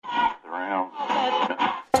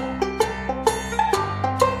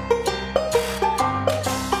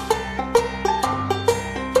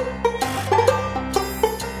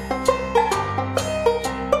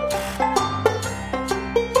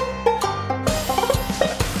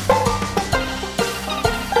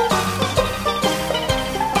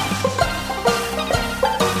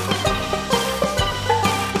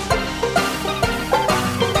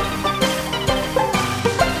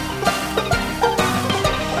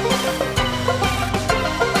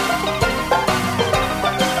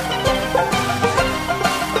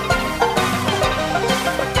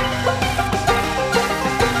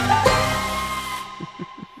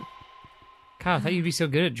I thought you'd be so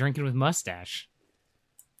good at drinking with mustache.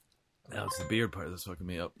 Now it's the beard part that's fucking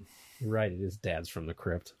me up. You're right, it is Dads from the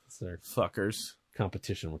Crypt. It's their Fuckers.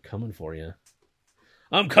 competition. We're coming for you.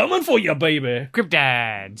 I'm coming for you, baby.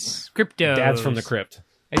 Cryptids. Crypto. Dads from the Crypt.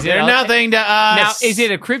 Is They're it nothing to us. Now, is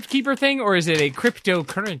it a Crypt Keeper thing or is it a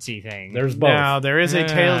cryptocurrency thing? There's both. Now, there is a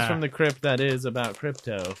Tales Yeah. from the Crypt that is about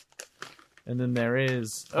crypto. And then there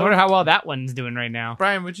is... I wonder how well that one's doing right now.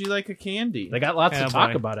 Brian, would you like a candy? They got lots Oh, to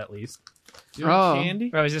talk boy. about, at least. Do you want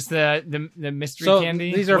candy? Oh, is this the mystery So,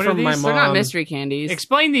 candy? these are What from my these? mom. They're not mystery candies.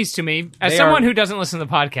 Explain these to me. As They someone are- who doesn't listen to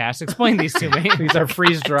the podcast, explain these to me. These are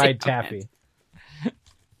freeze-dried taffy.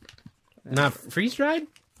 Not freeze-dried?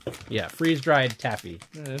 Yeah, freeze-dried taffy.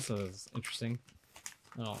 This is interesting.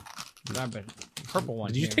 Oh, grab a purple one.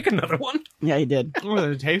 Did you here. take another one? Yeah, he did. Oh,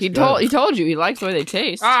 they taste He good. told you he likes the way they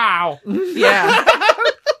taste. Ow! Yeah.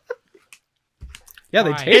 Yeah,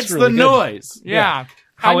 they Fine. taste It's really the good. noise. Yeah.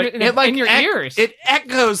 How in, It like in your ears. It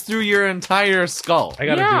echoes through your entire skull. I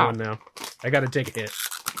gotta Yeah. do one now. I gotta take a hit.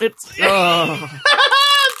 It's Oh.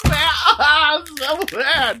 it's bad. Ah, it's so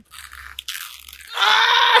bad.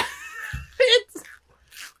 Ah! It's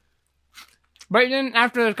But then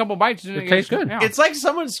after a couple bites, It tastes good. Yeah. it's like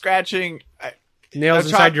someone scratching Nails a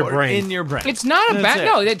inside your chalkboard brain. In your brain. It's not a That's bad. it.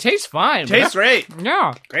 No, it tastes fine. but- Tastes great.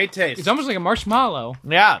 Yeah, Great taste. it's almost like a marshmallow.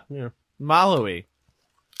 Yeah. Yeah. Mallowy.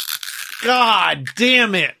 God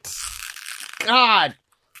damn it. God.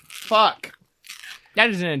 Fuck. That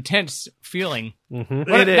is an intense feeling. Mhm.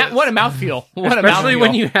 What, It a, that- is. what a mouthfeel. What a Especially mouthfeel.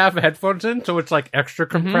 when you have headphones in, so it's like extra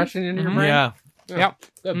compression in your brain. Yeah. Yep.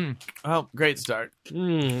 Good. Mm, Oh, great start.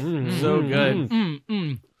 Mm, So good.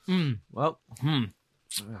 Well, mm.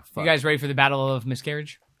 fuck. You guys ready for the battle of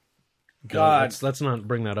miscarriage? God, let's not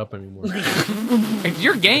bring that up anymore. It's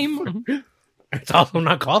your game. It's also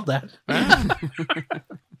not called that.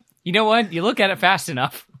 You know what? You look at it fast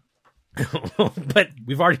enough. But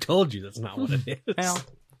we've already told you that's not what it is. Well,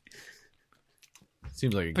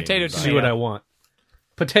 Seems like a Potato game tomato. See what I want.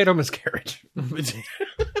 Potato miscarriage.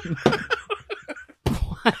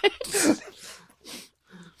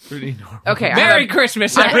 Pretty normal. Okay. Merry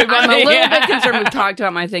Christmas, I'm everybody. a little bit concerned. We've talked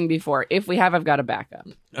about my thing before. If we have, I've got a backup.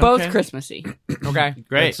 Both Okay. Christmassy. Okay.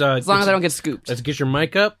 Great. As long as I don't get scooped. Let's get your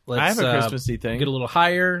mic up. Let's I have a Christmassy thing. get a little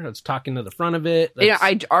higher. Let's talk into the front of it. Yeah,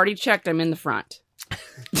 Let's- I already checked. I'm in the front.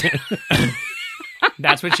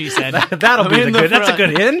 That's what she said. That'll be in the the good. That's a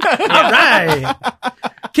front. good hint. All right.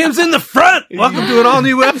 Kim's in the front. Welcome to an all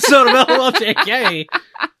new episode of LLJK.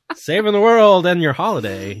 Saving the world and your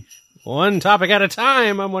holiday. One topic at a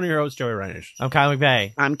time. I'm one of your hosts, Joey Reinish. I'm Kyle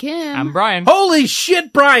McVeigh. I'm Kim. I'm Brian. Holy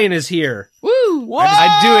shit, Brian is here. Woo!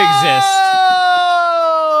 I do exist.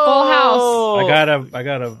 Full house. I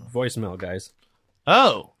got a voicemail, guys.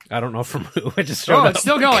 Oh. I don't know from who. It just showed Oh, up. it's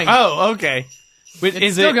still going. Oh, okay. Wait, It's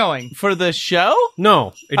is still it going. for the show?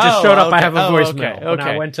 No, it just Oh, showed up. I okay. have a Oh, voicemail. okay, When I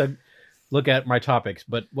okay. went to look at my topics,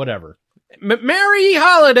 but whatever. Merry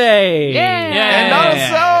holiday! Yay! Yeah. And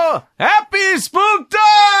also, happy Spooktacular!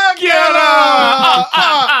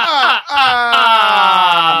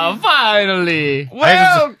 Ah, finally.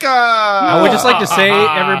 Welcome! I would just like to say,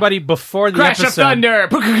 everybody, before the Crash of episode, thunder.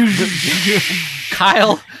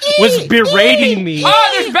 Kyle was berating me. Oh,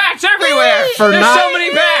 there's bats everywhere. For There's not- so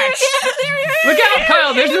many bats. Look out,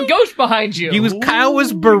 Kyle. There's a ghost behind you. Kyle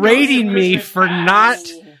was berating me for not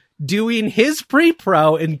doing his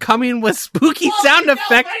pre-pro and coming with spooky sound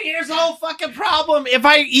effects. Here's the whole fucking problem. If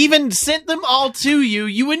I even sent them all to you,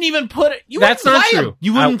 you wouldn't even put it. You That's wouldn't not play 'em. true.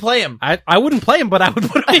 You wouldn't play them. I wouldn't play him, but I would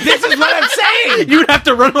put him. This is what I'm saying. You'd have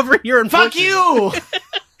to run over here and Fuck push him. you.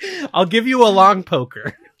 I'll give you a long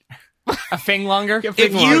poker. a thing longer. If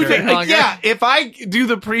you, yeah, if I do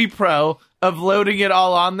the pre-pro of loading it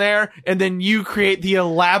all on there, and then you create the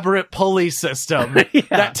elaborate pulley system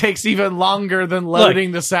that takes even longer than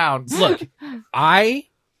loading the sounds. Look,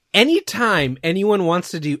 anytime anyone wants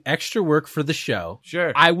to do extra work for the show,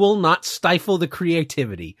 Sure. I will not stifle the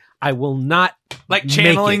creativity. I will not Like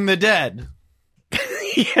channeling the dead.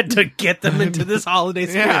 to get them into this holiday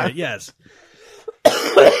spirit. Yeah. Yes.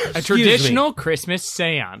 A traditional Christmas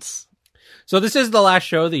seance. So this is the last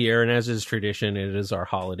show of the year, and as is tradition, it is our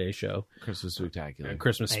holiday show, Christmas Spooktacular.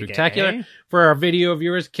 Christmas Okay. Spooktacular. For our video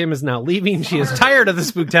viewers, Kim is now leaving. She is tired of the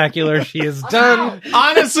Spooktacular. She is done.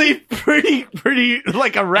 Honestly, pretty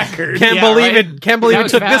like a record. Can't Yeah, believe right? it. Can't believe That it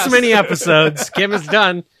was took fast. this many episodes. Kim is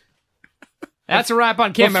done. That's a wrap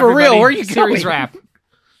on Kim. Well, for real, everybody. where are you Series going? wrap.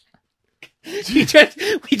 We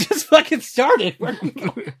just fucking started. Where are we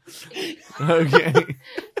going? Okay.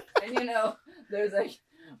 And you know, there's a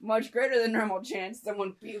much greater than normal chance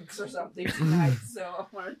someone pukes or something tonight, so I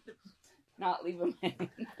wanted to not leave them hanging.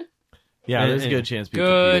 Yeah, there's a good chance people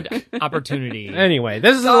Good opportunity. Anyway,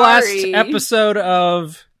 this is the last Sorry. episode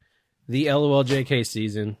of the LOLJK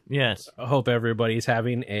season. Yes. I hope everybody's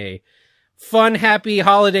having a fun, happy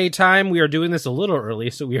holiday time. We are doing this a little early,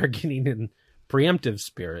 so we are getting in preemptive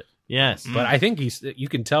spirit. Yes. But I think you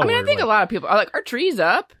can tell. I mean, I we're, think like, a lot of people are like, our tree's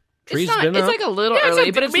up. Tree's it's not, been it's up? like a little Yeah, it's early,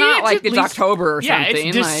 like- but it's I mean, not it's like at it's least- October or Yeah, something.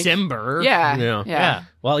 it's December. Yeah. Yeah. Yeah.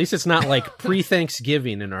 Well, at least it's not like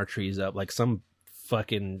pre-Thanksgiving and our tree's up, like some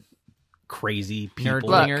fucking crazy people. Nerd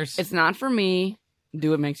Look, Wingers. it's not for me.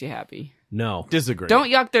 Do what makes you happy. No, Disagree. Don't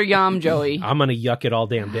yuck their yum, Joey. I'm gonna yuck it all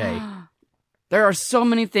damn day. There are so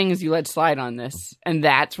many things you let slide on this, and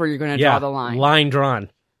that's where you're going to Yeah, draw the line. line drawn.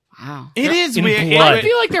 Wow. It is In weird. blood. I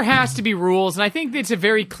feel like there has to be rules, and I think it's a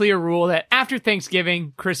very clear rule that after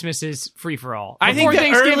Thanksgiving, Christmas is free for all. I think Before the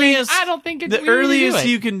Thanksgiving, earliest- I don't think it's The earliest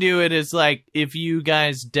you can do it is like if you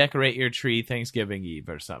guys decorate your tree Thanksgiving Eve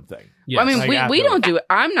or something. Yes. I mean, Like we afterwards. don't do it.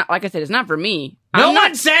 I'm not, like I said, it's not for me. No I'm one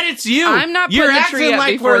not, said it's you. I'm not You're putting the tree acting up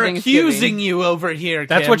like before we're Thanksgiving. accusing you over here.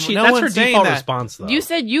 That's Kim. what she. No that's her one's saying default that. response, though. You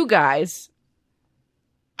said you guys.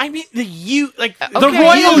 I mean the you like Okay, the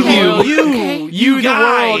royal you. you, Okay. you the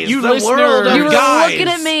guys, world, you the listeners. world of You were guys. looking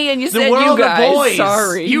at me and you The said world you of guys. boys.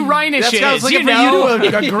 Sorry. You Rhinishes, That's what I was looking you for know. you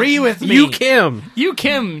to agree with me. You Kim. You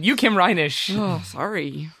Kim Reinish. Oh,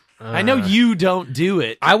 sorry. I know you don't do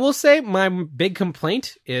it. I will say my big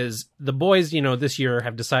complaint is the boys. This year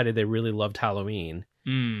have decided they really loved Halloween,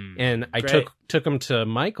 and I Great. took them to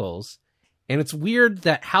Michael's, and it's weird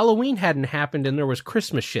that Halloween hadn't happened and there was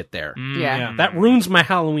Christmas shit there. Yeah. That ruins my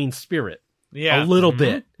Halloween spirit Yeah. a little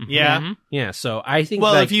bit. Yeah. Yeah, so I think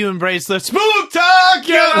Well, that if you embrace the spooktacular,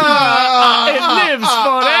 It lives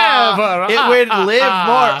forever. It would live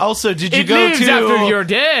more. Also, did you It go lives to after you're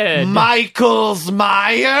dead. Michael's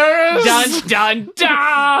Myers? Dun dun dun.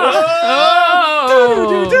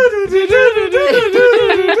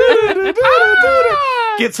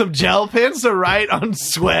 Oh. Get some gel pens to write on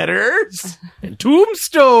sweaters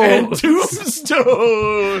Tombstone. and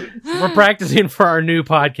tombstones. We're practicing for our new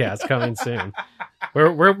podcast coming soon.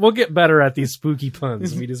 We'll get better at these spooky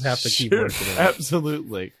puns. We just have to keep working on it.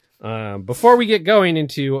 Absolutely. Before we get going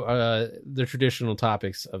into the traditional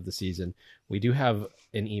topics of the season, we do have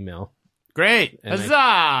an email. Great. And Huzzah!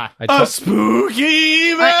 I A took- spooky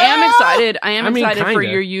email. I am excited. I am I mean, excited for kinda.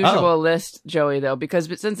 your usual Oh. list, Joey, though, because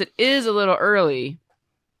since it is a little early,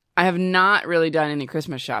 I have not really done any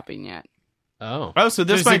Christmas shopping yet. oh, Oh, so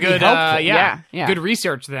this There's a might be good, helpful. Yeah. good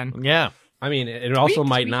research then. Yeah. I mean, it also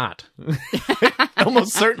might not.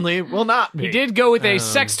 Almost certainly will not be. He did go with a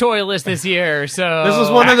sex toy list this year, so This is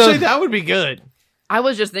one of Actually, those. that would be good. I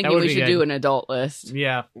was just thinking would we be should good. do an adult list.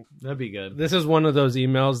 Yeah, that'd be good. This is one of those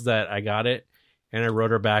emails that I got it, and I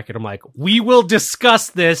wrote her back, and I'm like, "We will discuss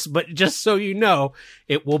this, but just so you know,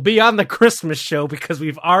 it will be on the Christmas show because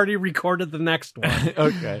we've already recorded the next one."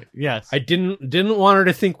 Okay. Yes. I didn't want her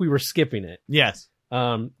to think we were skipping it. Yes.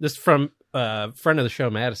 This is from friend of the show,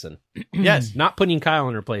 Madison. Yes. Not putting Kyle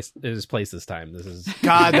in his place this time. This is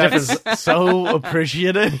God, that is so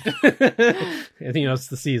appreciative. it's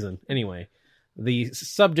the season. Anyway, the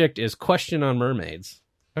subject is question on mermaids.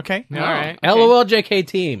 Okay. all right. LOL JK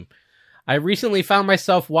team. I recently found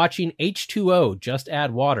myself watching H2O, Just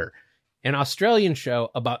Add Water, an Australian show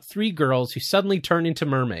about 3 girls who suddenly turn into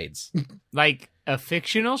mermaids. Like a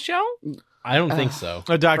fictional show? I don't think so.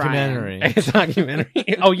 A documentary. A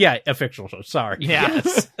documentary. Oh, yeah, a fictional show. Sorry. Yeah.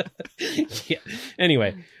 Yeah.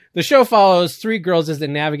 Anyway, the show follows 3 girls as they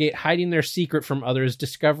navigate hiding their secret from others,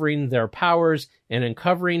 discovering their powers, and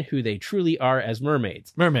uncovering who they truly are as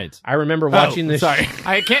mermaids. Mermaids. I remember watching this. Sorry.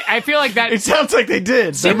 I feel like that It sounds like they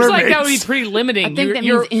did. seems They're like that would be mermaids. pretty limiting. I think that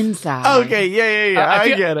You're- means inside. Okay, yeah. I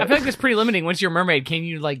feel, get it. I feel like that's pretty limiting. Once you're a mermaid, can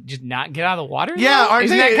you like just not get out of the water? Yeah, aren't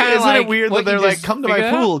isn't they? that kind of Isn't like it weird what that they're you like, just come to my figure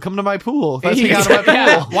out? pool, come to my pool. Let me out of my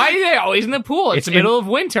Yeah. pool. Why are they always in the pool? It's the middle of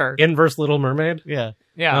winter. Inverse Little Mermaid. Yeah.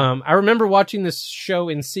 Yeah. I remember watching this show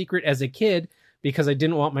in secret as a kid because I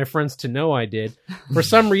didn't want my friends to know I did. For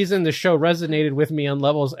some reason, the show resonated with me on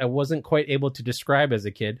levels I wasn't quite able to describe as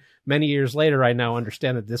a kid. Many years later, I now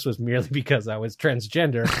understand that this was merely because I was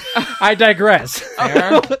transgender. I digress.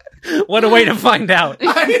 Fair. What a way to find out.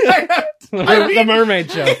 The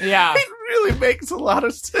Mermaid Show. Yeah. It really makes a lot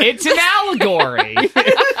of sense. It's an allegory.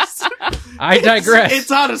 I digress.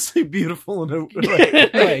 It's honestly beautiful in a way.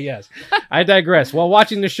 Anyway, yes. I digress. While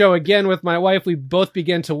watching the show again with my wife, we both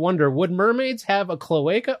began to wonder, would mermaids have a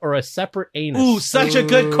cloaca or a separate anus? Ooh, such a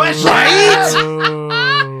good question.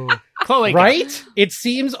 Chloe. Right? It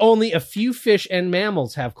seems only a few fish and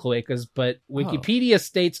mammals have cloacas, but Wikipedia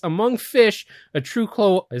states among fish, a true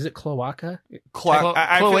is it cloaca? Cloaca.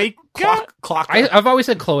 Cloaca? Cloaca. I've always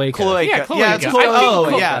said cloaca. Cloaca. Yeah, Chloe. Yeah, it's I cloaca. think Oh,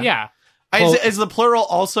 Chloe- yeah. Yeah. Is the plural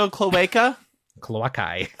also cloaca?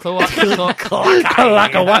 Cloacae.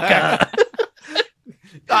 Cloaca Waka.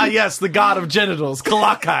 Ah, yes, the god of genitals,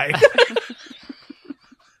 Kalakai.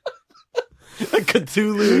 A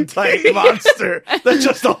Cthulhu-type monster. That's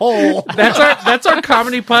just a hole. That's our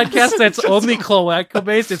comedy podcast that's only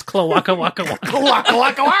cloaca-based. It's Cloaca Waka Waka. Waka,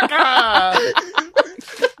 waka, waka.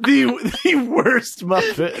 The worst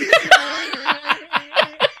Muppet.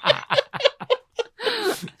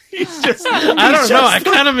 He's just. I don't know. I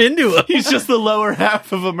kind of into him. He's just the lower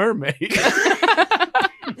half of a mermaid.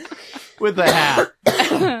 With a hat.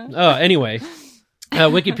 Anyway,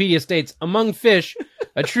 Wikipedia states, among fish,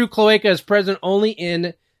 a true cloaca is present only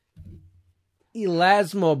in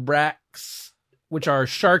elasmobrax, which are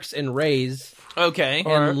sharks and rays, Okay.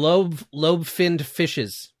 and lobe-finned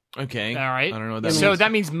fishes. Okay. All right. I don't know what that So means.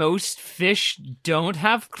 that means most fish don't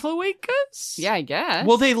have cloacas? Yeah, I guess.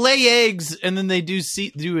 Well, they lay eggs and then they do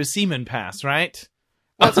a semen pass, right?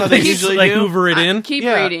 That's how they They usually like do. hoover it in. Keep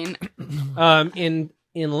Yeah. reading.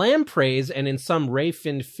 In lampreys and in some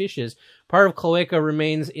ray-finned fishes, part of cloaca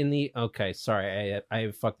remains in the... Okay, sorry,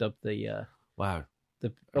 I fucked up the... Wow.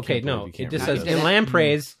 Okay, can't no, believe you it can't just read says this. in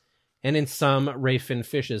lampreys and in some ray-finned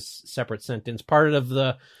fishes, separate sentence. Part of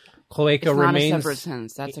the cloaca It's not a remains separate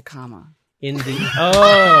sentence. That's a comma. in the...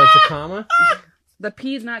 Oh, it's a comma? The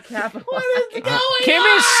P is not capitalized. Kim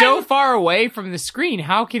is so far away from the screen.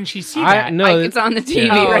 How can she see that? No, It's on the TV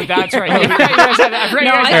Oh, right that's here. right. I forgot you guys had that.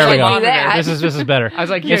 No, I There we can't go. do that. This is better. I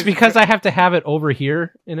was like, It's because I have to have it over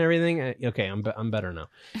here and everything. Okay, I'm better now.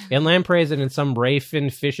 In lampreys and in some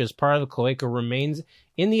ray-finned fishes, part of the cloaca remains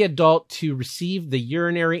in the adult to receive the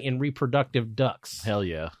urinary and reproductive ducts, Hell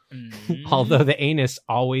yeah. although the anus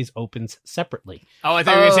always opens separately. Oh, I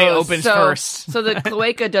thought you were going to say opens first. So the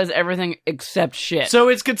cloaca does everything except shit. So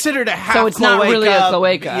it's considered a half So it's not really a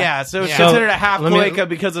cloaca. Yeah, so it's Yeah. considered a half let me- cloaca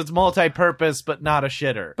because it's multi-purpose, but not a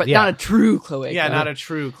shitter. but yeah. not a true cloaca. yeah, not a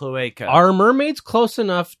true cloaca. Are mermaids close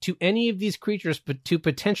enough to any of these creatures but to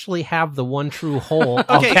potentially have the one true hole?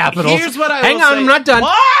 All Okay, capitals. here's what I Hang will on, say. I'm not done.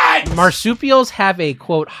 What? Marsupials have a,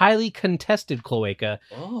 quote, highly contested cloaca.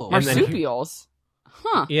 Oh. And then- Marsupials.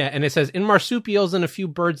 Huh. Yeah, and it says, in marsupials and a few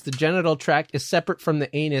birds, the genital tract is separate from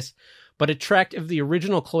the anus, but a tract of the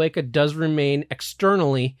original cloaca does remain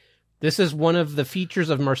externally. This is one of the features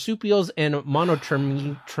of marsupials and The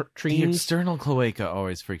monotremes external cloaca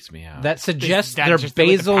always freaks me out. that suggests that their just with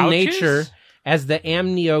the basal pouches? nature, as the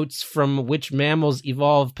amniotes from which mammals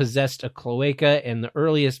evolved possessed a cloaca, and the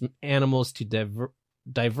earliest animals to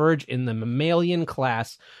diverge in the mammalian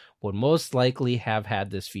class would most likely have had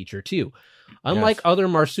this feature too. Unlike Yes. other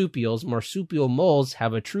marsupials, marsupial moles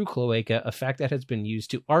have a true cloaca, a fact that has been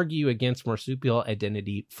used to argue against marsupial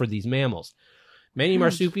identity for these mammals. Many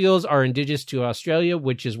marsupials are indigenous to Australia,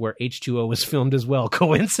 which is where H2O was filmed as well.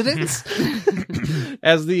 Coincidence?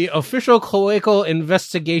 As the official cloacal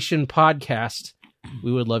investigation podcast,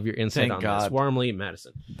 we would love your insight Thank on God. this. Warmly,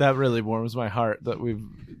 Madison. That really warms my heart that we've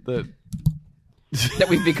That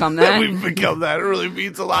we've become that. we've become that. It really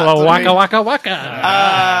means a lot. to me. Cloaca waka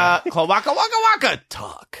waka. Waka waka waka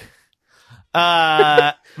talk.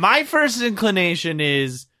 My first inclination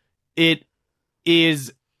is it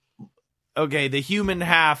is okay. The human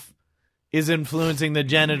half is influencing the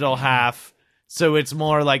genital half, so it's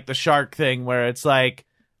more like the shark thing, where it's like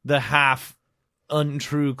the half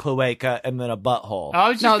untrue cloaca and then a butthole. I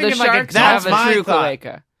was just No, the thinking like sharks that's have my a true thought.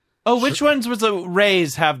 cloaca. Oh, which ones was the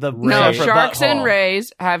rays have the No, separate sharks butthole? and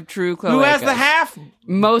rays have true cloacas. Who has the half?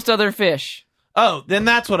 Most other fish. Oh, then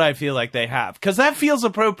that's what I feel like they have. Because that feels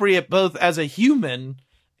appropriate both as a human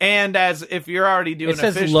and as if you're already doing It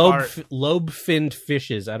says a fish part. lobe-finned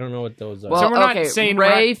fishes. I don't know what those are. Well, So we're not okay, saying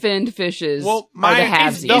ray-finned fishes Well, are the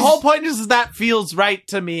halvesies. the whole point is that feels right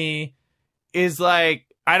to me is like,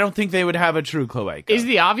 I don't think they would have a true cloaca. Is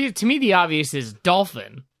the obvious to me? The obvious is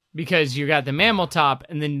dolphin because you got the mammal top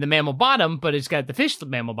and then the mammal bottom, but it's got the fish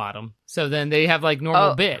mammal bottom. So then they have like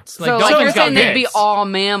normal bits. so like dolphins you're got saying they'd be bits. all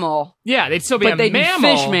mammal. Yeah, they'd still be but a they'd be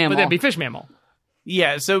mammal, fish mammal. but they'd be fish mammal.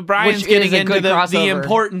 Yeah, so Brian's Which getting is a into good the crossover.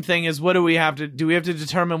 important thing is what do we have to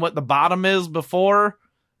determine what the bottom is before?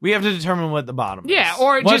 We have to determine what the bottom Yeah, is.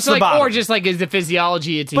 or What's the just bottom? like is the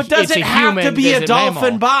physiology? It's a, But does it's it a have human, to be is a it dolphin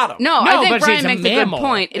mammal? bottom? No, No, I think but Brian it's a makes a good mammal.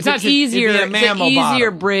 point. It's It's not an just- it'd be easier, a it's an mammal easier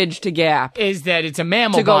bottom. bridge to gap Is that it's a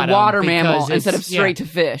mammal to go bottom water because mammal it's- instead of straight yeah.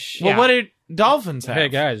 to fish. Well, Yeah. what did dolphins have? Hey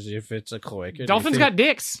guys, if it's a cloaca, Dolphins got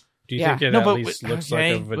dicks. Do you Yeah. think it No, at but least w- looks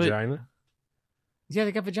okay, like a but- vagina? Yeah,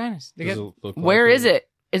 they got vaginas. They Does got, it look Where like is it?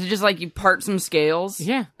 Is it just like you part some scales?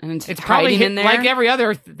 yeah, And it's, it's probably hiding in there? like every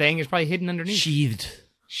other thing is probably hidden underneath. Sheathed.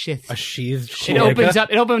 Shit. A sheathed It cloaca? opens up.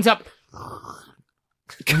 It opens up.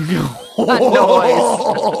 That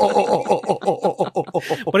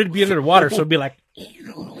noise. But it'd be underwater, so it'd be like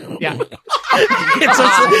Yeah. it's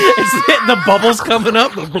the bubbles coming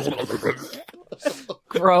up.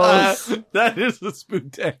 Gross. That is a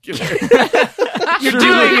spectacular. You're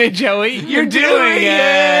doing it, Joey. You're doing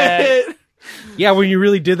it. Yeah, when you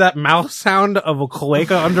really did that mouth sound of a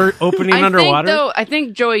cloaca opening underwater. I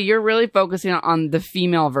think, Joey, you're really focusing on the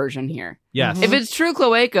female version here. Yes, If it's true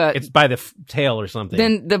cloaca, it's by the tail or something.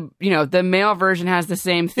 then the male version has the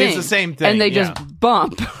same thing. It's the same thing, and they yeah. just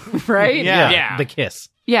bump, right? Yeah. Yeah. the kiss.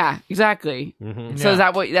 Yeah, exactly. Mhm. So Yeah. is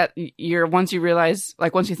that what that you're once you realize,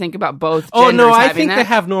 like once you think about both? Oh no, genders I having think that? they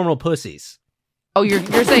have normal pussies. Oh, you're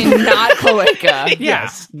saying not cloaca?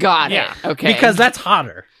 Yes, Got it. Yeah. Okay. because that's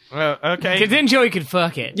hotter. Okay. Because then Joey could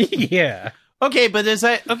fuck it. Yeah. Okay, but is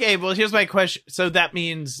that okay? Well, here's my question. So that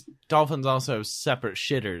means dolphins also have separate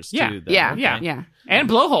shitters Yeah. too. Then. yeah, Yeah. yeah. And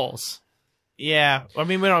blowholes. Yeah. I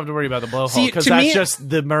mean, we don't have to worry about the blowhole See, because to that's me- just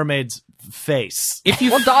the mermaid's face. If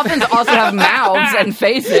you Well, dolphins also have mouths and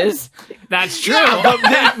faces. That's true.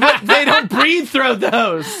 but they don't breathe through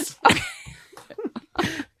those.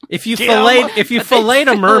 if you Kim, fillet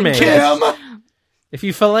a mermaid, Kim. if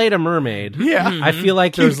you fillet a mermaid, Yeah. I feel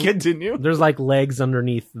like Please there's continue. like legs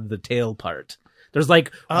underneath the tail part. There's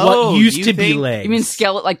like Oh, what used you to be think- legs. You mean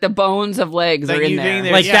skeleton, like the bones of legs Like are in you there. think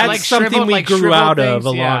they're- like Yeah, that's like something shriveled- we like grew shriveled out of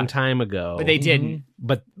things, a yeah. long time ago. But they didn't.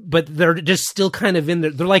 But they're just still kind of in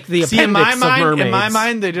there. They're like the See, in appendix my mind, of mermaids. in my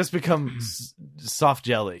mind, they just become soft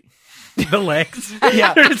jelly. the legs.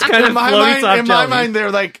 Yeah, They're just kind of in my floaty mind, soft in my jelly. mind,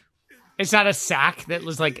 they're like It's not a sack that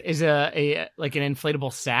was like is a like an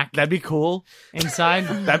inflatable sack that'd be cool. inside.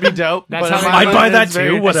 That'd be dope. That's but how in I'd my buy mind, that it's too,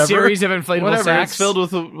 very- whatever. A series of inflatable Whatever. sacks. It's filled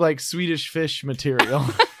with like Swedish fish material.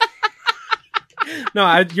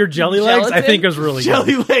 No, your jelly legs, I Gelatin? think, is really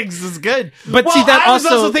Jelly good. legs is good. But well, see, that I was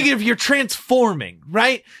also- also thinking if you're transforming,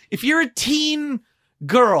 right? If you're a teen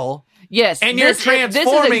girl yes, and you're this is an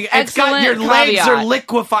transforming, it's got your excellent legs are caveat.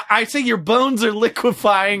 liquefying. I say your bones are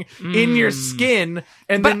liquefying in your skin,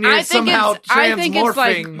 and then you're somehow I think it's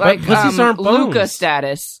transmorphing. like pussies aren't Luca bones.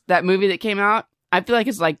 Status, that movie that came out. I feel like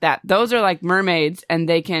it's like that. Those are like mermaids, and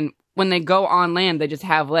they can, when they go on land, they just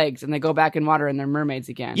have legs, and they go back in water, and they're mermaids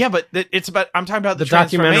again. Yeah, but it's about. I'm talking about the, The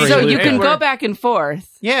documentary transformation. So you Luca. can Where- go back and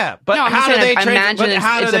forth. Yeah, but No, I'm how just do saying, they I imagine but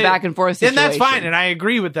how it's do a they, back and forth Then that's situation. fine, and I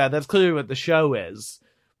agree with that. That's clearly what the show is.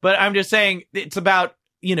 But I'm just saying it's about,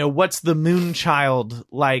 what's the Moonchild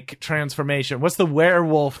like transformation? What's the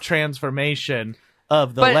werewolf transformation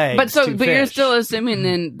of the legs? But to you're fish? still assuming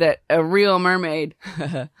then that a real mermaid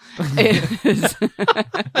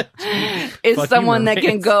is Fuck someone you, that can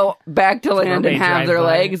mermaids. go back to land and Mermaid have their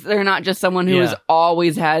drive-by. legs. They're not just someone who Yeah. has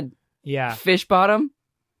always had Yeah. fish bottom.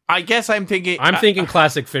 I guess I'm thinking. I'm thinking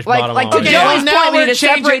classic fish Like- bottom. like line. to Okay, Joey's now point, we we're need to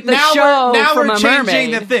changing. separate the now show we're, now from we're a changing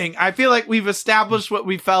mermaid. the thing. I feel like we've established what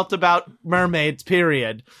we felt about mermaids.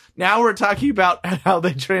 Period. Now we're talking about how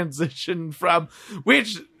they transition from,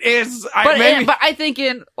 which is, But maybe, I think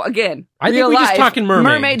in again, I think real we're just life, talking mermaid.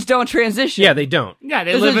 mermaids don't transition. Yeah, they don't. Yeah,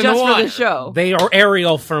 they this live is in just the water. for the show. They are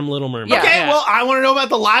Ariel from Little Mermaid. Yeah. okay. Well, I want to know about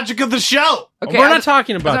the logic of the show. Okay, We're I- not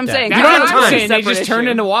talking about what I'm that. saying. We That's don't what have I'm time. saying. They Separate just turn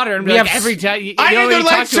issue. into water and be We like have every time. You I know, need when their you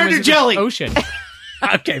talk legs to them, turn to it's just jelly. Ocean.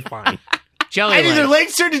 Okay, fine. Jelly I need their legs.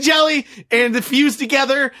 legs turn to jelly and they fuse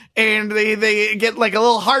together and they get like a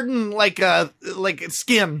little hardened like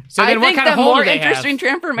skin. So I then what think kind the of hole more do they interesting have?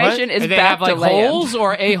 transformation is Do they back have like to land. holes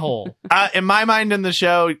or a hole? In my mind, in the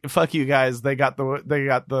show, fuck you guys. They got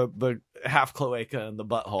the half cloaca and the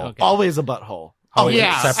butthole. Okay. Always a butthole. Oh, Always.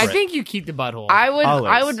 Yeah, I separate. think you keep the butthole. I would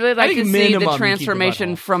Always. really like think to see minimum you the keep the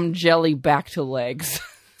transformation butthole. from jelly back to legs.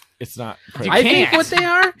 It's not. You I can't. think what they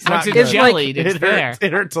are. Once not it's good. jellied, It it's there. hurts.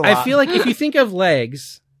 It hurts a lot. I feel like if you think of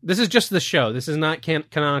legs, this is just the show. This is not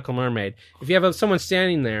Canonical Mermaid. If you have someone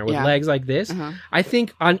standing there with Yeah. legs like this, Uh-huh. I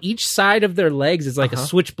think on each side of their legs is like a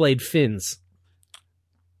switchblade fins.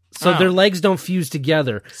 So Oh. their legs don't fuse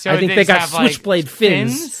together. So I think they they just got have, like, switchblade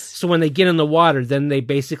fins. fins? So when they get in the water, then they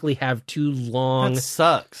basically have two long. that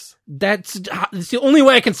sucks. It's the only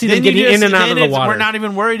way I can see them Then you getting just- in and out then of the it's- water. We're not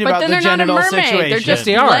even worried But about then the they're not a genital mermaid. situation. They're just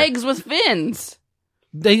they are. legs with fins.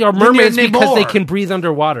 They are Then you're mermaids because they more. can breathe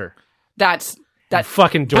underwater. That's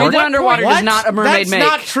Fucking dork. breathing underwater What? does not a mermaid That's make.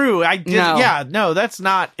 not true. I did. No. Yeah, no, that's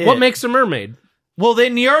not it. What makes a mermaid? Well,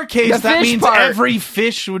 in your case, The that fish means part. every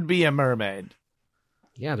fish would be a mermaid.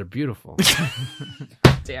 Yeah, they're beautiful.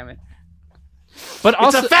 Damn it. But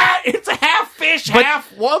also, It's a half fish, But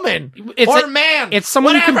half woman, it's or a- man. it's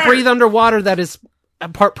someone who can Whatever. breathe underwater that is a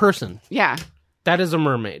part person. Yeah. That is a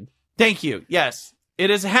mermaid. Thank you. Yes, it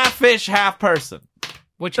is half fish, half person.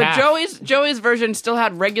 Which But half? Joey's version still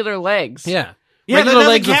had regular legs. Yeah. Yeah, that Regular doesn't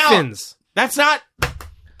legs with count. fins. That's not.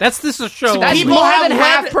 This is a show. That's People more have than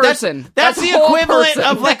half web- person. That's the whole equivalent person.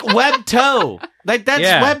 of like web toe. Like that's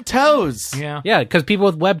Yeah. web toes. Yeah. Yeah, because people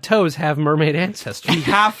with webbed toes have mermaid ancestry. We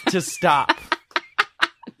have to stop.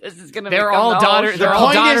 This is gonna They're become all the whole daughters. show. They're all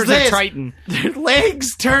point is daughters of this. Triton. Their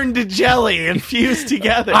legs turn to jelly and fuse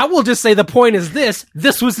together. I will just say the point is this.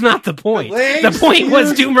 This was not the point. The legs The point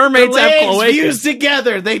was, do mermaids the have legs fuse cloacas?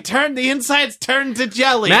 together. They turn. The insides turn to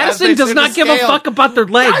jelly. as Madison they does turn not to give a scale. fuck about their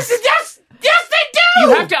legs. Yes, they do.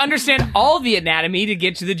 You have to understand all the anatomy to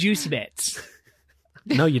get to the juicy bits.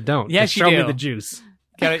 No, you don't. Yes, Just you show do. me the juice.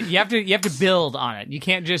 You have to build on it. You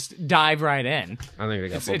can't just dive right in. I think they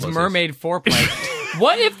got full It's pussies. mermaid foreplay.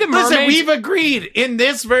 What if the mermaids Listen, we've agreed in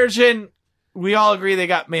this version. We all agree they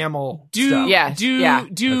got mammal do? stuff. Yes, do yeah.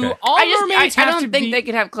 Okay. all mermaids I have don't to think be? they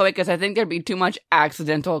could have cloacas. I think there'd be too much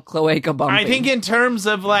accidental cloaca bumping. I think in terms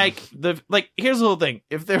of like here's the whole thing.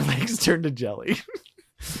 If their legs turn to jelly,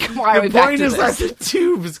 Why are we the back point to is this? that the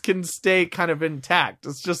tubes can stay kind of intact.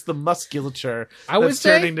 It's just the musculature I would that's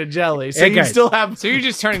say- turning to jelly. So Hey, you guys. still have So you're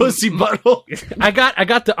just turning. pussy butthole. I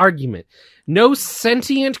got the argument. No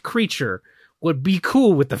sentient creature would be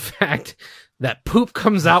cool with the fact that poop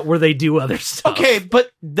comes out where they do other stuff. Okay,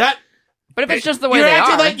 but that But if it's just the way you're they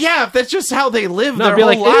acting are, like if that's just how they live No, their I'd be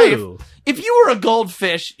whole like, life. ew. If you were a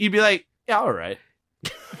goldfish, you'd be like, yeah, all right.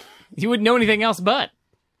 You wouldn't know anything else but.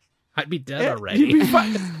 I'd be dead Yeah, already. You'd be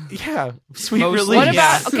fine. Yeah, sweet Mostly. relief. what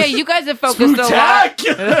about? Okay, you guys have focused a lot.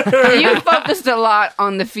 Spectacular! You focused a lot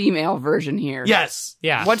on the female version here. Yes.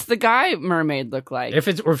 Yeah. What's the guy mermaid look like? If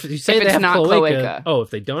you say If they it's have not cloaca, cloaca. if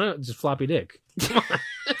they don't, it's just floppy dick.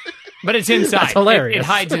 But it's inside. That's hilarious. It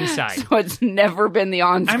hides inside. So it's never been the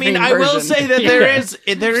on-screen I mean, I will version. say that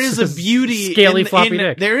there is a beauty Scaly floppy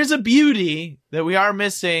dick. there is a beauty that we are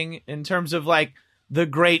missing in terms of like the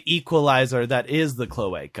great equalizer that is the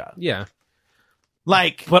cloaca. Yeah.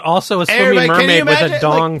 Like But also a swimming Everybody, can you mermaid with a imagine,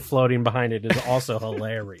 dong floating behind it is also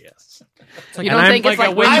hilarious. You don't And think I'm it's like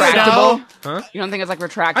like a wind retractable? Huh? You don't think it's like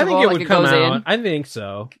retractable? I think it like would come goes out. in? I think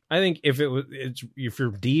so. I think if if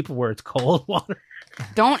you're deep where it's cold water.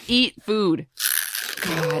 Don't eat food.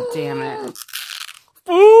 God damn it!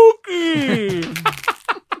 Spooky.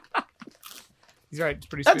 He's right. It's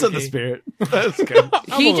pretty. that's in the spooky. spirit. That's good.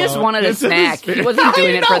 He just wanted a It's in the snack. He spirit. wasn't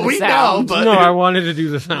doing it for the we sound. know, but No, I wanted to do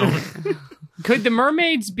the sound. Could the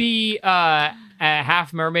mermaids be a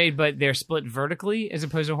half mermaid, but they're split vertically as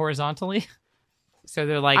opposed to horizontally? So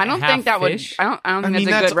they're like I don't half think that would. fish? I don't I think mean,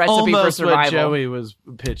 that's a that's good recipe for almost what survival. Joey was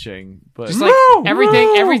pitching, but Just like No, everything,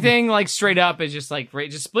 no. everything like straight up is just like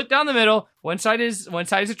just split down the middle. One side is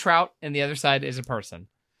a trout, and the other side is a person.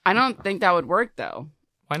 I don't think that would work though.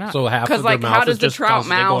 Why not? So half Because of their like, mouth how is does the just trout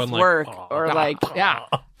constantly mouth going like, work? "Oh." Or like, Yeah.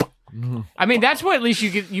 I mean, that's what at least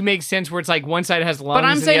you make sense where it's like one side has lungs but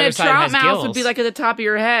I'm and the saying other a side trout has mouth gills. would be like at the top of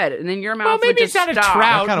your head, and then your mouth well, would maybe just it's not a stop.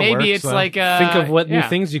 trout. That kinda Maybe works, it's though. like a. Think of what new yeah.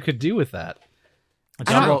 things you could do with that.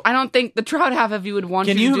 I don't think the trout half of you would want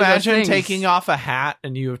can to you do those imagine things. taking off a hat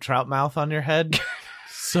and you have trout mouth on your head?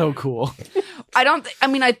 So cool. I don't. I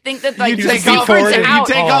mean, I think that like you the take off, secret's you out.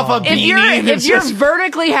 take off a if beanie you're and if it's you're just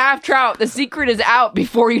vertically half trout, the secret is out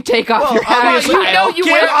before you take off Well, your hat. obviously- you know you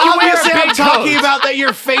Kim, wear obviously a I'm big talking coat. about that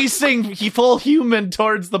you're facing full human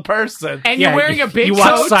towards the person. And Yeah, you're wearing a big you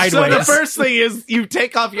walk coat. sideways. So the first thing is you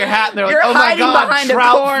take off your hat and they're like, You're oh my hiding god, behind a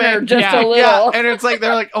trout corner fin. just Yeah. a little. Yeah, and it's like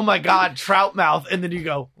they're like, oh my god, trout mouth, and then you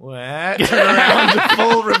go, what? Turn around to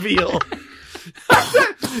full reveal.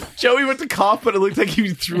 Joey went to cough, but it looked like he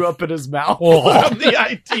threw up in his mouth Oh. from the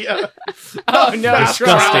idea. Oh no, Disgusting.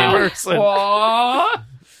 Trout person. Aw.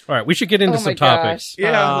 All right, we should get into Oh some my topics.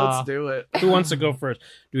 Yeah, let's do it. Who wants to go first?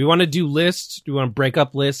 Do we want to do lists? Do we want to break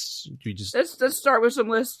up lists? Do we just Let's start with some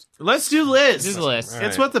lists. Let's do lists. This is a list. All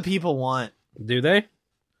It's right. what the people want. do they?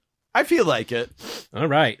 I feel like it. All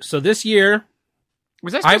right. So this year,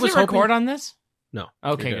 Was I I supposed was to record hoping- on this? no.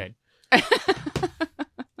 Okay, You're good.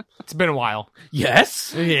 It's been a while.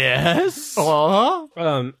 Yes. Yes. Oh,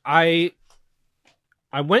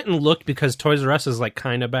 I went and looked because Toys R Us is like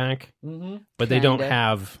kind of back, but they don't Kinda.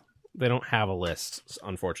 have a list,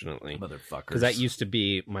 unfortunately, Motherfuckers. because that used to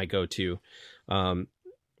be my go-to.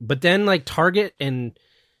 But then like Target and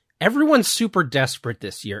everyone's super desperate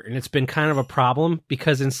this year, and it's been kind of a problem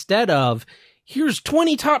because instead of here's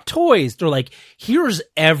 20 top toys, they're like, here's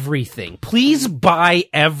everything. Please buy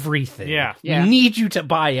everything. Yeah. Yeah. We need you to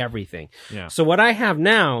buy everything. Yeah. So what I have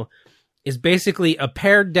now is basically a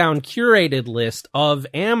pared down curated list of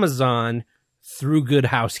Amazon through Good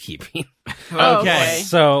Housekeeping. Okay.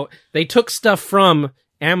 So they took stuff from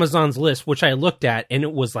Amazon's list, which I looked at, and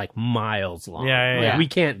it was like miles long. Yeah, Like, yeah. we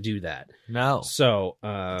can't do that. No. So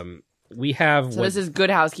we have So this is Good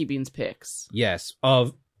Housekeeping's picks. yes,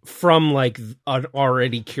 of from like an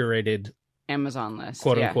already curated, Amazon list.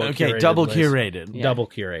 quote yeah. unquote. Okay, curated double list. curated. Yeah. Double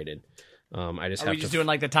curated. I just Are have we to. just doing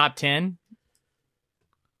like the top 10?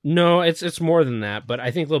 No, it's more than that, but I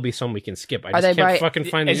think there'll be some we can skip. I Are just they can't by- fucking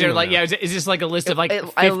find the Is there email like now. is this like a list of like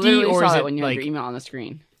 50 I literally or saw is it it when you like had your email on the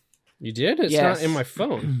screen. You did? It's Yes. not in my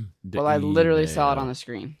phone. Well, I literally saw it on the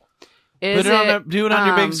screen. Is Put it on do it on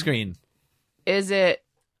your big um, screen. Is it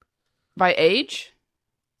by age?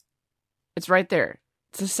 It's right there.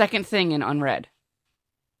 It's the second thing in unread.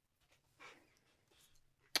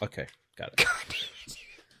 Okay, got it.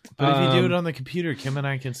 But if you do it on the computer, Kim and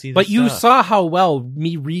I can see the But you stuff. saw how well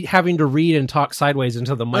me having to read and talk sideways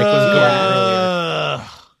until the mic was going earlier.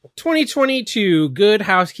 2022 Good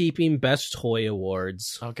Housekeeping Best Toy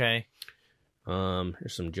Awards. Okay.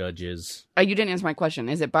 Here's some judges. You didn't answer my question.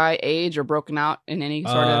 Is it by age or broken out in any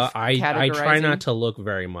sort of I categorizing? try not to look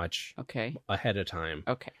very much Okay. ahead of time.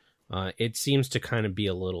 Okay. It seems to kind of be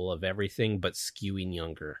a little of everything, but skewing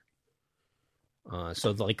younger.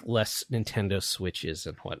 So like less Nintendo Switches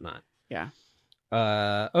and whatnot. Yeah.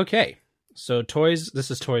 Okay. So toys. This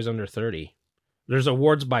is toys under 30. There's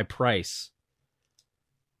awards by price.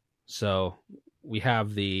 So we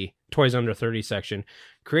have the toys under 30 section.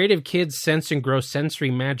 Creative Kids Sense and Grow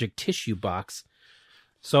Sensory Magic Tissue Box.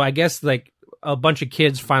 So I guess like a bunch of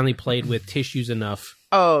kids finally played with tissues enough.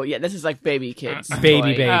 Oh, yeah. This is like baby kids.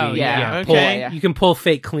 Baby. Oh, yeah. Okay. Pull- Yeah. You can pull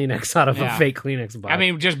fake Kleenex out of Yeah. a fake Kleenex box. I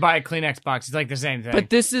mean, just buy a Kleenex box. It's like the same thing. But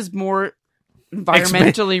this is more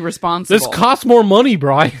environmentally responsible. this costs more money,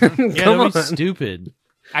 Brian. Yeah, Come that'd be on. stupid.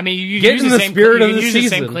 I mean, you Get use in the the same spirit you of can the use the same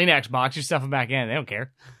season. Kleenex box. You stuff them back in. They don't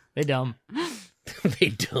care. They dumb. They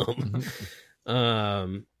dumb.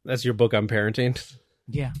 That's your book on parenting.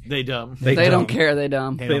 Yeah. They dumb. They dumb. don't care. They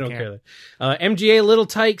dumb. They They don't don't care. care. MGA Little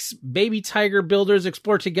Tykes Baby Tiger Builders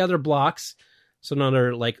Explore Together blocks. So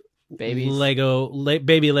another like Babies.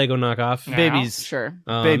 baby Lego knockoff. Yeah. Babies. Sure.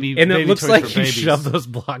 Baby- and baby it looks toys like for he babies. shoved those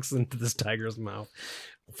blocks into this tiger's mouth.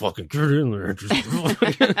 Fucking get in there.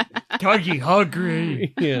 Tiger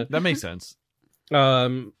hungry. Yeah. That makes sense.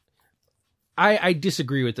 I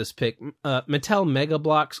disagree with this pick. Mattel Mega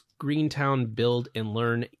Blocks Greentown Build and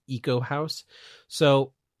Learn Eco House.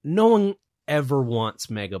 So no one ever wants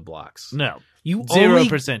Mega Blocks. No. You 0%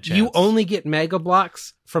 chance. You only get Mega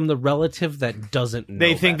Blocks from the relative that doesn't know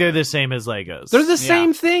They think better. they're the same as Legos. They're the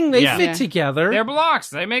same thing. They Yeah. fit Yeah. together. They're blocks.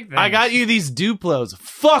 They make things. I got you these Duplos.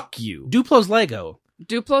 Fuck you. Duplo's Lego.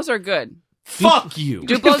 Duplos are good. Fuck you.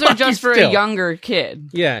 Duplos are Fuck just you for still. a younger kid.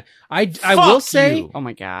 Yeah, I Fuck will say you. Oh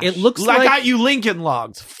my gosh. it looks I like got you Lincoln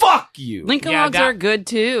Logs. Fuck you. Lincoln Yeah, Logs that- are good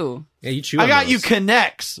too. Yeah, you chew I on got you those.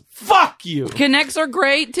 Connects. Fuck you. Connects are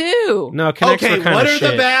great too. No, Connects Okay, are kind what of are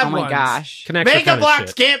shit. the bad Oh my ones? gosh. Connects are Mega kinda Blocks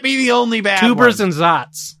shit. can't be the only bad Tubers ones. and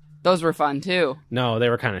Zots. Those were fun too. No, they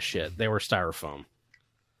were kind of shit. They were styrofoam.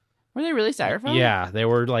 Were they really styrofoam? Yeah, they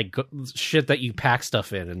were like shit that you pack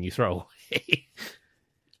stuff in and you throw away.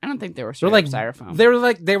 I don't think they were They're straight like styrofoam.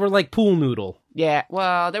 they were like pool noodle. Yeah,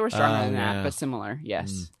 well, they were stronger Oh, than yeah. that, but similar.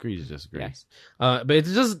 Yes. Agree to disagree. Yes. But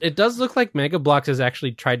it does look like Mega Blocks has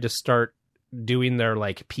actually tried to start doing their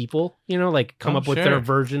like people, like come Oh, up with sure. their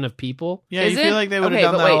version of people. Yeah, Is you feel it? like they would have Okay,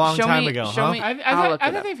 done but that a wait, long show time me- ago, show huh? me- I I'll look thought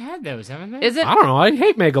it up. they've had those, haven't they? Is it? I don't know. I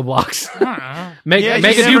hate Mega Blocks. I don't know. Mega Yeah,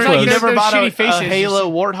 Mega you never, Duplos. you never Those bought a shitty faces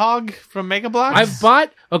Halo Warthog from Mega Blocks? I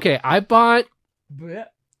bought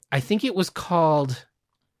I think it was called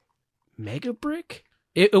Mega Brick.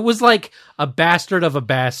 It was like a bastard of a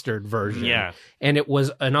bastard version. Yeah. And it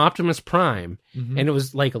was an Optimus Prime. Mhm. And it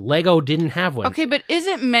was like Lego didn't have one. Okay, but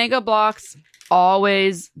isn't Mega Blocks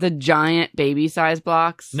always the giant baby size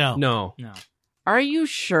blocks? No. No. No. Are you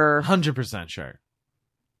sure? 100% sure.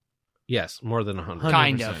 Yes, more than 100. 100%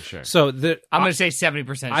 Kind of. sure. So I'm going to say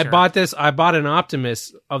 70% sure. I bought an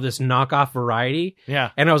Optimus of this knockoff variety. Yeah.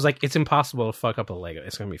 And I was like, it's impossible to fuck up a Lego.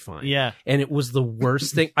 It's going to be fine. Yeah. And it was the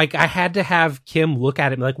worst thing. Like, I had to have Kim look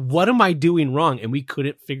at it and be like, what am I doing wrong? And we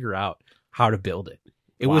couldn't figure out how to build it.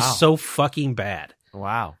 It was Wow. so fucking bad.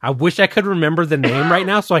 Wow. I wish I could remember the name right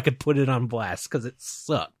now so I could put it on blast because it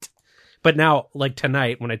sucked. But now, like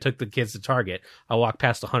tonight, when I took the kids to Target, I walked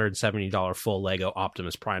past a $170 full Lego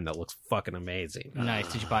Optimus Prime that looks fucking amazing.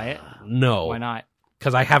 Nice. Did you buy it? No. Why not?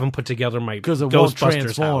 Because I haven't put together my 'Cause it won't Ghostbusters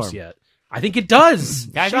transform. house yet. I think it does.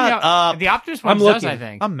 Yeah, I Shut think up. the Optimus I'm one does, looking. I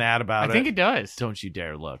think. I'm mad about I think it does. Don't you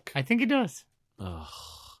dare look. I think it does. Ugh.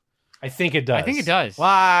 I think it does. I think it does.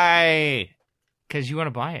 Why? Because you want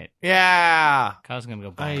to buy it. Yeah. Kyle's going to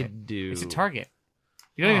go buy I it. do. It's a Target.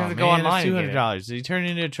 You don't even have to go online. It's and get it. $200. Did he turn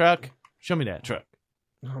it into a truck? Show me that truck.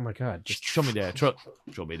 Oh my god. Just show me that truck.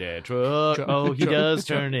 Show me that truck. Truck. Oh, he Truck. does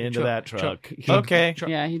Truck. turn into Truck. that truck. Truck. Okay.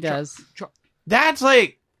 Truck. Yeah, he does. That's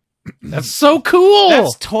like That's so cool.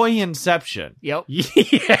 That's toy inception. Yep.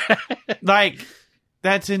 yeah. Like,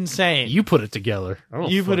 that's insane. You put it together. I don't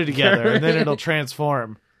You put it fucking together, care. and then it'll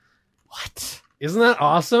transform. What? Isn't that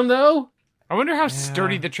awesome, though? I wonder how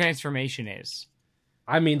sturdy the transformation is.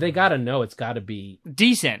 I mean, they got to know it's got to be.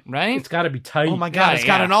 Decent, right? It's got to be tight. Oh my god, Yeah, it's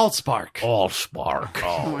got yeah. an Allspark. All spark.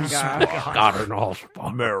 Oh my god. Got an all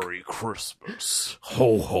spark. Merry Christmas.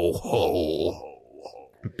 Ho ho ho.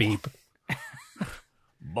 Beep.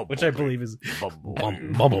 Which I believe is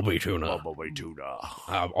Bumblebee tuna. Bumblebee tuna.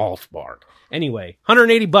 All spark. Anyway,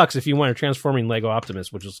 $180 if you want a transforming Lego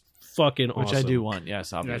Optimus, which is fucking awesome. Which I do want,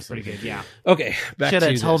 yes, That's obviously. pretty good, yeah. Okay, back Should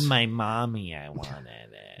to have told this. my mommy I wanted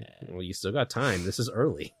it. Well, you still got time. This is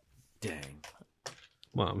early. Dang.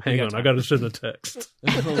 Mom, hang on. I got to send a text.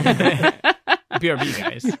 BRB,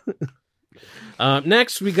 guys.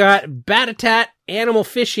 Next, we got Batatat Animal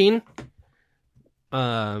Fishing.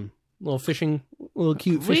 Little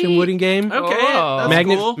cute fishing wooden game. Okay, Oh. that's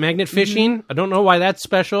cool. Magnet fishing. I don't know why that's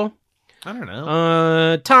special. I don't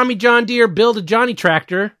know. Tommy John Deere build a Johnny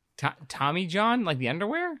tractor. Tommy John? Like the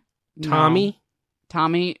underwear? Tommy.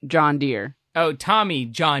 Tommy John Deere. Oh, Tommy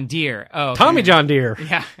John Deere. Oh, okay. Tommy John Deere.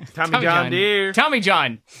 Yeah. Tommy John Deere. Tommy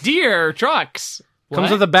John Deere trucks. Comes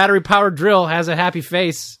What? with a battery powered drill. Has a happy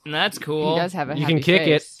face. That's cool. He does have a You happy can kick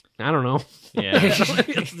face. it. I don't know. Yeah.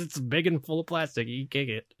 it's big and full of plastic. You can kick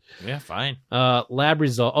it. Yeah, fine. Lab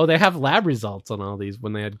result. Oh, they have lab results on all these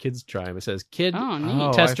when they had kids try them. It says kid Oh, neat. Oh,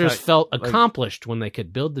 I testers thought, felt like- accomplished when they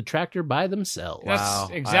could build the tractor by themselves. That's Wow.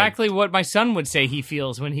 exactly what my son would say he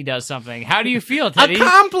feels when he does something. How do you feel, Teddy?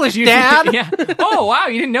 Accomplished, You- Dad. Yeah. Oh, wow.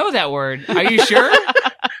 You didn't know that word. Are you sure?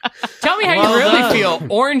 Tell me how Well you really done. feel.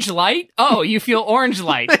 Orange light? Oh, you feel orange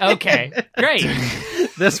light. Okay. Great.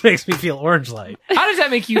 This makes me feel orange light. How does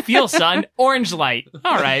that make you feel, son? Orange light.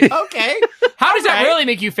 All right. Okay. How does that Okay. really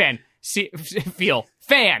make you feel?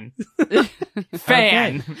 Fan.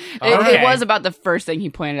 Fan. It was about the first thing he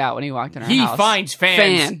pointed out when he walked in our He house. finds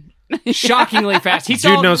fans Fan. shockingly fast. He Dude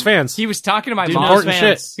saw, knows fans. He was talking to my Dude mom. knows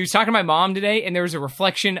fans. He was talking to my mom today, and there was a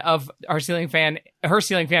reflection of her ceiling fan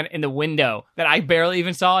in the window that I barely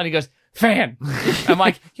even saw. And he goes, "Fan." I'm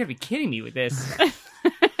like, "You gotta be kidding me with this."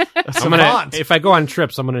 If I go on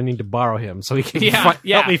trips, I'm gonna need to borrow him so he can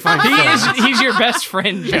help me find fans. He's your best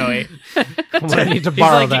friend, Joey. I'm gonna need to He's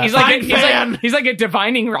borrow like, that. he's like a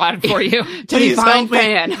divining rod for you. Teddy, Please find help me.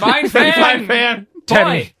 fan. Find fan. Find fan.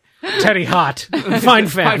 Boy. Teddy hot. Fine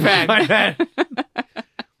fan. Find fan.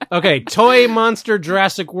 Okay, Toy Monster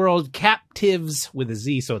Jurassic World Captives with a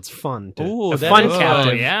Z, so it's fun. Ooh, a that fun is- Oh,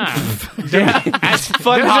 captive. yeah. As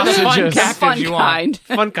Fun those are the fun hostages. captives Fun you want. kind.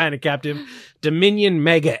 Fun kind of captive. Dominion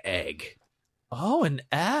Mega Egg. Oh, an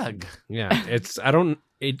egg. Yeah,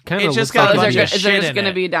 it kind It of just looks got like a bunch Is there of just shit going to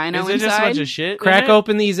in be it. a dino Is it just a inside? bunch of shit? Crack in it?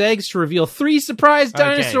 open these eggs to reveal 3 surprise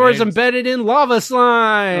dinosaurs there's- embedded in lava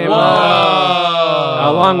slime.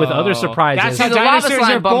 Whoa. Along with other surprises. That's So how the lava dinosaurs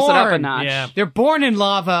slime are bumps it up a born. notch. Yeah. They're born in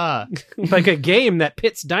lava. Like a game that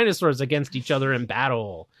pits dinosaurs against each other in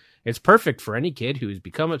battle. It's perfect for any kid who's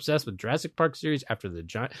become obsessed with Jurassic Park series after the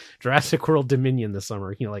Jurassic World Dominion this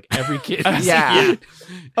summer. You know, like every kid. Yeah.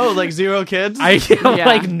 Oh, like 0 kids? I feel Yeah.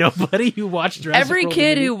 like nobody who watched Jurassic Every World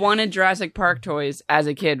kid who Dominion- wanted Jurassic Park toys as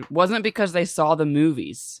a kid wasn't because they saw the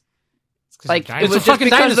movies. Like, it It's was a just fucking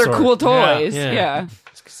because they're dinosaur. cool toys. Yeah. Yeah.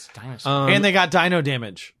 and they got dino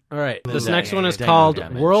damage. all right, this Yeah, next yeah, one yeah, is dino called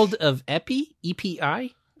damage. World of Epi,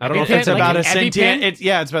 EPI. I don't know if EpiPen? it's It's about like a an sentient.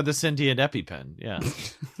 EpiPen? It's about the sentient EpiPen. Yeah.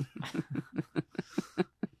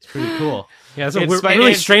 It's pretty cool. yeah, it's a it's- really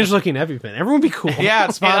it's- strange looking EpiPen. Everyone would be cool. Yeah,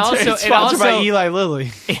 it's sponsored, also- it's it sponsored by also- Eli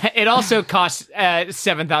Lilly. It also costs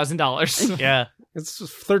 $7,000. Yeah. It's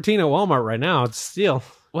 13 at Walmart right now. It's steal.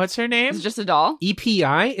 What's her name? It's just a doll.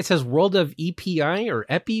 EPI. It says World of EPI or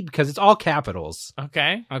Epi because it's all capitals.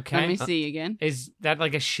 Okay. Let Okay. me see again. Is that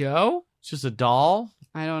like a show? It's just a doll.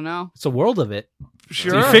 I don't know. It's a world of it.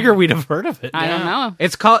 Sure. So you figure we'd have heard of it. I don't know.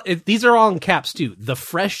 It's called. These are all in caps too. The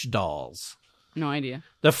Fresh Dolls. No idea.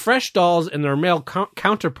 The Fresh Dolls and their male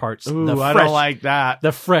counterparts. Ooh, the I fresh, don't like that.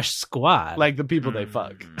 the Fresh Squad. Like the people they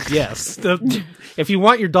fuck. yes. If you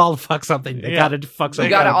want your doll to fuck something, they Yeah. gotta fuck You something.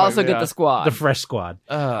 gotta gotta also fuck- get yeah. the squad. The Fresh Squad.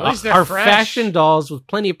 At least they're Are fresh. fashion dolls with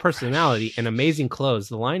plenty of personality and amazing clothes.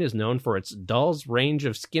 The line is known for its dolls' range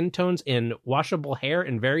of skin tones and washable hair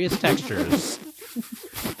in various textures.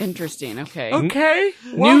 Interesting. Okay. Okay.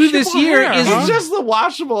 New this year is It's just the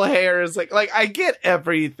washable hair is like I get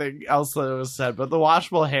everything else that was said, but the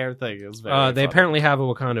washable hair thing is very. they funny. apparently have a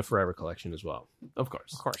Wakanda Forever collection as well. of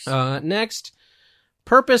course, Next,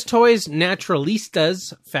 Purpose Toys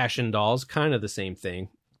Naturalistas fashion dolls, kind of the same thing.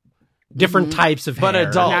 different types of But hair.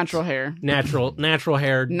 adult. Natural hair, natural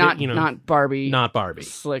hair, not Barbie, not Barbie.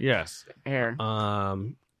 slick Yes. hair.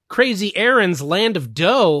 Crazy Aaron's Land of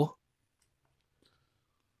Dough.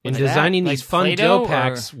 In What's that? designing Like these fun Play-Doh, dough or-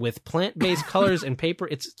 packs with plant-based colors and paper,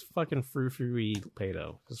 it's fucking frou-frou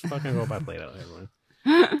Play-Doh. Just fucking go buy Play-Doh, everyone.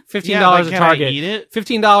 $15 Yeah, but at can Target. I eat it?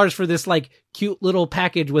 $15 for this like cute little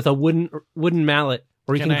package with a wooden mallet,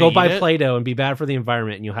 or you Can can I go eat buy it? Play-Doh and be bad for the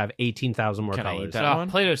environment, and you'll have 18,000 more Can I eat colors. that? Oh, one?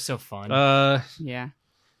 Play-Doh's so fun. Yeah.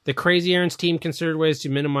 The Crazy Aaron's team considered ways to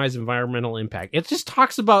minimize environmental impact. It just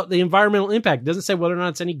talks about the environmental impact. It doesn't say whether or not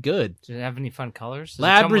it's any good. Does it have any fun colors? Does it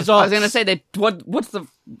Lab come with- results. I was gonna say that. What's the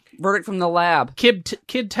verdict from the lab? Kid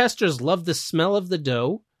testers loved the smell of the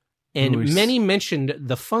dough, and Ooh, many mentioned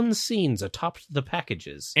the fun scenes atop the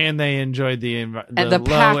packages. And they enjoyed the And the low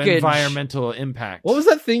package. environmental impact. What was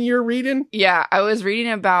that thing you were reading? Yeah, I was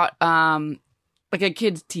reading about like a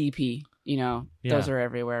kid's teepee. You know, Yeah. those are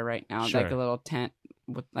everywhere right now. Sure. Like a little tent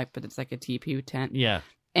with but it's like a teepee tent. Yeah.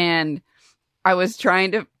 And I was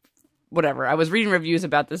trying to, whatever. I was reading reviews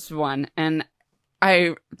about this one, and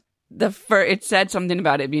it said something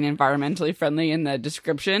about it being environmentally friendly in the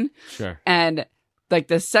description, Sure. and like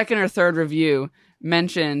the second or third review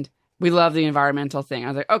mentioned we love the environmental thing. I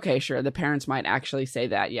was like, okay, sure, the parents might actually say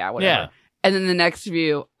that, yeah, whatever. Yeah. And then the next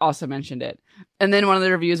review also mentioned it. And then one of the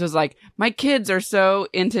reviews was like, my kids are so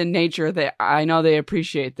into nature that I know they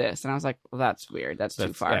appreciate this. And I was like, well, that's weird. That's too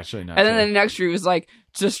That's far. actually not And then true. the next review was like,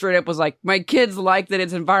 just straight up was like, my kids like that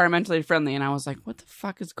it's environmentally friendly. And I was like, what the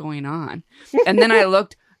fuck is going on? And then I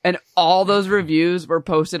looked, and all those reviews were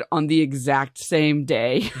posted on the exact same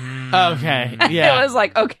day. Okay. Yeah. It was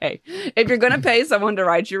like, okay, if you're going to pay someone to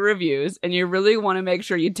write your reviews and you really want to make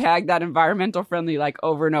sure you tag that environmental friendly like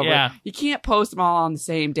over and over, Yeah. you can't post them all on the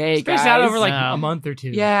same day, Space guys. out over like No. a month or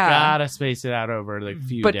two. yeah. Gotta space it out over like a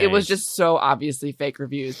few But days. it was just so obviously fake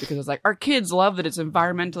reviews because it was like, our kids love that it's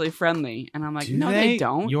environmentally friendly. And I'm like, Do no, they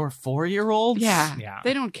don't. Your 4-year-olds? Yeah. Yeah.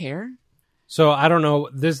 They don't care. So I don't know.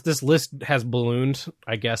 This list has ballooned,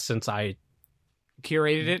 I guess, since I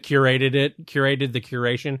Curated it. curated the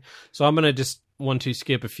curation. So I'm gonna just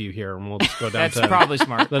skip a few here, and we'll just go down That's to probably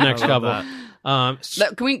smart. the next I love couple.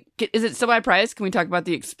 that. Is it still by price? Can we talk about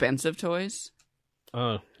the expensive toys?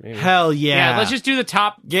 Oh, maybe. Hell yeah. Yeah, let's just do the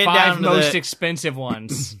top Get 5 down to most the- expensive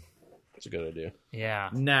ones. That's a good idea. Yeah.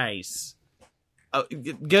 Nice.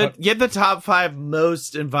 Get the top 5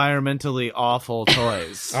 most environmentally awful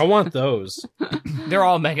toys. I want those. They're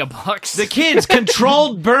all mega bucks. The kids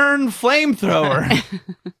controlled burn flamethrower.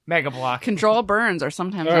 Mega block. Control burns are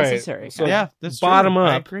sometimes All right. necessary. So yeah, that's bottom true.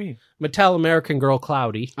 I up. agree. Mattel American Girl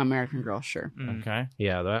Cloudy. American Girl, sure. Okay.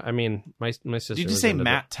 Yeah, my sister. Did you was say into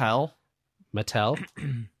Matt Tell? Mattel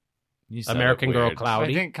You said American it Girl weird. I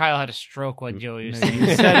Cloudy. think Kyle had a stroke when Joey was You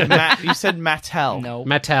saying said You said Mattel. no.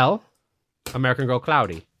 Mattel American Girl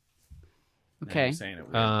Cloudy. Okay. You're saying it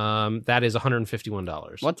weird. That is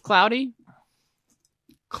 $151. What's cloudy?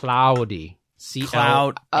 Cloudy.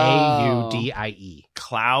 Cloud- CLAUDIE.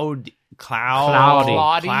 Cloudy. Cloudy.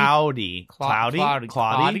 Cloudy. Cloudy. Cloudy.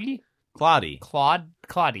 Cloudy. Cloudy. Cloudy.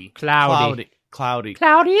 Cloudy. Cloudy. Cloudy.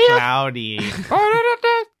 Cloudy.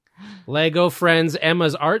 Cloudy. Lego Friends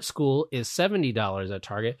Emma's Art School is $70 at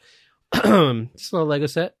Target. Just a little Lego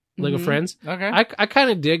set. Lego Mhm. Friends. Okay. I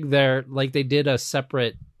kind of dig they did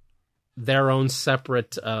their own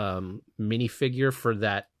separate minifigure for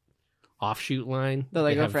that offshoot line. The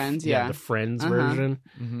They Lego Friends, yeah. the Friends Uh-huh. version.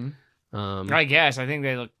 Mhm. I guess. I think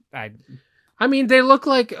they look. I mean, they look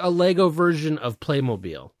like a Lego version of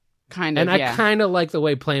Playmobil, Kind of, and yeah. I kind of like the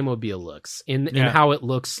way Playmobil looks in Yeah. how it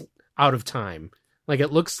looks out of time. Like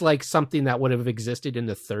it looks like something that would have existed in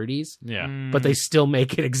the 30s, Yeah. but they still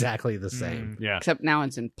make it exactly the same. Yeah. Except now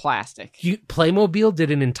it's in plastic. Playmobil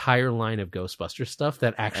did an entire line of Ghostbuster stuff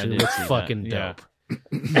that actually I did looks see fucking that,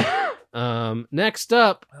 dope. Next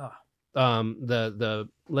up, the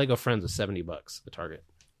Lego Friends is $70 at Target.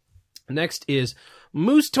 Next is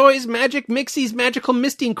Moose Toys Magic Mixie's Magical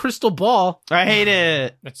Misting Crystal Ball. I hate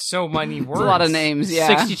it. That's so many words. It's a lot of names, yeah.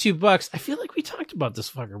 $62. I feel like we talked about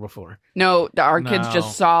this fucker before. No, our kids No.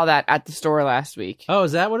 just saw that at the store last week. Oh,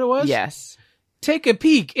 is that what it was? Yes. Take a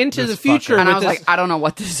peek into This the future. fucker. And I with was this- like, I don't know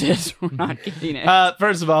what this is. We're not getting it.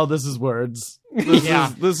 First of all, this is words.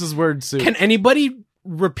 Yeah. This is word soup. Can anybody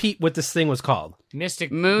repeat what this thing was called?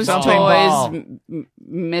 Mystic Moose ball. Something ball. Toys,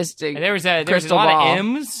 Mystic. And there was a Crystal lot ball. of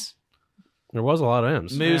M's. There was a lot of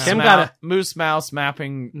M's. Moose, Tim mouse, got moose mouse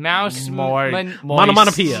mapping Mouse. moist,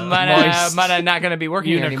 Monomonopoeia. Not going to be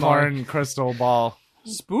working here anymore. unicorn crystal ball.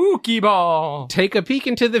 Spooky ball. Take a peek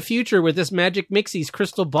into the future with this Magic Mixie's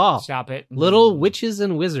crystal ball. Stop it. Little witches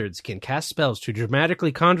and wizards can cast spells to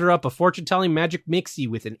dramatically conjure up a fortune-telling Magic Mixie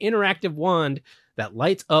with an interactive wand that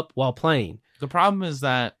lights up while playing. The problem is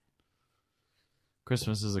that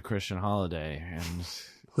Christmas is a Christian holiday, and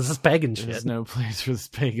This is pagan there's shit. no place for this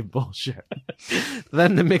pagan bullshit.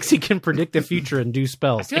 Then the Mixie can predict the future and do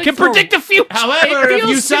spells. feel It like can for- predict the future! However, It if you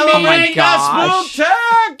feels to me- celebrate Oh my a gosh.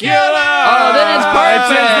 spooktacular, Oh, then it's perfect.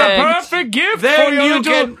 This is the perfect gift Then for your you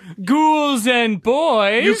little ghouls and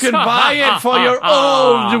boys. you can buy it for your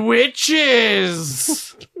old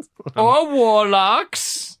witches. or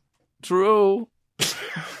warlocks. True.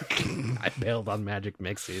 I bailed on Magic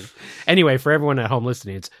Mixies. Anyway, for everyone at home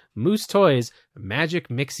listening, it's Moose Toys Magic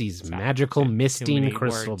Mixies Magical Too Misting many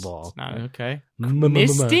Crystal words. Ball. It's not Okay.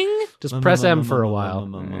 misting? Just press M for a while.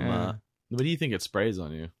 What do you think it sprays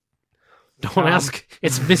on you? Don't ask.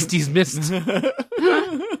 It's Misty's Mist.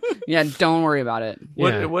 Yeah, don't worry about it.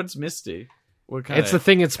 Yeah. What's Misty? What kind It's the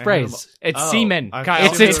thing it sprays. It's Oh, semen. I Kyle.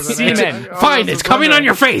 thought It's it was semen. fine. It's coming on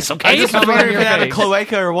your face, okay? just It's coming wondering on your if it had a face.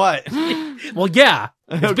 cloaca or what? Well, yeah,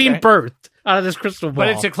 it's being birthed out of this crystal ball. But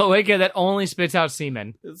it's a cloaca that only spits out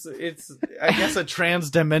semen. It's I guess a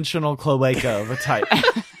trans-dimensional cloaca of a type.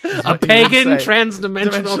 a pagan say.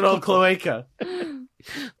 trans-dimensional Dimensional cloaca.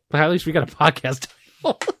 At least we got a podcast.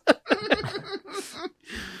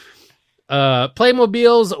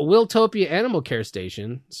 Playmobil's Wiltopia Animal Care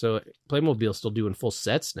Station. So Playmobil's still doing full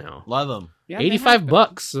sets now. Love them. Yeah, they $85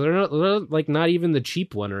 bucks. So they're like not even the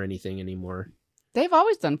cheap one or anything anymore. They've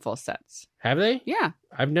always done full sets. Have they? Yeah.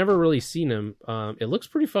 I've never really seen them. It looks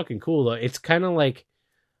pretty fucking cool though. It's kind of like,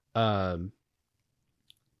 I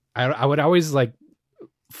would always like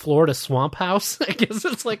Florida Swamp House. I guess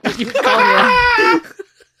it's like what you would call it.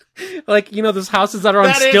 Like, you know, those houses that are on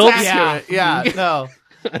That is stilts. accurate. Yeah, no.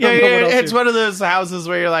 I don't Yeah, know what else it's you- one of those houses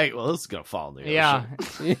where you're like, well, this is gonna fall in the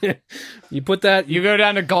ocean. Yeah. You put that. You go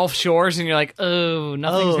down to Gulf Shores and you're like, oh,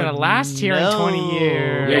 nothing's Oh, going to last here in 20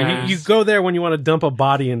 years. Yeah, you go there when you want to dump a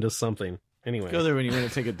body into something. Anyway, Go there when you want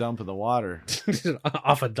to take a dump in the water.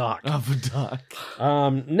 off a dock. Off a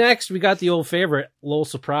dock. Next, we got the old favorite, little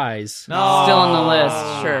surprise. Still on the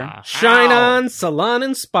list, sure. Shine On Salon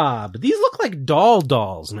and Spa. But these look like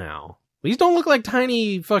dolls now. These don't look like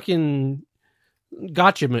tiny fucking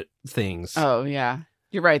gotcha things. Oh, yeah.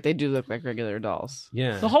 You're right. They do look like regular dolls.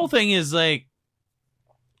 Yeah. The whole thing is like,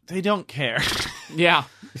 they don't care. Yeah.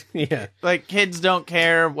 Yeah. Like, kids don't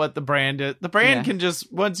care what the brand is. The brand Yeah. can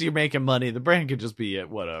just, once you're making money, the brand can just be at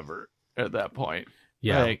whatever at that point.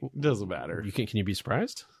 Yeah. Like, doesn't matter. Can you be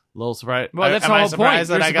surprised? A little surprised. Well, that's Am the I whole surprised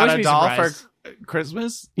point. that You're I got supposed to a be doll surprised. for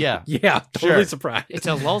Christmas? Yeah. Yeah. Totally Sure. surprised. It's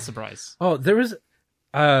a lull surprise. Oh, there was.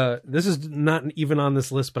 This is not even on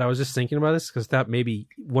this list, but I was just thinking about this because that maybe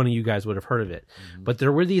one of you guys would have heard of it. But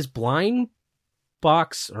there were these blind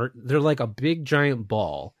box, or they're like a big giant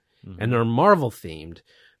ball, and they're Marvel themed,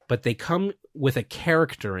 but they come with a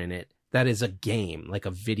character in it that is a game, like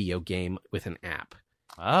a video game with an app.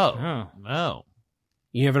 Oh. Oh. No.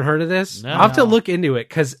 You haven't heard of this? No. I'll have to look into it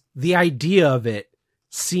because the idea of it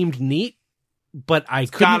seemed neat, but I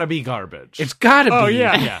couldn't. Gotta be garbage. It's gotta be. Oh,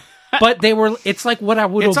 yeah. yeah. But they were. It's like what I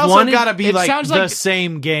would It's have also wanted. gotta be It like sounds the like-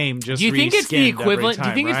 same game, just Do you think it's the reskinned every equivalent? Do you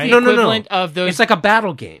time, think it's right? the No, no, no. equivalent of those? It's like a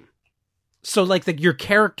battle game. So like your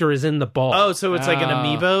character is in the ball. Oh, so it's like an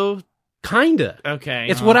amiibo? Kinda. Okay.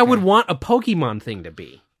 It's what I would want a Pokemon thing to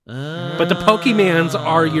be. But the Pokemans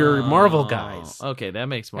are your Marvel guys. Okay, that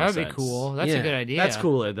makes more that would sense. be cool. That's Yeah. a good idea. That's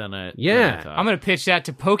cooler than I Yeah. thought. I'm going to pitch that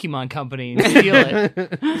to Pokemon Company and steal it.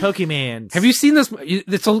 Pokemans. Have you seen this?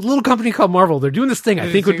 It's a little company called Marvel. They're doing this thing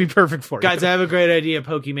I think would be perfect for you. Guys, I have a great idea,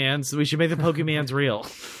 Pokemans. We should make the Pokemans real.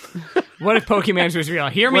 What if Pokemon was real?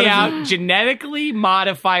 Hear me What if- out. Genetically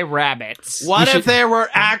modify rabbits. What should- if there were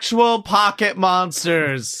actual pocket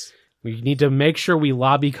monsters? We need to make sure we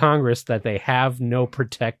lobby Congress that they have no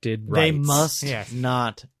protected rights. They must Yes.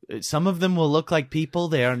 not. Some of them will look like people.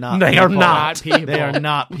 They are not. They are people. not. people. They are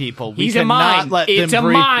not people. We He's a cannot mime. let It's them a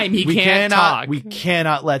breed. mime. He we can't cannot, talk. We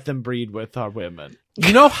cannot let them breed with our women.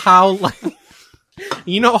 You know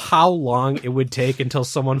how long it would take until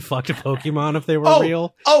someone fucked a Pokemon if they were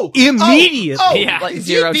real? Oh, Immediately. Yeah. Like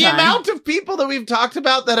zero the time. amount of people that we've talked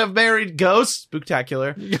about that have married ghosts,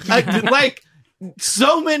 spectacular. Like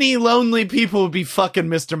so many lonely people would be fucking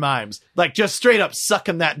Mr. Mimes, like just straight up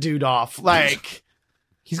sucking that dude off. Like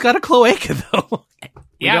He's got a cloaca though.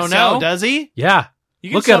 we don't know, does he? Yeah.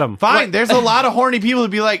 can Look still- at him. Fine. There's a lot of horny people who'd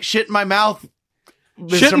be like, shit in my mouth.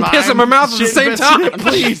 Mr. Shit and piss in my mouth at the Shit same and piss- time.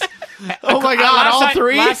 Please. Oh my god, all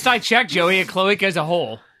three? Last I checked, Joey, a cloaca is a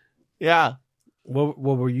hole. Yeah. What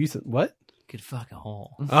were you? What? could fuck a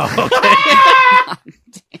hole. Oh, okay.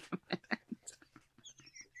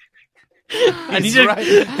 And He's he right.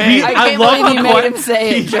 Hey, I I can't love believe you how made quiet- him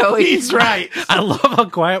say it, Joey. he's right. I love how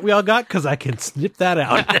quiet we all got because I can snip that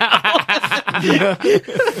out now.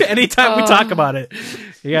 Anytime we talk about it,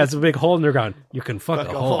 yeah, it's a big hole in their gun. You can fuck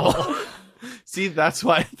a hole. See, that's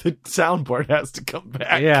why the soundboard has to come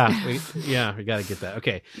back. Yeah, we got to get that.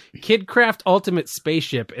 Okay, Kidcraft Ultimate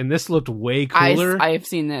Spaceship, and this looked way cooler. I have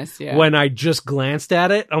seen this. Yeah. When I just glanced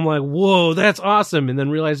at it, I'm like, "Whoa, that's awesome!" And then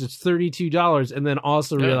realized it's $32, and then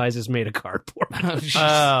also realized it's made of cardboard.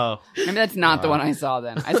 Oh, Maybe that's not the one I saw.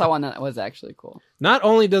 Then I saw one that was actually cool. Not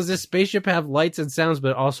only does this spaceship have lights and sounds,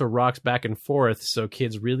 but it also rocks back and forth, so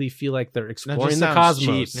kids really feel like they're exploring the sounds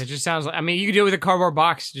cosmos. cheap. It just sounds like, I mean, you can do it with a cardboard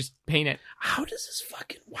box. Just paint it. How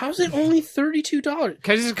is it only $32?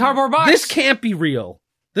 Because it's a cardboard box. This can't be real.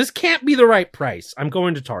 This can't be the right price. I'm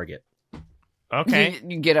going to Target. okay.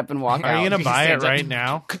 You get up and walk Are out. you gonna He buy it stands up. right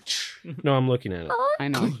now? No, I'm looking at it. I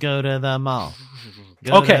know. Go to the mall.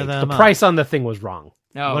 Okay, the price on the thing was wrong.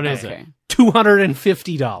 No, What okay. is it? Okay.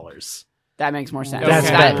 $250. That makes more sense. That's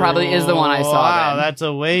that better. probably is the one I saw. Wow, then. that's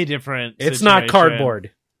a way different. It's not situation.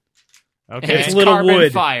 cardboard. Okay. It's little carbon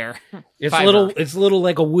wood. fire. It's Fiber. little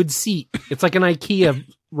like a wood seat. It's like an IKEA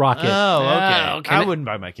rocket. Oh, okay. Oh, okay. I wouldn't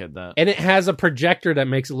buy my kid that. And it has a projector that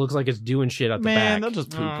makes it look like it's doing shit at the Man, back. they'll just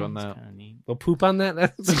poop Oh, on that's that. kinda neat. They'll poop on that?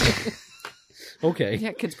 That's okay,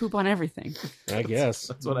 Yeah, kids poop on everything. I guess.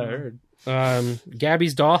 That's what I heard.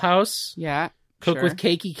 Gabby's Dollhouse. Yeah. Cook sure. with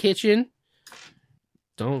Cakey Kitchen.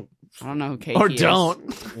 Don't. I don't know who Kiki Or is.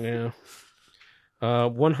 don't. Yeah.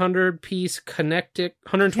 100-piece connected,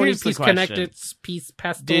 120 Here's the piece question. connected piece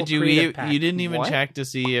pastel. Did you creative pack. you didn't even What? check to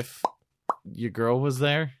see if your girl was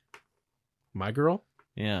there? My girl?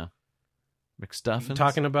 Yeah. McStuffins?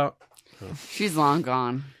 Talking about? She's long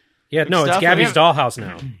gone. Yeah, no, it's McStuffins? Gabby's Dollhouse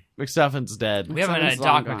now. McStuffins dead. We haven't had a Sounds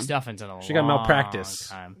Doc long gone. McStuffins in a She got long malpractice.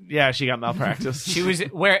 time. Yeah, she got malpractice. She was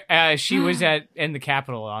she was in the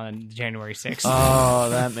Capitol on January 6th. Oh,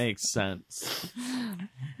 that makes sense.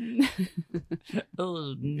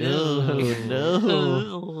 Oh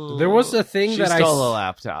no. There was a thing She that stole a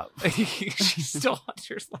laptop. She's still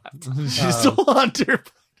Hunter's left. She stole Hunter.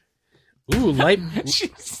 Ooh, light.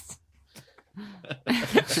 She's-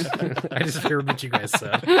 I just heard what you guys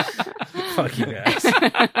said. Fuck you guys.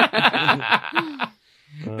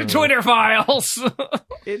 the Twitter files.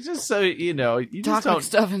 It's just so you know. You Talk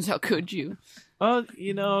just don't. McStuffins, how could you? Oh,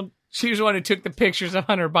 you know, She was the one who took the pictures of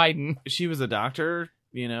Hunter Biden. she was a doctor.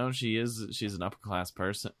 You know, she's an upper class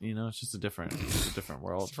person. You know, it's just a different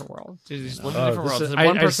world. Different world. Just live Oh, in a different this world. is- It's I- I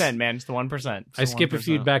 1%, man. It's the 1%. I skipped a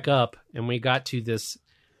few back up, and we got to this.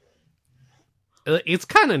 It's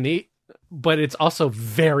kind of neat, but it's also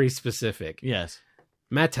very specific. Yes.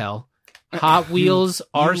 Mattel, Hot Wheels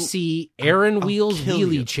RC Aaron Wheels kill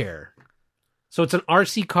wheelie you. chair. So it's an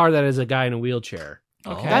RC car that is a guy in a wheelchair.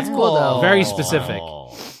 Okay. That's cool, though. Very specific.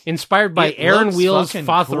 Inspired by It Aaron looks Wheels fucking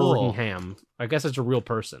Fotheringham. I guess it's a real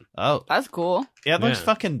person. Oh, That's cool. yeah, it looks Yeah.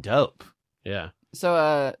 fucking dope. Yeah.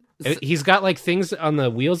 So, He's got like things on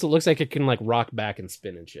the wheels that looks like it can like rock back and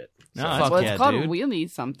spin and shit. No, So that's- fuck well, yeah, it's called dude. wheelie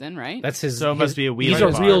something, right? That's his. So it must be a wheelie He's a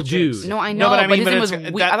bar. real dude. No, I know, but I mean, his but name was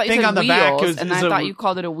it's- I that thought you thing said on the back wheels, is- and is I a- thought you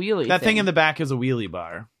called it a wheelie. That thing in the back is a wheelie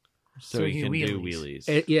bar, so So you you can can do wheelies.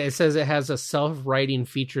 wheelies. Yeah, it says it has a self-righting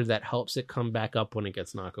feature that helps it come back up when it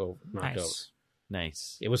gets knocked out. Nice.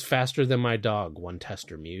 Nice. It was faster than my dog, one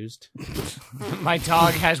tester mused. My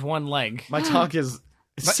dog has one leg. My dog is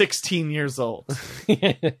 16 years old.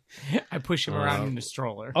 I push him around in the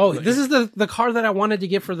stroller. Oh, this is the car that I wanted to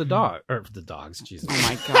get for the dog. Or for the dogs, Jesus. Oh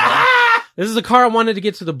my god! This is the car I wanted to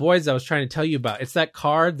get to the boys that I was trying to tell you about. It's that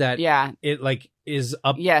car that Yeah. it like is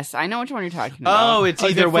up. Yes, I know which one you're talking about. Oh, it's Oh,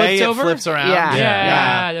 either that way flips it over? flips around. Yeah.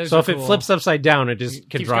 Yeah. those So are if it cool. flips upside down, it just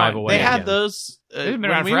can Keeps drive going. away. They had again. those They've been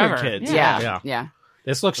when around we forever. were kids. Yeah, Yeah.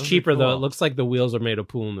 This looks Those are cheaper though. cool. It looks like the wheels are made of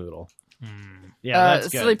pool noodle. Yeah,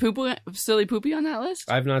 that's silly good. poopy on that list.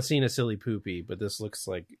 I've not seen a silly poopy, but this looks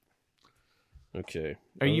like. Okay.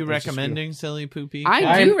 Are you It's just recommending silly poopy?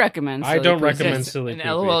 I do recommend. I Silly don't Poopy. recommend It's silly an poopy.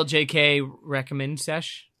 LOLJK recommend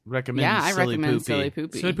sesh. recommend Yeah, I silly recommend poopy. silly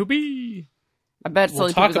poopy. Silly poopy. I bet We'll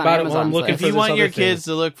silly talk poopy's on about it while I'm Amazon's looking list. for If you this want your other thing. kids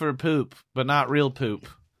to look for poop, but not real poop,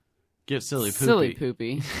 get silly poopy. Silly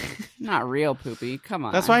poopy, not real poopy. Come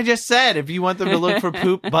on. That's what I just said. If you want them to look for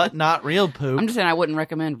poop, but not real poop. I'm just saying I wouldn't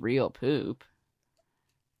recommend real poop.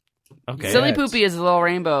 Okay. Silly Yeah, poopy is a little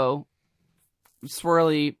rainbow,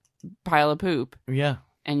 swirly pile of poop, Yeah.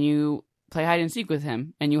 and you play hide and seek with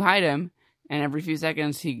him, and you hide him, and every few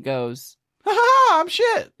seconds he goes, I'm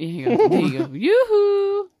shit. he goes,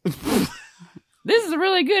 yoo-hoo! This is a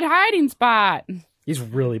really good hiding spot. He's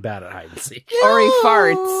really bad at hide and seek. Or he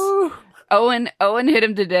farts. Owen hit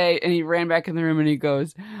him today, and he ran back in the room, and he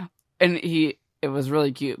goes, it was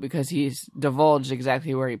really cute because he's divulged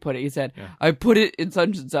exactly where he put it. He said, I put it in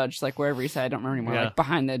such and such, like wherever he said, I don't remember anymore, like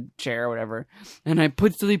behind the chair or whatever. And I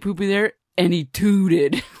put Silly Poopy there, and he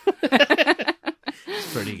tooted.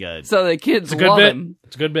 It's pretty good. So the kids It's a good love bit. him.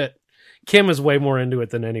 It's a good bit. Kim is way more into it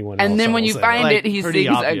than anyone else. And then I when will you say. find Like, it, he pretty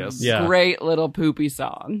sings obvious. a Yeah. great little poopy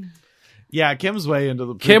song. Yeah, Kim's way into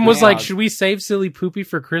the. Kim was poopy like, dog. should we save Silly Poopy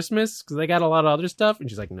for Christmas? Because they got a lot of other stuff. And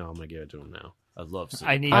she's like, no, I'm going to give it to him now. I love.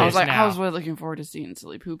 I need I was this like, now. I was really looking forward to seeing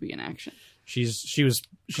Silly Poopy in action. She's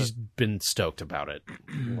been stoked about it.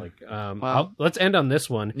 Like, Wow. let's end on this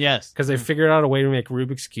one. Yes. Because they figured out a way to make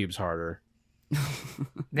Rubik's Cubes harder.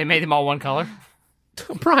 They made them all one color.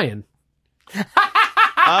 Brian. Oh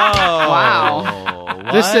Wow.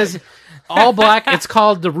 what? This is all black. It's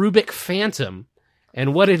called the Rubik Phantom.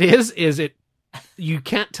 And what it is you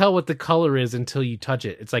can't tell what the color is until you touch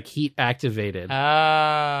it. It's like heat activated. Oh.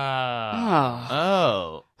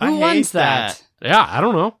 Oh, I Who hate wants that? Yeah, I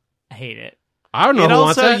don't know. I hate it. I don't know And who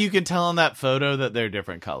wants also, that. you can tell in that photo that they're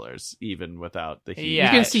different colors, even without the heat. Yeah.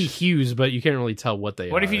 You can see hues, but you can't really tell what they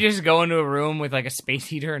are. What if you just go into a room with like a space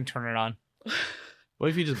heater and turn it on? What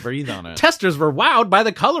if you just breathe on it? Testers were wowed by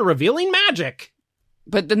the color revealing magic.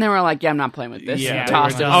 But then they were like, yeah, I'm not playing with this. Yeah, And they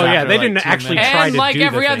tossed were it. done. Oh yeah, after, they like, didn't 2 actually minutes. try And to like do the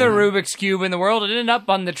every other thing. Rubik's Cube in the world, it ended up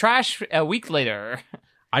on the trash a week later.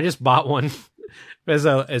 I just bought one as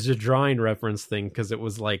a drawing reference thing because it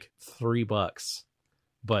was like $3.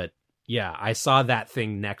 But yeah, I saw that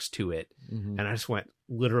thing next to it, Mhm. and I just went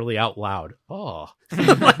literally out loud. Oh,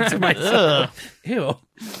 like to myself, ew!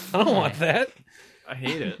 I don't want that. I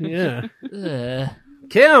hate it. Yeah, Ugh.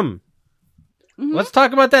 Kim. Mhm. Let's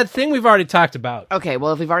talk about that thing we've already talked about. Okay,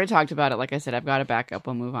 well, if we've already talked about it, like I said, I've got it back up.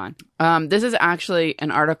 We'll move on. This is actually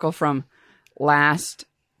an article from last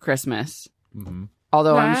Christmas, Mhm.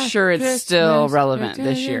 although I'm Last sure it's still Christmas, relevant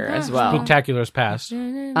this year as well. Spooktacular's past.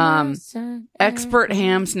 Expert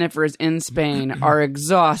ham sniffers in Spain are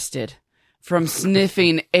exhausted from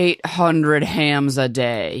sniffing 800 hams a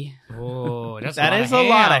day. Oh, that's That a is lot a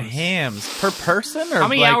lot of hams. hams per person, or How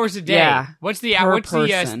many like, hours a day? Yeah, What's the per what's the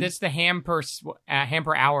person. that's the ham per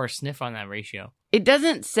hour sniff on that ratio? It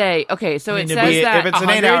doesn't say. Okay, so I mean, it says that. if it's an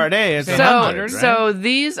 100? 8-hour day, it's So- 100, right? So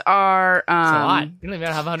these are That's a lot. You don't even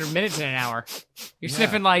have 100 minutes in an hour. You're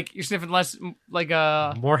sniffing less like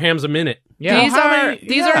a More hams a minute. yeah. these how are many-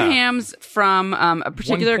 these yeah. are hams from a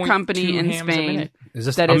particular 1.2 company in hams a Spain minute. Is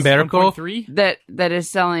this That is Umberco? 1.3? that is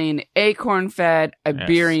selling acorn-fed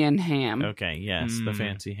Iberian ham. Okay, yes, the Mm.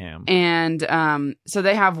 fancy ham. And so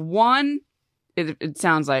they have one. It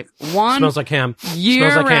sounds like one Smells like ham.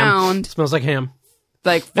 year Smells like ham. round, Smells like ham.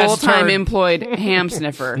 like That's full time turd. employed ham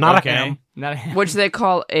sniffer, Not Okay. a ham. Not a ham. which they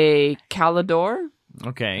call a calador.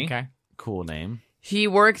 Okay, Okay. cool name. He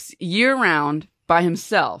works year round by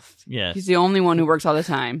himself. Yes. He's the only one who works all the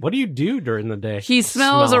time. What do you do during the day? He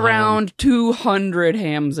smells Smell ham. around 200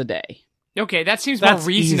 hams a day. Okay, that seems That's more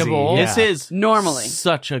reasonable. easy, yeah. This is Normally.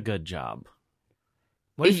 such a good job.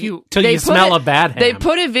 What if you? Till They you put smell it- a bad ham. They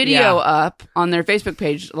put a video Yeah. up on their Facebook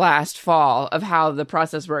page last fall of how the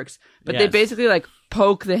process works, but they Yes. basically like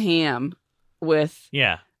poke the ham with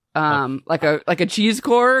Yeah. like a cheese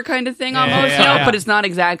core kind of thing Yeah, almost, yeah, you know, yeah. but it's not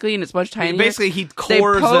exactly, and it's much tinier. Basically, he they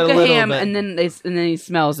cores poke it a a little ham bit. and then he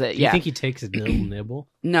smells it. Do you Yeah, think he takes a little nibble?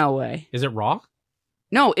 no way. Is it raw?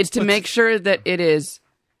 No, it's to make sure that it is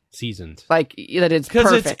Seasoned. like that it's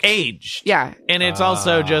because it's perfect. aged. Yeah, And it's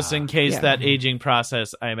also just in case Yeah. that aging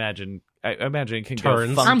process, I imagine it can Turns.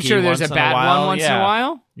 go funky I'm sure there's once a in bad while. one once in a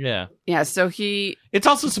while. Yeah. yeah. So he It's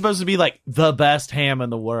also supposed to be like the best ham in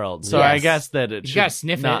the world. So I Yes. guess that it You should gotta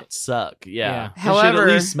sniff not it. suck. Yeah. Yeah. It should However-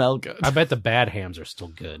 at least smell good. I bet the bad hams are still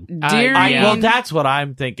good. during Well, that's what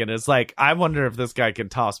I'm thinking. It's like, I wonder if this guy can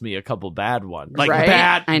toss me a couple bad ones. Like Right?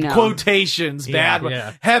 bad I know. quotations, bad,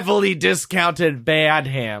 yeah. heavily discounted bad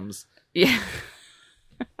hams. yeah.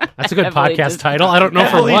 That's a good Heavily podcast title. I don't know for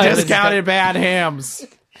Heavily what. discounted bad hams.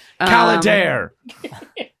 Caladair.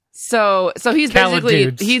 So he's Cala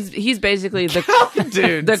basically dudes. he's basically the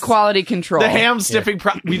Dude. the quality control. The ham sniffing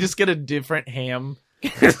we just get a different ham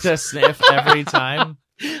to sniff every time.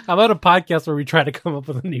 How about a podcast where we try to come up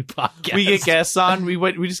with a new podcast? We get guests on. We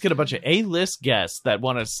just get a bunch of A-list guests that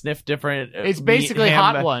want to sniff different. It's basically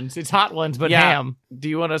ham- hot ones. It's hot ones, but Yeah. ham. Do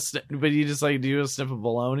you want to? But you just like, do you want to sniff a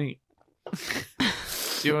bologna?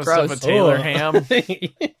 Do you want to Gross. sniff a Taylor Oh. ham?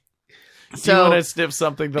 Do you So want to sniff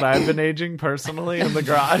something that I've been aging personally in the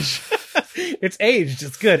garage? It's aged.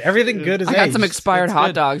 It's good. Everything good is I got aged. some expired It's hot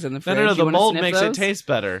good. dogs in the No, fridge. no, You the wanna mold sniff makes those? it taste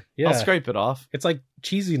better. Yeah. I'll scrape it off. It's like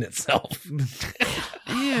cheesing itself.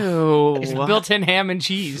 Ew. It's built-in ham and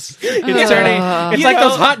cheese. It's turning. It's You like know-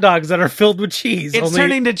 those hot dogs that are filled with cheese. It's only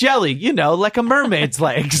turning to jelly, like a mermaid's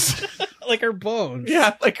legs. like our bones.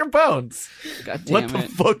 Yeah, like her bones. God damn What the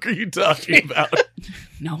it. fuck are you talking about?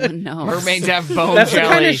 No one knows. Mermaids have bone That's the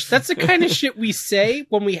jelly. kind of shit we say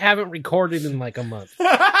when we haven't recorded in like a month.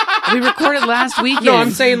 We recorded last weekend. No,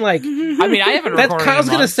 I'm saying like I mean, I haven't that. recorded Kyle's in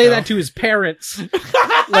a gonna month, say so. that to his parents,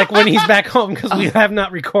 like when he's back home because we have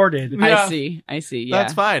not recorded. Yeah. I see. Yeah.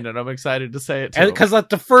 That's fine, and I'm excited to say it too. Because like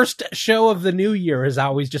the first show of the new year is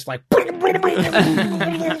always just like.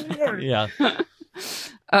 Yeah.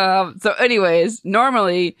 So, anyways,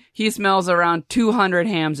 normally he smells around 200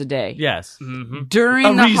 hams a day. Yes. Mhm. During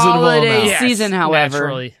A the reasonable holiday amount. Yes, season, however,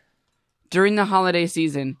 naturally. during the holiday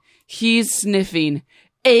season, he's sniffing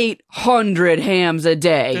 800 hams a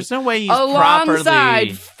day. There's no way he's alongside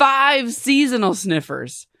properly. 5 seasonal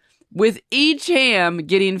sniffers. With each ham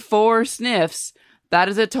getting 4 sniffs, that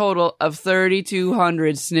is a total of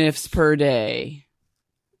 3,200 sniffs per day.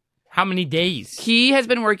 How many days? He has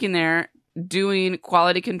been working there doing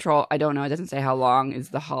quality control. I don't know. It doesn't say how long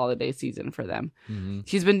is the holiday season for them.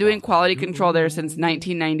 He's been doing quality control there since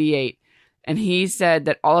 1998. And he said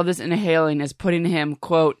that all of this inhaling is putting him,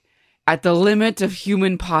 quote, at the limit of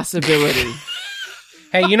human possibility.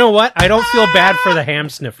 Hey, you know what? I don't feel bad for the ham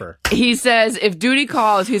sniffer. He says if duty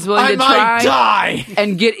calls, he's willing I to might try die.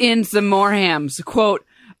 and get in some more hams. Quote,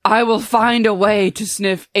 I will find a way to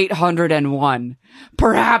sniff 801.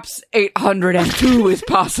 Perhaps 802 is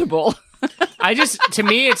possible. To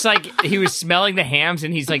me, it's like he was smelling the hams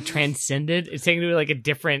and he's like transcended. It's taking it to like a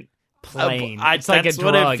different plane. It's like a That's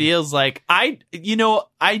drug. what it feels like. I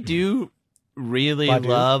do really Badu?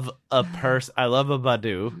 love a person. I love a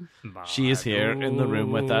Badu. She is here in the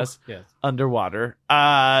room with us, Yes. underwater.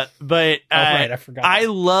 But right, I forgot. I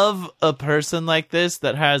love a person like this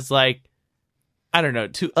that has like, I don't know.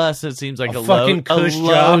 To us, it seems like A a fucking low cush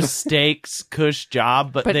job. stakes cush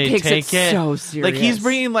job, but they takes take it so serious. like he's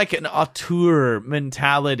bringing like an auteur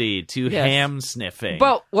mentality to Yes. ham sniffing.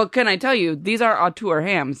 But what can I tell you? These are auteur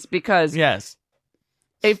hams because yes,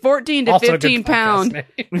 a 14 to Also a good 15 pound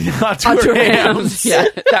podcast auteur hams. hams. Yeah,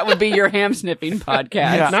 that would be your ham sniffing podcast.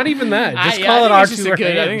 Yeah. name. Not even that. Just I call it think it's just a Artur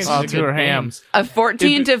good- I think hams. it's just a good Auteur name. hams. A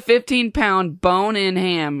 14 to 15 pound bone-in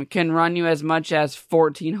ham can run you as much as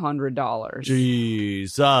 $1,400.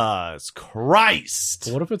 Jesus Christ!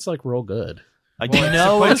 What if it's like real good? You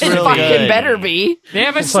know it's It real fucking good. better be. They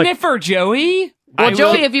have a It's like- sniffer, Joey. Well, I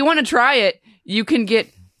Joey, will- if you want to try it, you can get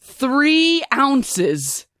 3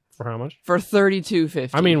 ounces For how much? for $32.50.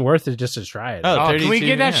 I mean, worth it just to try it. Oh, Oh, can we 32,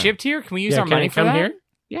 get that yeah. shipped here? Can we use yeah, our can money it for come that? here?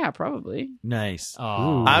 yeah, probably. Nice.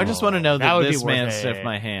 Oh, I just want to know that would be this man worth it. sniffed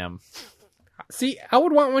my ham. See, I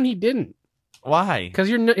would want one he didn't, Why? because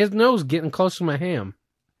his nose getting close to my ham.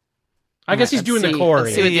 I guess he's Let's doing see. the Corey.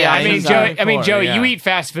 Let's see what the Yeah, I mean, items Joey. are. I mean, Joey. Yeah. You eat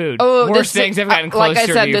fast food. Oh, Worst this- things have gotten closer. Like I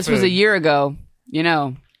to said, your this was food. a year ago. You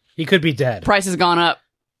know, He could be dead. price has gone up.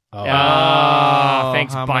 Oh.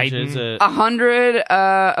 Thanks, how much Biden. is it? 100.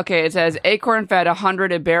 Okay, it says acorn fed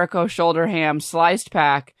 100 Iberico shoulder ham sliced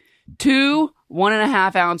pack, 2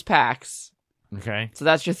 1.5 ounce packs. Okay. So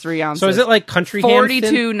that's your 3 ounces. So is it like country ham thin?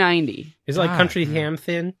 $42.90? Is it like God. country ham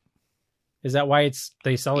thin? Is that why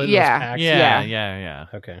they sell it in Yeah. those packs? Yeah.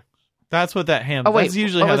 Okay. That's what that ham. Oh, wait, that's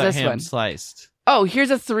usually what how was that this ham one? sliced. Oh, here's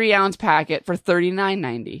a 3 ounce packet for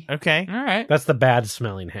 $39.90. Okay. All right. That's the bad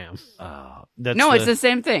smelling ham. Oh, that's No, it's the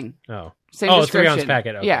same thing. Oh. Same Oh, description. 3 ounce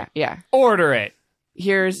packet. Okay. Yeah. Order it.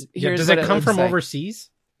 Here's Yeah, does what it come would from say. overseas?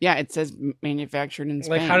 Yeah, it says manufactured in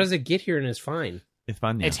Spain. Like, how does it get here and is fine? It's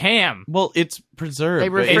fun. It's ham. well, it's preserved. They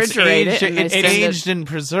but it's refrigerate it aged, and they it's send it- aged and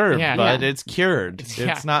preserved, Yeah. but Yeah. it's cured.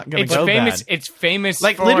 Yeah. It's not going It's to go famous. bad. It's famous.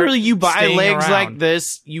 Like for literally, you buy staying legs around. like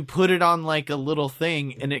this, you put it on like a little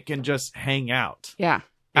thing, and it can just hang out Yeah.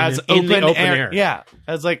 as in the open, open air. air. Yeah,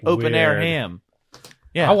 as like open air Weird. ham.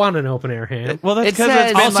 Yeah. I want an open air ham. Well, that's It because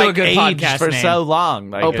says- it's been Also a like good aged podcast for name. so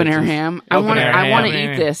long. Like, Open it's air just- ham. I Open want to. air I want to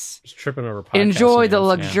ham. eat this. Just tripping over podcast Enjoy the names.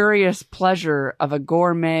 luxurious pleasure of a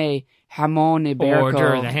gourmet jamon iberico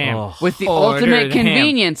Order the ham. Oh. with the Order ultimate the ham.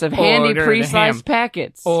 convenience of handy Order the pre-sliced ham.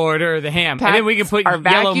 packets. Order the ham, and then we can put are yellow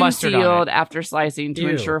vacuum mustard sealed on it. after slicing to Ew.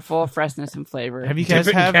 ensure full freshness and flavor. Have you Dip guys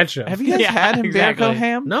it in have? ketchup. Have you guys Yeah, had Iberico exactly.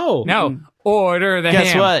 ham? No. No, order the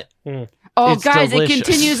Guess ham. what? Oh, It's guys, delicious. it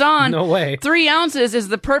continues on. No way. 3 ounces is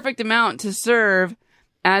the perfect amount to serve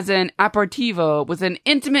as an aperitivo with an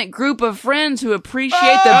intimate group of friends who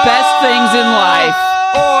appreciate the best things in life.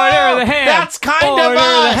 Order the ham. That's kind Order of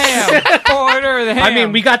us. the ham. Order the ham. I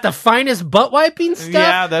mean, we got the finest butt wiping stuff.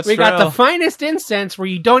 Yeah, that's We got true. the finest incense where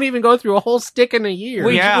you don't even go through a whole stick in a year.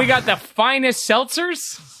 we Yeah. got the finest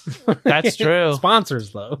seltzers. That's true.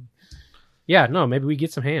 Sponsors, though. Yeah, no, maybe we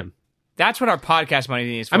get some ham. That's what our podcast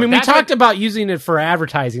money is for. I mean, we That's talked what- about using it for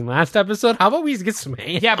advertising last episode. How about we just get some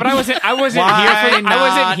ham? Yeah, but I wasn't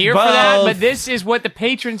Why here for that. both? But this is what the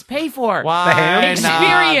patrons pay for. Why The ham? not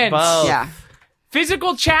Experience. both? Yeah.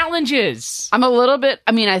 Physical challenges. I'm a little bit,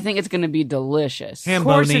 I mean, I think it's going to be delicious. Ham Of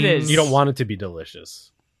course it bonings. is. You don't want it to be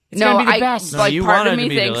delicious. It's no, gonna be the I, best. No, like, you part want of it me to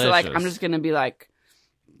be thinks, like, delicious. I'm just going to be like,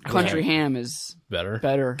 country ham is Better.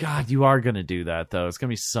 better. God, you are gonna do that though. It's gonna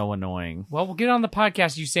be so annoying. Well, we'll get on the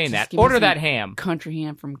podcast you saying Just that. give me Order some that ham. Country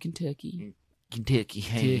ham from Kentucky. Kentucky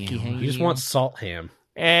ham. You just want salt ham.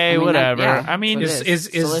 Hey, I mean, whatever. yeah, I mean, that's what it Is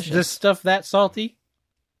Delicious. this stuff that salty?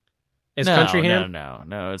 Is no, country ham?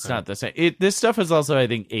 No, it's not the same. This stuff is also, I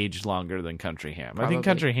think, aged longer than country ham. I think Probably.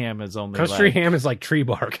 country ham is only Country like, ham is like tree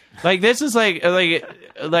bark. like this is like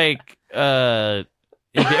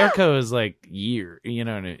Iberico is like year. You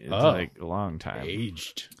know, it's Oh. like a long time.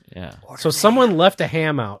 Aged. Yeah. So someone left a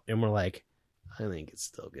ham out, and we're like, I think it's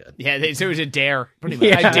still good. Yeah, so it was a dare. Pretty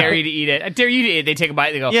much. I dare you to eat it. I dare you to eat it. They take a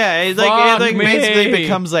bite. They go, Yeah, it Fuck like me. basically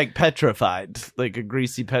becomes like petrified, like a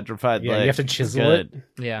greasy petrified. Yeah, like, you have to chisel good.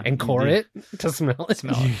 it yeah. and core it to smell it.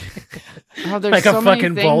 Oh, there's Like a so many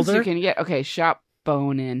fucking things boulder? you can get. Okay, shop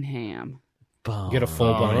bone-in ham. Get a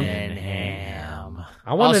full bone. and ham.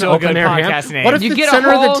 I want Also an a open good air podcast ham. name. What if You the get a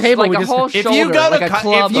center whole, of the table like we a just whole If shoulder, you go to like a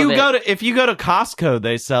club of it. if you go to Costco,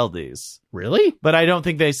 they sell these. really? But I don't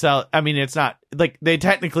think they sell. I mean, it's not like they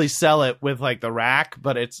technically sell it with like the rack,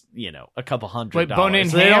 but it's a couple $100. Wait, bone-in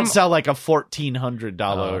They ham? don't sell like a $1,400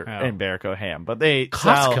 Oh. Iberico ham, but they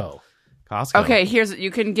Costco. sell Costco. Okay,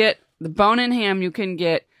 you can get the bone-in ham. You can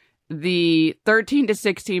get the 13 to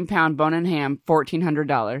 16 pound bone-in ham,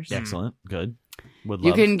 $1,400. Excellent, good. Would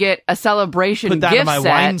You love can get a celebration put that gift in my set.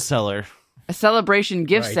 wine cellar. A celebration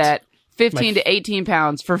gift Right. set, 15 My- to 18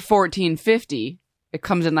 pounds for $14.50. It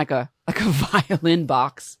comes in like a violin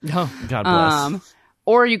box. No. God bless.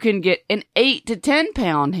 Or you can get an 8 to 10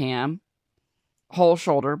 pound ham, whole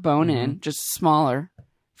shoulder, bone in, just smaller,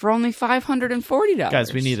 for only $540.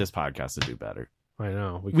 Guys, we need this podcast to do better. I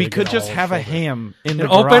know. We could just all have a shoulder. ham in the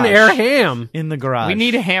An open garage. air ham in the garage. We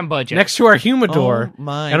need a ham budget. next to our humidor Oh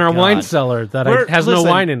my and our God. wine cellar that has Listen, no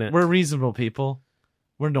wine in it. We're reasonable people.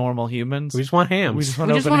 We're normal humans. We just want hams. We just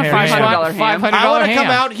want We just open want a air $500 ham. ham. $500 I wanna ham. come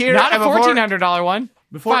out here Not a and before- $1,400 one.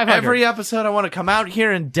 Before 500. every episode, I want to come out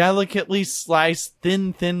here and delicately slice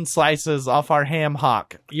thin slices off our ham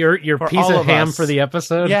hock. your For piece all of of ham us. for the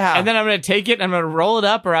episode. Yeah. And then I'm going to take it and I'm going to roll it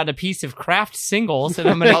up around a piece of Kraft singles and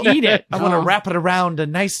I'm going to eat it. I want to Oh. wrap it around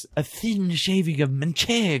a thin shaving of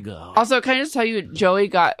manchego. Also, can I just tell you, Joey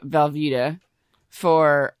got Velveeta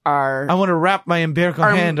for our I want to wrap my umbilical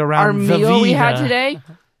our, hand around our meal we had Velveeta.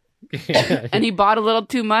 today, and he bought a little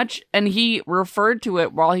too much, and he referred to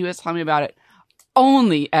it while he was telling me about it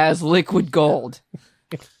only as liquid gold.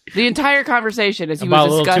 The entire conversation as he About a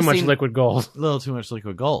was little too discussing much liquid gold. A little too much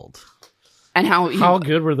liquid gold. and how he, How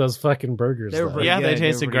good were those fucking burgers? They were though? pretty Yeah, they good.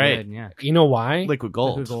 tasted were great. pretty good, yeah. You know why? Liquid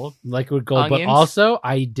gold. Liquid gold. Liquid gold, but Onions? also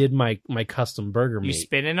I did my custom burger You meat.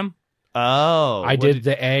 spit in them? Oh. I did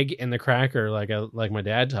the egg and the cracker like my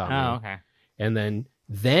dad taught me, Oh, okay. and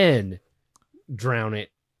then drown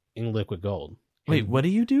it in liquid gold. Wait, And what do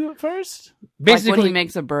you do at first? like basically when he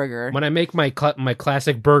makes a burger. when I make my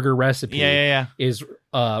classic burger recipe Yeah. is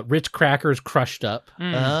rich crackers crushed up,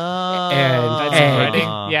 Mm. Oh. And That's egg.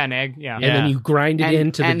 breading. Yeah, an egg. Yeah. and then you grind it And-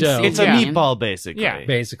 into the and dough. It's a Yeah. meatball, basically. Yeah.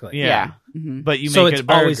 basically. Yeah. Mhm. But you So make it's it a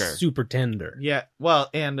burger. always super tender. Yeah. Well,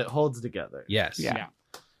 and it holds together. Yes. Yeah.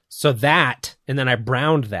 So that, and then I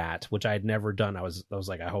browned that, which I had never done. I was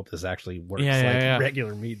like, I hope this actually works Yeah, like yeah.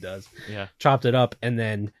 regular meat does. Yeah. Chopped it up and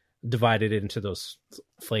then divided it into those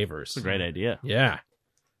flavors. It's a great idea. Yeah.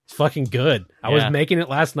 It's fucking good. I Yeah. was making it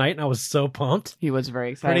last night and I was so pumped. He was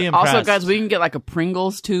very Pretty excited. Also, impressed. guys, we can get like a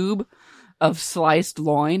Pringles tube of sliced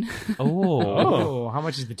loin, Oh, how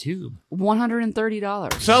much is the tube?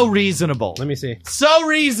 $130. So reasonable. Let me see. So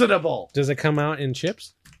reasonable. Does it come out in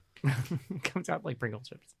chips? It comes out like Pringle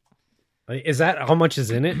chips. Is that how much is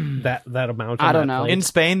in it? That amount? I on don't that know. plate? In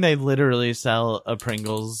Spain, they literally sell a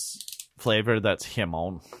Pringles flavor that's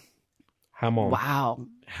jamon. Hamon. Wow.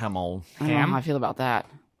 Jamon. I don't know Ham? how I feel about that.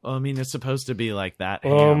 Well, I mean, it's supposed to be like that.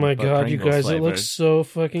 Oh ham, my but god, you Pringles guys! flavored. It looks so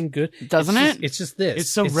fucking good. Doesn't It's it? just- it's just this.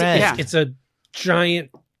 It's so red. It's a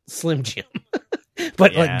giant Slim Jim,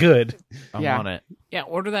 but Yeah. like good. I'm Yeah. on it. Yeah,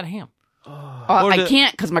 order that ham. Or I the-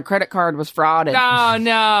 can't because my credit card was frauded. Oh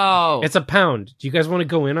no! It's a pound. Do you guys want to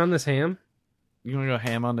go in on this ham? You want to go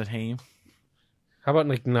ham on the ham? How about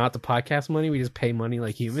like not the podcast money? We just pay money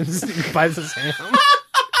like humans to buy this ham.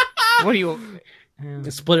 What do you?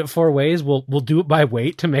 Split it 4 ways. We'll do it by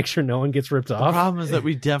weight to make sure no one gets ripped The off. problem is that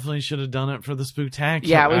we definitely should have done it for the Spooktacular.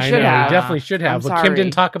 Yeah, we I should know, have. We definitely should have. I'm But Kim sorry.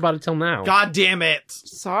 didn't talk about it till now. God damn it!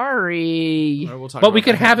 Sorry. Or we'll talk But we about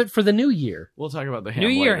could the have ham. it for the new year. We'll talk about the ham New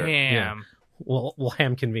Year later. ham. We'll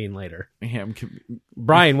ham convene later. Ham.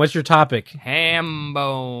 Brian, what's your topic? Ham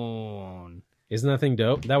bone. Isn't that thing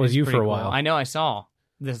dope? That was It's you for pretty a cool. while. I know. I saw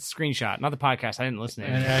the screenshot, not the podcast. I didn't listen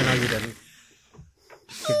to it. I know you didn't.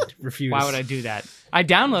 Refuse. Why would I do that? I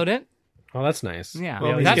download it. Oh, that's nice. Yeah, We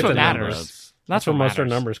at least that's get what the matters. numbers. That's where what most of our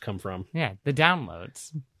matters. numbers come from. Yeah, the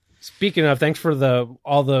downloads. Speaking of, thanks for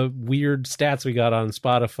all the weird stats we got on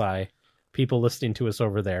Spotify. People listening to us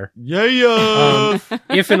over there. Yeah.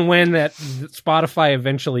 If and when that Spotify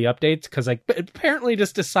eventually updates, because like it apparently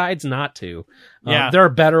just decides not to. Yeah. There are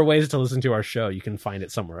better ways to listen to our show. You can find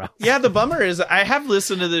it somewhere else. Yeah, the bummer is I have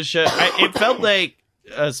listened to this show. It felt like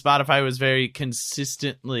Spotify was very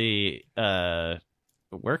consistently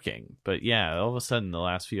working, but yeah, all of a sudden the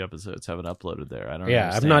last few episodes haven't uploaded there. I don't. Yeah, I've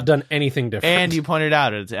understand. not done anything different. And you pointed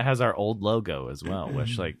out it has our old logo as well,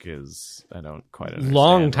 which like is I don't quite understand.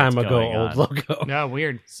 long time what's ago, going old on. logo. No,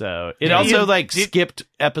 weird. So it Yeah. also You- like skipped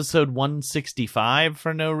episode 165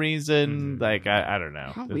 for no reason. Like I don't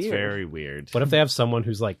know. How It's weird. very weird. What if they have someone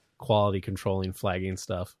who's like quality controlling, flagging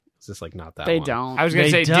stuff? It's just like not that. They one. don't. I was gonna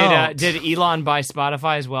They say, don't. did Elon buy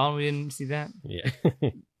Spotify as well? We didn't see that. Yeah.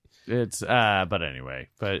 It's but anyway,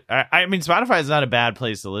 but I mean Spotify is not a bad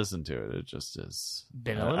place to listen to it. It just is.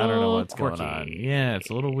 Been a I don't know little what's quirky. going on. Yeah,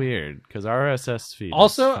 it's a little weird because RSS feed. is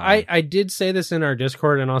Also, fine. I did say this in our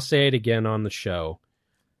Discord, and I'll say it again on the show.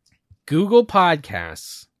 Google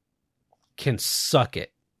Podcasts can suck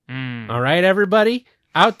it. All right, everybody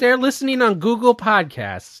out there listening on Google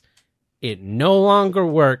Podcasts, it no longer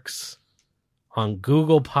works on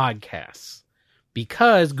Google Podcasts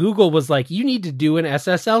because Google was like, you need to do an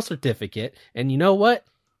SSL certificate. And you know what?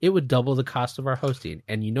 It would double the cost of our hosting.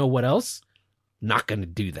 And you know what else? Not going to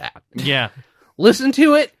do that. yeah. Listen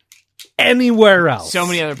to it anywhere else. So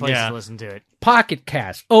many other places Yeah. to listen to it. Pocket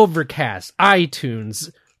Cast, Overcast,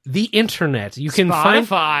 iTunes, the internet. You can find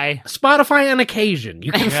Spotify. Spotify on occasion.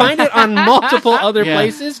 You can find it on multiple other Yeah.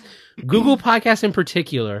 places. Google Podcasts in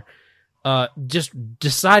particular just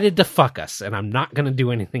decided to fuck us, and I'm not going to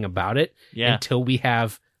do anything about it Yeah. until we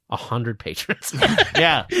have 100 patrons.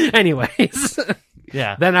 Yeah. Anyways,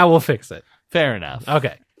 Yeah. then I will fix it. Fair enough.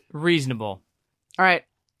 Okay. Reasonable. All right.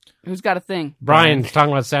 Who's got a thing? Brian's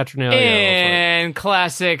talking about Saturnalia. In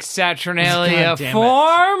classic Saturnalia God damn it.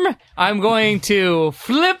 form, I'm going to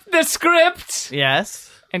flip the script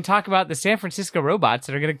Yes. and talk about the San Francisco robots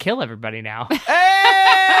that are going to kill everybody now.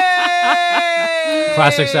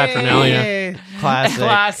 Classic Saturnalia. Classic.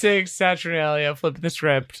 Classic Saturnalia. Flip the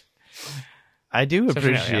script. I do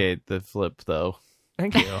Saturnalia. appreciate the flip though.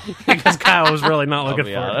 Thank you. Because Kyle was really not I'll looking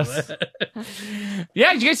be forward honest. to it.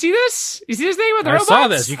 Yeah, did you guys see this? You see this thing with the I robots? saw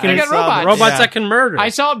this. You They can got saw robots. the robots Yeah. that can murder. I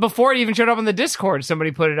saw it before it even showed up on the Discord. Somebody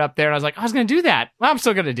put it up there, and I was like, I was going to do that. Well, I'm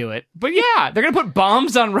still going to do it. But yeah, they're going to put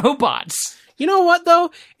bombs on robots. You know what though?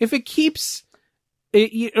 If it keeps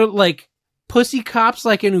like pussy cops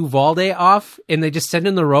like in Uvalde off, and they just send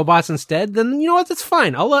in the robots instead, then you know what? That's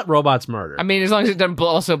fine. I'll let robots murder. I mean, as long as it doesn't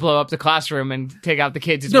also blow up the classroom and take out the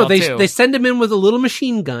kids as no, well, they too. they send them in with a little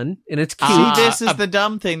machine gun, and it's cute. See, this is the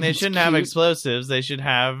dumb thing. They it's shouldn't have cute. explosives. They should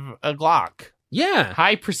have a Glock. Yeah,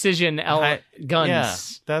 High precision guns. Yeah,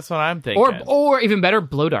 that's what I'm thinking. Or even better,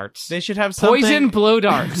 blow darts. they should have something. Poison blow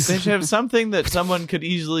darts. They should have something that someone could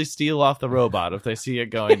easily steal off the robot if they see it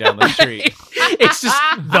going down the street. it's just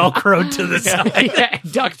velcroed to the side. Yeah,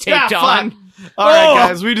 duct taped Yeah, on. All right,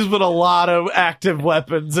 guys, we just put a lot of active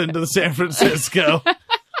weapons into San Francisco.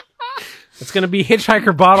 It's gonna be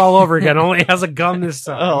Hitchhiker Bot all over again. Only has a gun this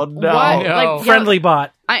time. Oh no! What? no. Like, Friendly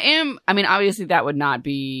bot. I mean, obviously that would not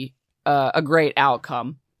be a great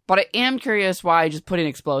outcome, but I am curious why just putting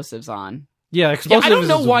explosives on. Yeah, Yeah, explosives I don't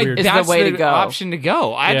know is why weird. Is the that's way the to go. option to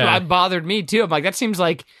go. Yeah. It bothered me too. I'm like, that seems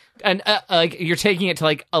like like you're taking it to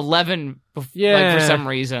like 11, like Yeah. for some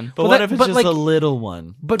reason. But Well, what that- if it's but, just like- a little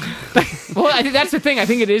one? But Well, I think that's the thing. I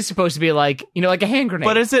think it is supposed to be like like a hand grenade.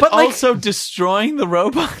 But is it But, like- also destroying the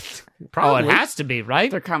robot? Oh, it has to be, right?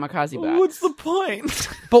 They're kamikaze bats. What's the point?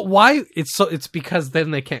 but why? It's because then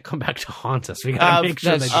they can't come back to haunt us. We gotta make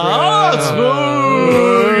sure they. that's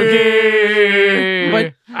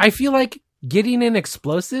But I feel like getting an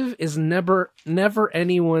explosive is never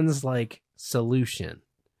anyone's like solution.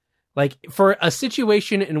 Like, for a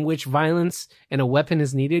situation in which violence and a weapon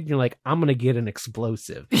is needed, you're like, I'm going to get an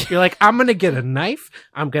explosive. You're like, I'm going to get a knife.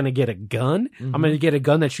 I'm going to get a gun. I'm going to get a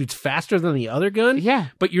gun that shoots faster than the other gun. Yeah.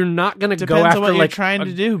 But you're not going to go Depends after, on what you're like, trying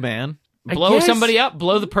to do, man. I Blow guess- somebody up,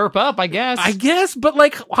 blow the perp up, I guess. I guess, but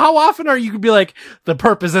like, how often are you going to be like, the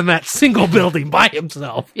perp is in that single building by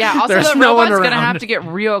himself? Yeah, also There's the no one robot's gonna around. have to get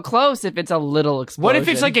real close if it's a little explosion. What if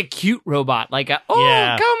it's like a cute robot? Like,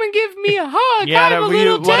 Yeah. come and give me a hug. Yeah, I'm a we-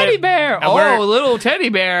 little what teddy if- bear. we're- Little teddy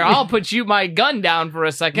bear. I'll put my gun down for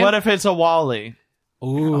a second. What if it's a Wally?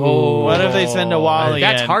 Ooh. What if they send a Wally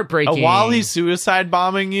That's in? heartbreaking. A Wally suicide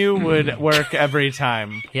bombing you would work every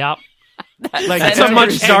time. Yep. Like That's a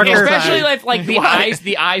much every darker- Especially time. if like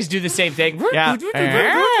the eyes do the same thing. Yeah.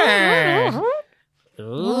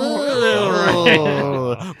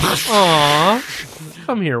 Aw.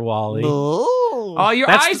 Come here, Wally. Oh, your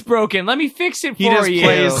That's eye's broken. Let me fix it for He just you.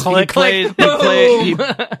 plays. He Click, plays. Boom.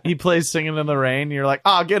 He plays singing in the rain. You're like,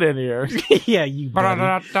 oh, get in here. Yeah, you buddy.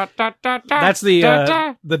 That's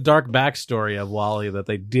the dark backstory of Wally that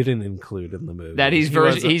they didn't include in the movie. That he's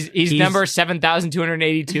was a- he's number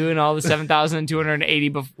 7,282, and all the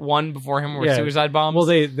 7,281 before him were Yeah. suicide bombs. Well,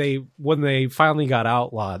 they when they finally got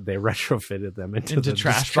outlawed, they retrofitted them into the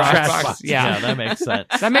trash box. box. Yeah. that makes sense.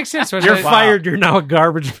 that makes sense. You're fired. You're now a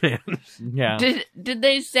garbage man. Yeah. Did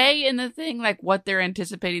they say in the thing like what they're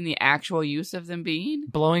anticipating the actual use of them being?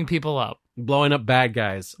 blowing people up. Blowing up bad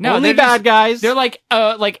guys. No, Only they're bad just- guys. They're like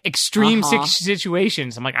extreme Uh-huh.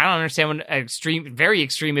 situations. I'm like, I don't understand when extreme, very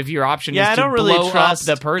extreme. If your option Yeah, is I to don't really blow trust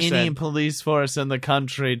up the person, any police force in the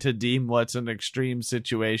country to deem what's an extreme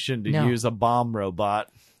situation to No. use a bomb robot.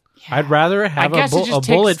 I'd rather have guess it just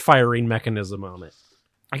a bullet takes- firing mechanism on it.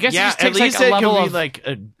 I guess Yeah, it just at takes least like a it level could be of like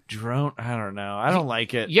a drone. I don't know. I don't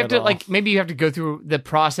like it. you have at to all. like maybe you have to go through the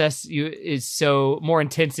process is so more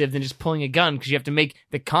intensive than just pulling a gun because you have to make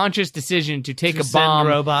the conscious decision to take To a send bomb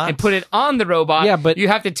robots. and put it on the robot. Yeah, but- you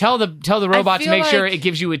have to tell the robot to feel make sure like it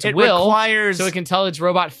gives you its it will, requires. so it can tell its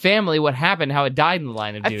robot family what happened, how it died in the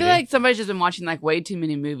line of I duty. feel like somebody's just been watching like way too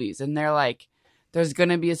many movies, and they're like, "There's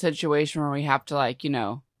gonna be a situation where we have to like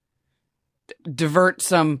divert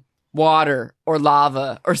some water or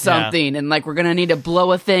lava or something, and like we're gonna need to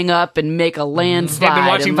blow a thing up and make a landslide." They've been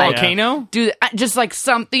watching and, like, Volcano. do just like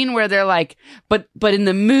something where they're like, but in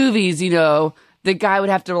the movies, the guy would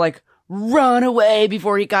have to like run away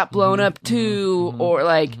before he got blown up too, or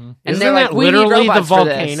like, and Isn't they're like, that we need literally the robots for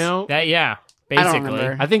this. volcano? That I basically. don't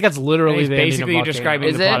remember. I think that's literally It's the ending of basically Volcano. describing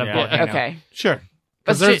Is the it? plot of Yeah. Volcano. Okay, Sure.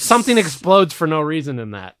 Because But shit- something explodes for no reason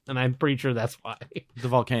in that, and I'm pretty sure that's why The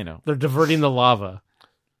volcano. they're diverting the lava.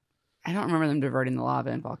 I don't remember them diverting the lava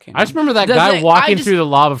in Volcano. I just remember that The guy thing- walking I just- through the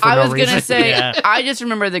lava for I no was reason. gonna say, Yeah. I just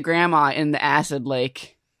remember the grandma in the acid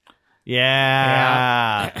lake.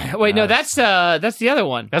 Yeah. Wait, no, that's the other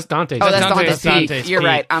one. That's Dante's. Oh, that's Dante's Dante's Peak. Peak. You're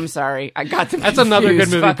right. I'm sorry. I got them. That's another good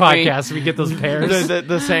confused. movie Fuck me. podcast. If we get those pairs.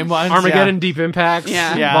 the same ones. Armageddon, Deep Impacts,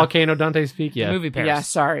 Yeah. Yeah. Volcano, Dante's Peak. Yeah, Movie pairs. Yeah,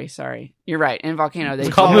 sorry. You're right. In Volcano, they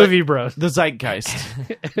it's called Oh, Movie Bros. The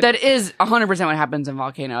zeitgeist. that is 100% what happens in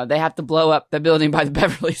Volcano. They have to blow up the building by the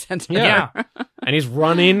Beverly Center. Yeah. And he's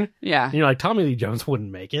running. Yeah. And you're like, Tommy Lee Jones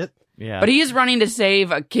wouldn't make it. Yeah. But he is running to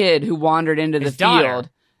save a kid who wandered into His the daughter. field,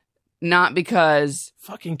 not because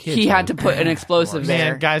Fucking kid. he had to put an explosive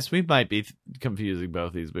there. Man, guys, we might be confusing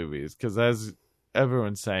both these movies because as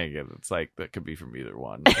everyone's saying it, it's like that could be from either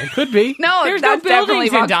one. It could be. No, There's no that's definitely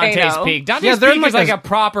buildings in Dante's Volcano. Peak. Dante's Yeah, they're Peak in is like like a- a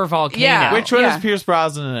proper volcano. Yeah. Which one Yeah. is Pierce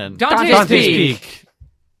Brosnan in? Dante's Peak. Peak.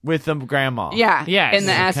 With the grandma. Yeah. Yes. In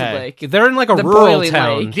the acid Okay. lake. They're in like a The rural boiling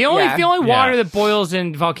town. lake. The only Yeah. water Yeah. that boils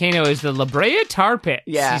in Volcano is the La Brea tar pits.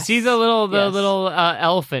 Yes. You see the little Yes.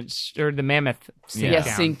 elephants or the mammoth sink Yes,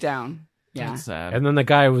 down. sink down. Yeah. That's sad. And then the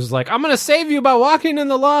guy was like, I'm going to save you by walking in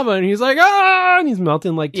the lava. And he's like, ah! And he's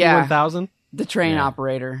melting like Yeah. T-1000. The train Yeah.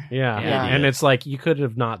 operator. Yeah. Yeah. And it's like, you could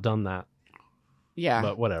have not done that. Yeah.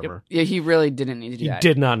 But whatever. Yeah, he really didn't need to do You that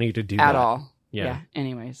did not need to do at that. all. Yeah.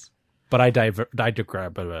 Anyways. But I digress. I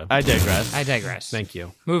digress. I digress. Thank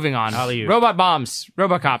you. Moving on. Alley-oop. Robot bombs.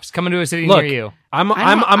 Robocops coming to a city Look, near you. I'm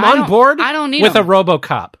I don't- I'm I on don't- board I don't need with them. a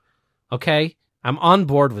RoboCop. Okay? I'm on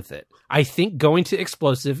board with it. I think going to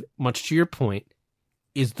explosive, much to your point,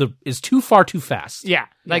 is too far too fast. Yeah.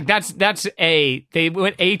 Like that's A. They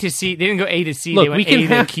went A to C. They didn't go A to C. Look, they went we can A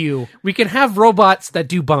have- to Q. We can have robots that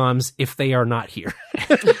do bombs if they are not here.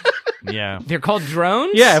 Yeah. They're called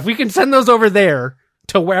drones? Yeah, if we can send those over there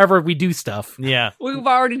to wherever we do stuff. Yeah. We've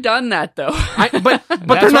already done that though. But That's they're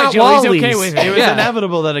why not Joey's Wallies. okay with it. It was yeah.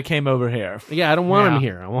 inevitable that it came over here. Yeah, I don't want Yeah. them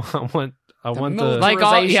here. I want The the Like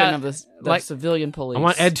all- militarization yeah, of the like- civilian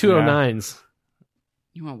police. Ed 209s.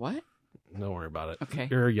 You want what? Don't worry about it. Okay.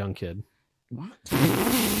 You're a young kid.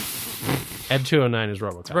 Ed 209 is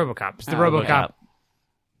RoboCop. It's RoboCop. It's the Oh, RoboCop.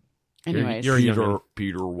 Anyways. You're a young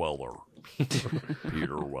Peter Weller.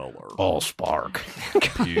 Peter Weller. Allspark.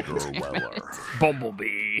 Peter Weller.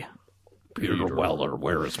 Bumblebee. Peter Weller,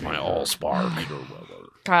 where is my Allspark?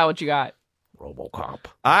 Kyle, what you got? RoboCop.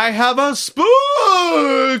 I have a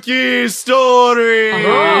spooky story.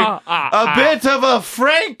 A bit of a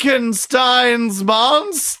Frankenstein's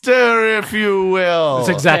monster, if you will. That's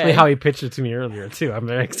exactly okay. how he pitched it to me earlier, too. I'm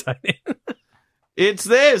very excited. It's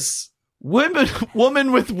this.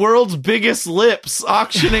 Woman with world's biggest lips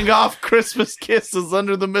auctioning off Christmas kisses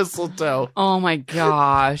under the mistletoe. Oh my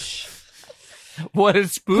gosh. What a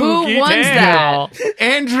spooky Who won tale. that?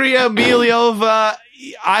 Andrea Miliova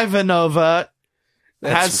Ivanova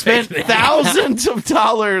has spent thousands of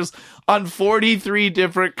dollars on 43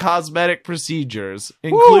 different cosmetic procedures,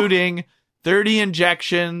 including 30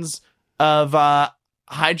 injections of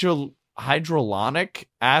hydrolonic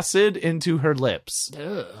acid into her lips.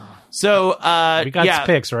 So, We got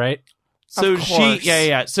pics, right? So Of she,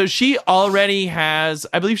 course. So she already has,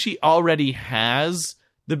 I believe she already has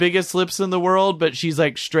the biggest lips in the world, but she's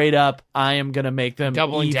like straight up, I am going to make them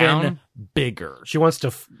Doubling even down? bigger. She wants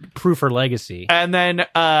to prove her legacy. And then,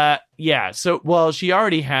 so, well, she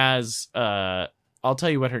already has, I'll tell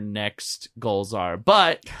you what her next goals are,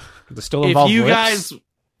 but Does still if involve you lips? guys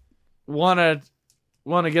want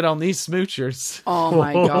to get on these smoochers, Oh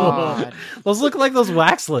my god. Those look like those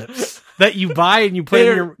wax lips that you buy and you put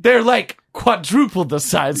in your... they're like quadruple the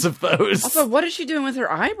size of those. Also, what is she doing with her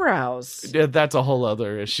eyebrows? Yeah, that's a whole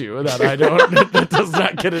other issue that I don't, that does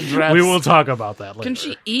not get addressed. We will talk about that later. Can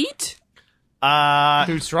she eat?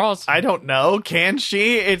 Who straws? I don't know. Can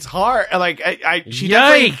she? It's hard. Like, she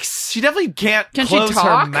Yikes! definitely can't Can she close her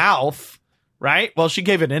talk? mouth, right? Well, she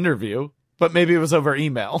gave an interview, but maybe it was over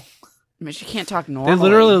email. I mean, she can't talk They normally.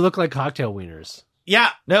 literally look like cocktail wieners.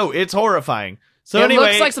 Yeah, no, it's horrifying. So it anyway,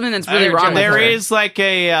 looks like something that's really wrong with there her. is like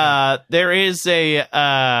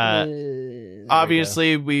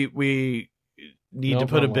obviously we need to Nope,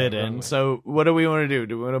 put a wrong bid way, wrong in. way. So what do we want to do?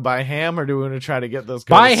 Do we want to buy ham or do we want to try to get those?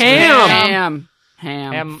 Buy guys- ham!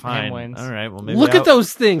 Ham. Ham Fine. wins. All right. Well, maybe Look I'll- at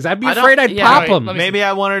those things. I'd be I don't- afraid I'd yeah, pop wait, them. let me- Maybe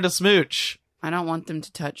I want her to smooch. I don't want them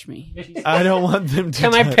to touch me. I don't want them to.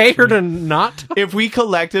 Can I touch pay her me. to not? If we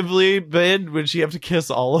collectively bid, would she have to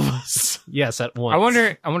kiss all of us? Yes, at once.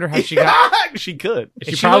 I wonder how she got. She could.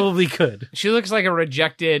 She she probably could. She looks like a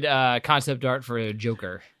rejected concept art for a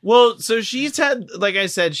Joker. Well, so she's had, like I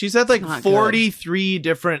said, she's had like Not 43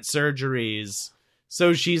 different surgeries.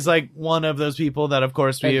 So she's like one of those people that, of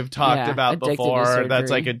course, we have talked Yeah, about addicted to before. That's surgery.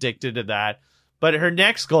 like addicted to that. But her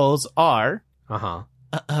next goals are Uh-huh.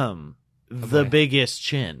 the biggest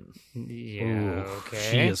chin. Yeah. Ooh, Okay.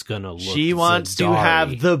 She is gonna look She wants to Zadari.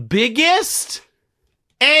 have the biggest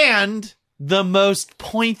and the most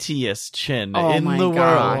pointiest chin Oh in my the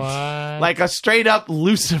gosh. world. Like a straight up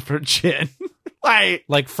Lucifer chin.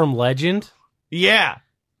 Like from Legend? Yeah.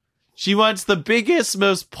 She wants the biggest,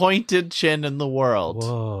 most pointed chin in the world.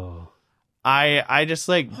 Whoa. I just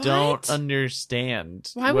like What? don't understand.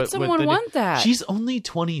 Why would what someone the- want that? She's only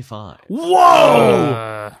 25.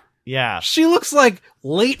 Whoa! Yeah. She looks like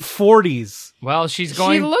late 40s. Well, she's She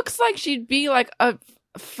going. looks like she'd be like a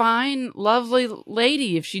fine, lovely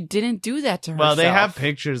lady if she didn't do that to herself. Well, they have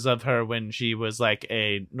pictures of her when she was like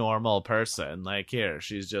a normal person. Like here,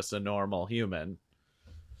 she's just a normal human.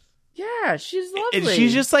 Yeah, she's And lovely.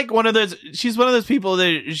 she's just like one of those. She's one of those people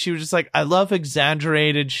that she was just like, I love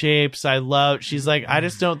exaggerated shapes. She's like, I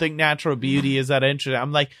just don't think natural beauty is that interesting.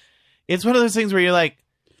 I'm like, it's one of those things where you're like,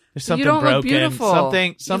 there's something you don't broken. look beautiful.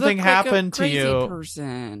 Something You look like a happened to crazy you.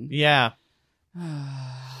 Person. Yeah.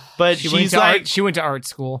 But She went she's to like, art. She went to art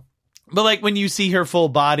school. but like when you see her full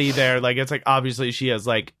body there, like it's like obviously she has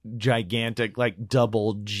like gigantic, like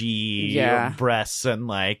double G Yeah. breasts, and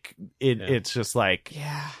like it's just like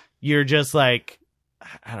Yeah. you're just like,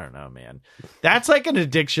 I don't know, man. That's like an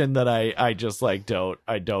addiction that I just like don't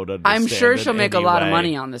understand. I'm sure in she'll make a any lot of way.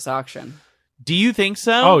 money on this auction. Do you think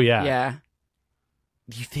so? Oh, yeah. Yeah.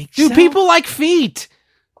 Do you think Dude, so? people like feet.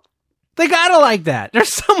 They gotta like that.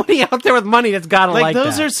 There's somebody out there with money that's gotta like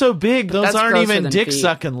those that. are so big. Those That's aren't grosser even than dick feet.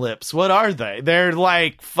 sucking lips. What are they? They're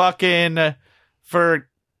like fucking for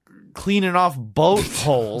cleaning off boat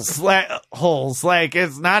holes. Like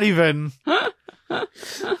it's not even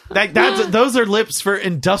like those are lips for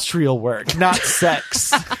industrial work, not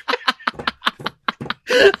sex.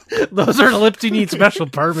 Those are lips you need special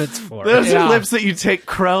permits for. Those Yeah. are lips that you take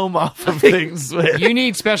chrome off of things with. You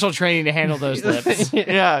need special training to handle those lips.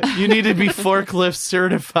 Yeah, you need to be forklift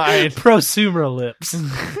certified. Prosumer lips.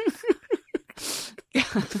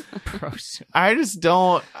 Gross. I just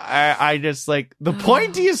don't. I just like the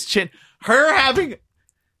pointiest chin.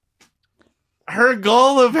 Her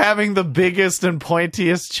goal of having the biggest and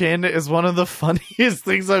pointiest chin is one of the funniest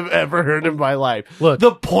things I've ever heard in my life. Look.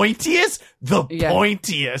 The pointiest? Yeah.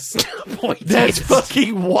 Pointiest. That's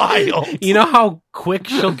fucking wild. You know how quick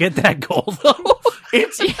she'll get that goal, though?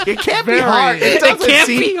 It can't be hard. It doesn't can't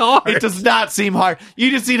seem, be hard. It does not seem hard. You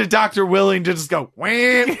just need a doctor willing to just go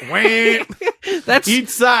wham, wham, That's each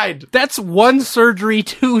side. that's one surgery,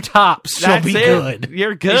 2 tops. She'll That's be it. good.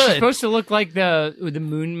 You're Is she good. supposed to look like the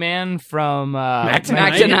Moon Man from Mac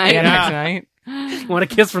Tonight. Yeah, Yeah. Mac Tonight? Want a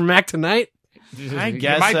kiss from Mac tonight? I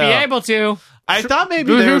guess you might so. be able to. I thought maybe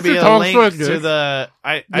Do you there would think be she a talks link like to this?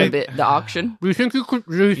 The auction. Do you think you could?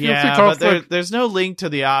 Do you think yeah, she talks but there's no link to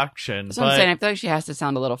the auction. That's what I'm but saying. I feel like she has to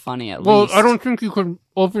sound a little funny at Well, least. I don't think you could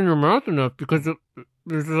open your mouth enough because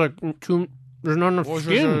there's like too. There's not enough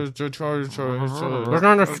skin. There's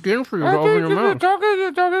not enough skin for you to open your mouth.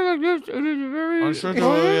 Talking like this, it is very. I'm sure there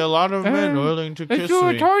will be a lot of men willing to kiss It's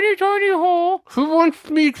a me. tiny, tiny hole. Who wants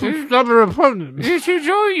me to stop a repugnance? It's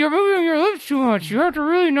Joey, you're moving your lips too much. You have to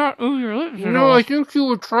really not move your lips at No, all. I think you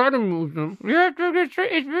would try to move them. You have to get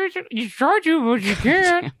straight. It's very. You try to, but you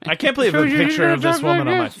can't. I can't believe So a you picture don't of this talk like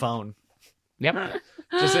woman on my this. phone. Yep.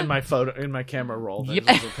 Just in my camera roll. There's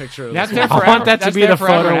Yep. a picture of That's this there woman. I want that to That's be there the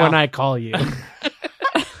forever photo now. when I call you.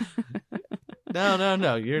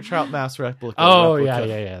 No. You're a Trout Mouse replica. Oh replica.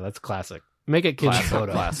 yeah. That's classic. Make it kids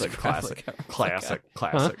photo. Classic.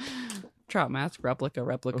 Trout mask replica.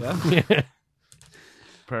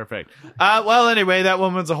 Perfect. Well, anyway, that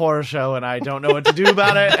woman's a horror show, and I don't know what to do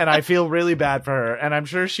about it, and I feel really bad for her. And I'm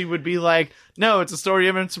sure she would be like, "No, it's a story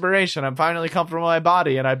of inspiration. I'm finally comfortable in my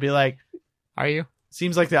body," and I'd be like, Are you?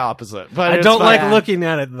 "Seems like the opposite." But I it's don't fine. like looking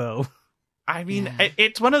at it though. I mean,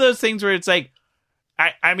 it's one of those things where it's like,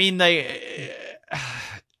 I mean, they,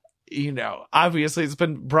 obviously it's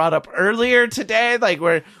been brought up earlier today, like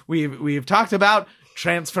where we've talked about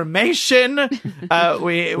transformation.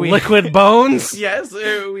 We Liquid bones. yes,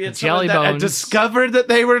 we had Jelly someone that had bones. discovered that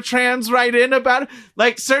they were trans right in about it.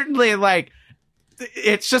 Like certainly like.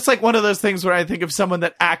 It's just like one of those things where I think of someone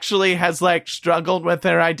that actually has like struggled with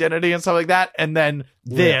their identity and stuff like that, and then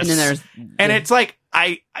this, And then there's and it's like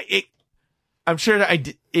I'm sure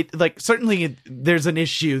that like certainly there's an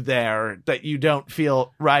issue there that you don't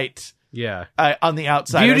feel right Yeah. on the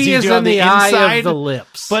outside. as Beauty you is do on in the eye inside, of the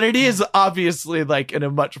lips. but it is obviously like in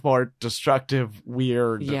a much more destructive,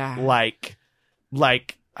 weird, Yeah. like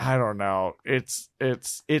I don't know. It's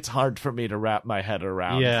hard for me to wrap my head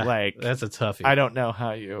around. yeah, like that's a toughie. I don't know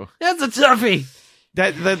how you. That's a toughie.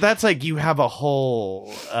 That's like you have a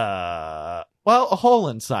whole a hole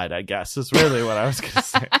inside, I guess, is really what I was gonna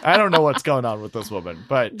say. I don't know what's going on with this woman,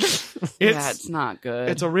 but it's not good.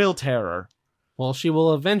 it's a real terror. Well, she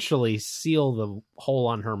will eventually seal the hole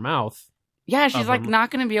on her mouth. yeah, she's of like them.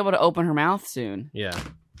 not going to be able to open her mouth soon. Yeah.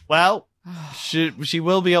 Well, she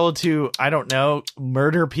will be able to, I don't know,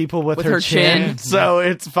 murder people with her chin, chin. so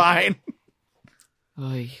it's fine.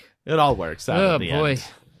 Oy. It all works out Oh in the boy. end.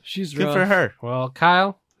 She's Good for her. Well,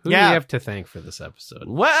 Kyle, who do Yeah. you have to thank for this episode?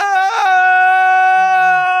 Well,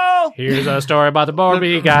 Here's a story about the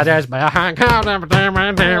Barbie goddess. That's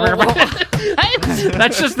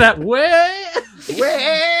just that way.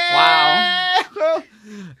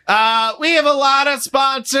 Wow. We have a lot of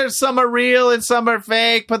sponsors. Some are real and some are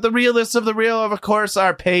fake, but the realest of the real, of course,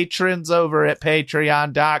 are patrons over at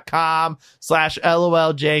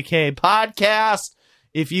patreon.com/LOLJK podcast.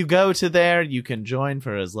 If you go to there, you can join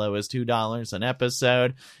for as low as $2 an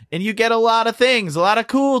episode, and you get a lot of things, a lot of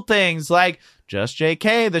cool things like Just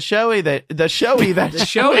JK, the showy that Joey Joe.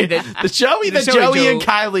 and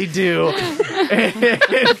Kylie do.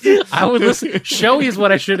 I would listen. Showy is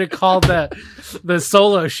what I should have called the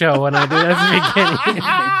solo show when I did at the beginning.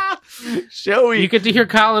 Showy. You get to hear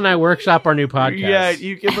Kyle and I workshop our new podcast. Yeah,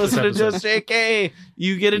 you can listen to episode. Just JK.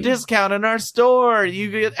 You get a discount in our store. You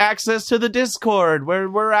get access to the Discord where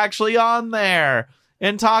we're actually on there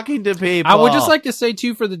and talking to people. I would just like to say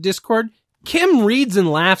too for the Discord, Kim reads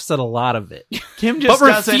and laughs at a lot of it, Kim just but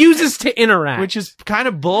doesn't, refuses to interact, which is kind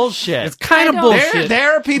of bullshit. it's kind of I don't- bullshit.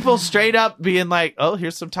 There are people straight up being like, "Oh,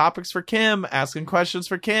 here's some topics for Kim," asking questions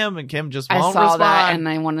for Kim, and Kim just I won't saw respond. that and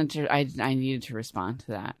I wanted to. I needed to respond to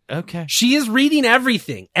that. Okay, She is reading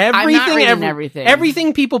everything. reading everything.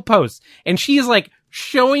 Everything people post. And she is like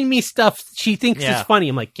showing me stuff she thinks Yeah. is funny.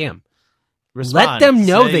 I'm like, Kim, respond. let them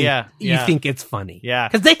know Say, that you yeah. think it's funny. Yeah.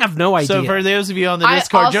 Because they have no idea. So for those of you on the I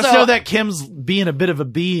Discord, just also- know that Kim's being a bit of a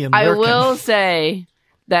bee and I lurking. will say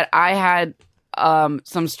that I had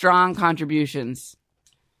some strong contributions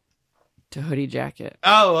to Hoodie Jacket,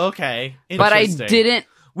 Oh, okay. but I Interesting. didn't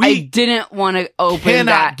I didn't want to open cannot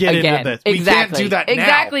that get into again. this. We can't Exactly. do that now.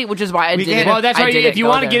 Exactly, which is why I We didn't. can't- Well, that's I why didn't if you go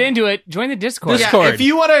want to there. get into it, join the Discord. Discord. If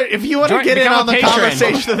you want to Join- get in become on a the patron.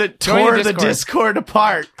 conversation that Join the tore the Discord. Discord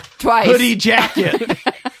apart, Twice. hoodie jacket.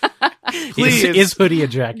 Please Is hoodie a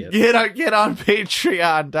jacket? get on Where did we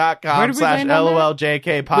patreon.com/LOLJK land on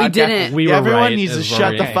podcast. We didn't. We were Everyone right needs to as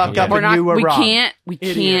shut the well. fuck Yeah. up We're and not. you were we wrong. can't. We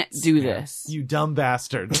can't Idiots. do this. You dumb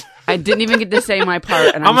bastard. I didn't even get to say my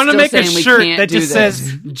part, and I'm gonna still make a saying we shirt can't that do just this.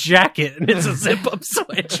 says jacket and it's a zip up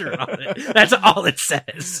sweatshirt on it. That's all it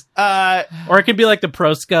says. Or it could be like the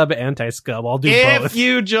pro scub, anti scub. I'll do If both.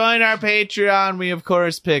 you join our Patreon, we of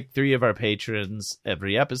course pick 3 of our patrons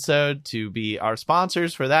every episode to be our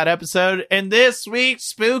sponsors for that episode. And this week's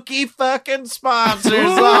spooky fucking sponsors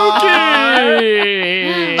are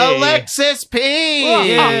Alexis P,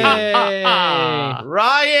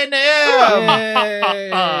 Ryan M,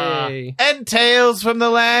 and Tales from the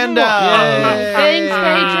Land of. Thanks,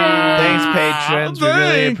 patrons. Thanks, patrons. We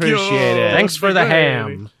really appreciate it. Thanks for the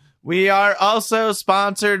ham. We are also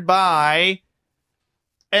sponsored by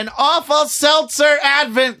an awful seltzer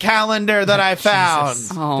advent calendar that I found.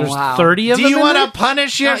 Oh There's wow. 30 of Do them you in want there? to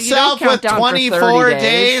punish No, you don't yourself count with down for 30 24 days.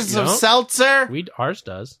 days of No. seltzer? Ours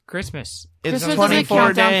does. Christmas. It's Christmas 24 doesn't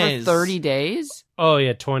count down days. for 30 days. Oh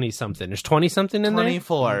yeah, 20 something. There's 20 something in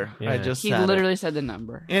 24. Yeah. I just He said literally said the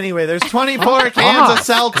number. it. Anyway, there's 24 cans of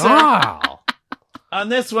seltzer. Wow. On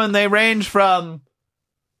this one, they range from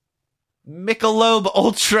Michelob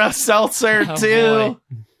Ultra Seltzer Oh, to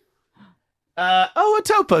a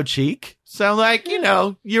Topo Cheek. So, like,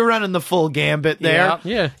 you're running the full gambit there. Yeah.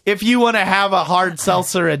 Yeah. If you want to have a hard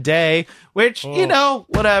seltzer a day, which,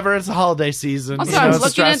 whatever, it's a holiday season. Also, you know, I was it's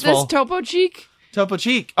looking at stressful. this Topo Cheek. Topo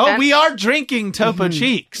Cheek. Oh, And- we are drinking Topo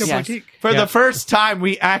Cheeks. Yes. For Yeah. the first time,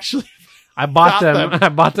 we actually... I bought Got them. them. I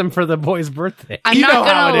bought them for the boy's birthday. I'm You not know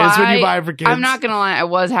gonna how it lie. is when you buy for kids. I'm not gonna lie. I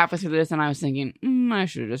was halfway through this, and I was thinking, I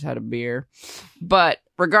should have just had a beer. But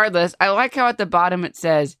regardless, I like how at the bottom it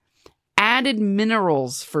says added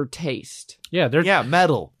minerals for taste. Yeah, they're Yeah,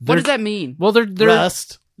 metal. What does that mean? well, they're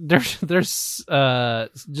Rust. there's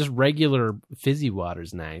just regular fizzy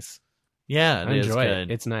water's nice. Yeah, I it is enjoy good.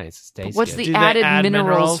 it. It's nice. It tastes What's good. the Do they added add minerals,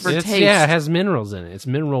 minerals? for It's- taste? Yeah, it has minerals in it. It's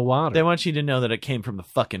mineral water. They want you to know that it came from the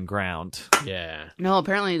fucking ground. yeah. No,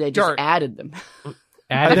 apparently they just Dirt. added them.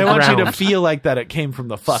 Added They want you to ground. feel like that it came from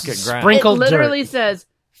the fucking ground. Sprinkled It literally dirt. says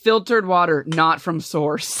filtered water, not from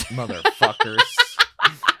source. Motherfuckers.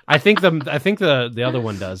 I think the other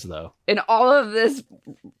one does though. In all of this,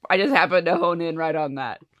 I just happened to hone in right on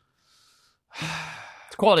that.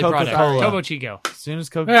 It's a quality product. Coca-Cola. Topo Chico. As soon as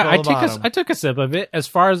Coca-Cola Yeah, I took a sip of it. As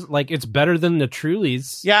far as like it's better than the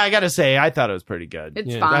Trulies. Yeah, I gotta say, I thought it was pretty good. It's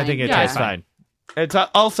Yeah. fine. I think it yeah. tastes fine. It's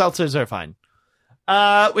all seltzers are fine.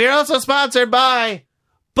 We are also sponsored by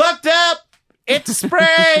Booked Up. It's a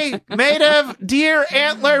spray made of deer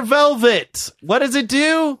antler velvet. What does it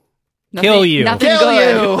do? Kill you. Nothing Kill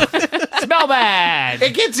good. you. Smell bad.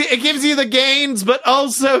 It gives you the gains, but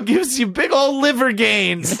also gives you big old liver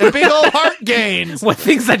gains and big old heart gains. What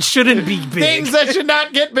things that shouldn't be big? Things that should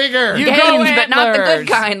not get bigger. You Gains, go but not the good antlers.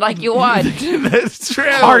 kind, like you want. That's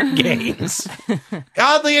true. Heart gains.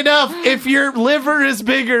 Oddly enough, if your liver is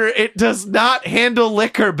bigger, it does not handle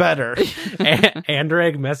liquor better.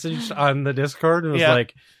 Andrag messaged on the Discord and was Yeah.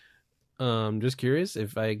 like, just curious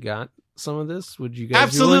if I got some of this, would you guys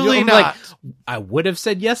Absolutely I'm not. like, I would have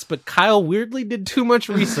said yes, but Kyle weirdly did too much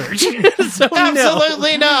research. So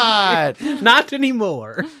Absolutely not. no, not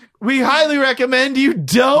anymore. We highly recommend you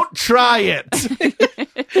don't try it.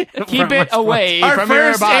 Keep it away Our from your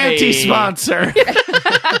first body. anti-sponsor.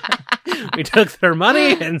 We took their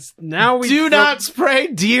money and now we Do not spray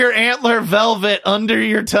deer antler velvet under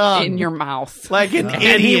your tongue. In your mouth. like an idiot.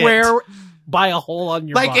 anywhere by a hole on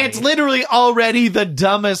your Like body. it's literally already the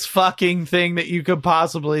dumbest fucking thing that you could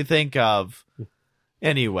possibly think of.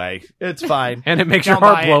 Anyway, it's fine. and it makes Don't your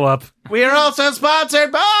heart buy blow up. We are also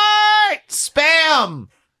sponsored by Spam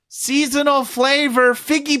seasonal flavor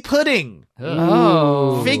figgy pudding.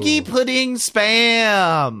 Oh. Figgy pudding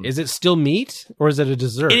Spam. Is it still meat or is it a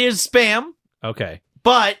dessert? It is Spam, Okay.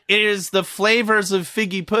 but it is the flavors of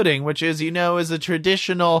figgy pudding, which, as you know, is a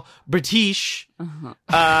traditional British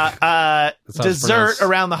how it's dessert pronounced.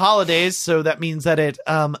 around the holidays. So that means that it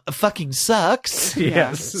fucking sucks.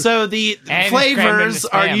 Yes. So the And flavors it's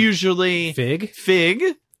crammed are into Spam. usually Fig. fig,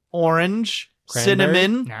 orange, Cranberry?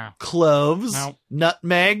 cinnamon, No. cloves, No.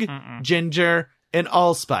 nutmeg, Mm-mm. ginger, and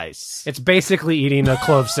allspice. It's basically eating a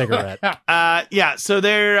clove cigarette. Yeah, so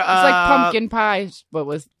they're It's like pumpkin pie, but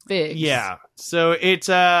with figs. Yeah. So it's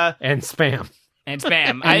And spam. and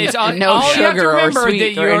Spam. And It's all, no all you have to sugar or remember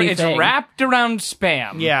sweet that or it's anything. wrapped around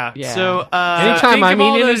Spam. Yeah. Yeah. So Anytime think I'm of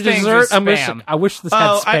all eating a those things dessert, as Spam. I wish this had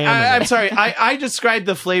Oh, spam in I'm it. sorry. I described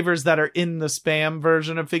the flavors that are in the Spam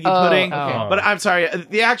version of figgy Oh, pudding, okay. but I'm sorry.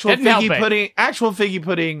 The actual Didn't help figgy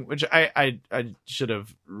pudding, which I should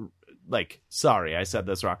have sorry, I said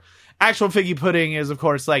this wrong. Actual figgy pudding is, of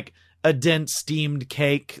course, like a dense steamed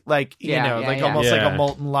cake, like almost like Yeah. a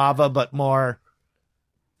molten lava, but more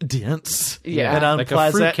dense Yeah. and Like a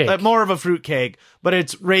unpleasant, fruitcake. more of a fruit cake. But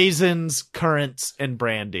it's raisins, currants, and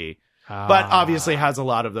brandy. But obviously has a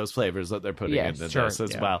lot of those flavors that they're putting Yes, into sure, this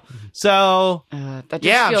as yeah. well. So That just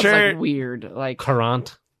Yeah, I'm feels sure- like weird. Like,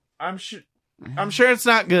 Currant. I'm sure it's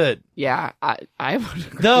not good. yeah, I would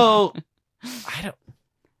agree. Though I don't.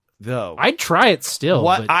 Though I'd try it still.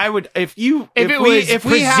 what but I would if it was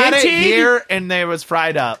we had it presented- here and they was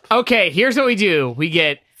fried up Okay, here's what we do. We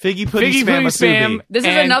get figgy pudding figgy spam pudding musubi. spam. This is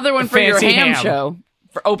and another one for your fancy ham show.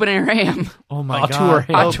 For open air ham. Oh my Auteur god!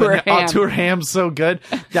 ham. Auteur ham. Auteur ham's so good.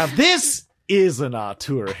 Now this is an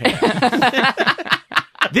auteur ham.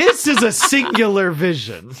 This is a singular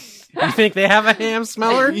vision. you think they have a ham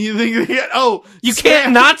smeller? You think? Oh, You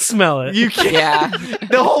can't not smell it. You can't. Yeah.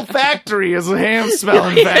 The whole factory is a ham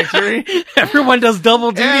smelling factory. Everyone does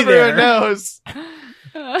double duty Everyone there. knows.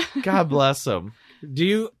 God bless them. Do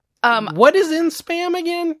you? Um, What is in spam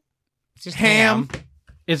again? it's just Ham.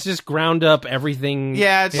 It's just ground up everything.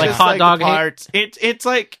 Yeah, it's like just hot like dog the ham. parts. It's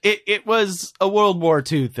like it was a World War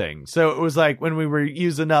II thing. So it was like when we were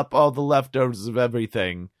using up all the leftovers of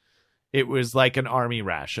everything, it was like an army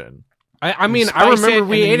ration. I mean, Spice I remember it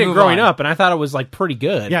we and then ate it move growing on. up, and I thought it was like pretty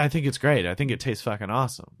good. Yeah, I think it's great. I think it tastes fucking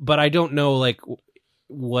awesome. but I don't know like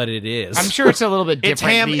what it is. I'm sure it's a little bit different. It's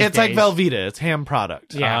ham. these It's like days. Velveeta. It's ham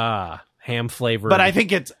product. Yeah. Ham flavored. But I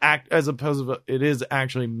think it's as opposed to it is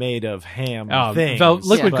actually made of ham things.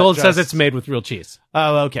 Liquid but Gold says just- it's made with real cheese.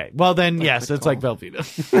 Oh, okay. Well, then yes, it's like Velveeta.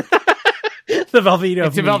 The Velveeta.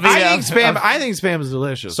 It's a of meat. Velveeta. I think spam is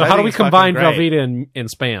delicious. So I how do think we it's fucking combine great. Velveeata and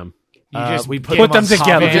spam? You just we get put them on top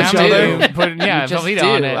together. of Ham, each other. you put, yeah, You just Velveeta do,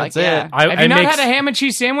 on it. like, That's it. yeah. Have you not had a ham and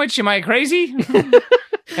cheese sandwich? Am I crazy?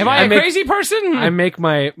 Am I I a make- crazy person? I make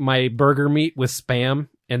my burger meat with spam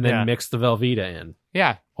and then Yeah. mix the Velveeta in.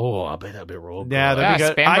 yeah. Oh, I bet that'd be real good. Yeah, Yeah, that'd be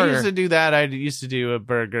good. spam I burger. used to do that. I used to do a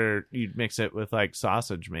burger. You'd mix it with like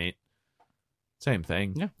sausage meat. Same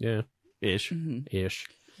thing. Yeah. yeah, Ish. Mhm. ish.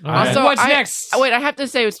 Also, What's next? Wait, I have to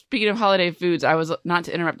say, speaking of holiday foods, I was not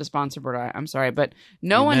to interrupt the sponsor, but I'm sorry, but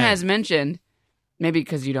no You one may. has mentioned, maybe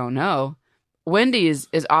because you don't know, Wendy's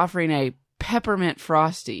is offering a peppermint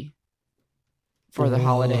frosty for the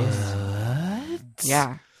holidays. What?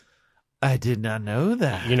 Yeah. I did not know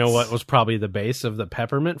that. You know what was probably the base of the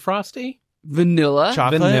peppermint frosty? Vanilla.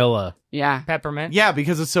 Chocolate? Vanilla. Yeah. Peppermint. Yeah,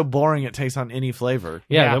 because it's so boring. It tastes on any flavor.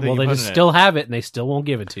 Yeah, that well, you they put just in it. still have it, and they still won't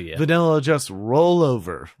give it to you. vanilla just roll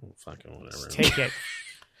over. Fucking whatever. Take it.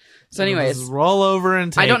 So, anyways, Just roll over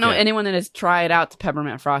and take I don't know it. anyone that has tried out the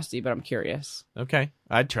peppermint frosty, but I'm curious. Okay,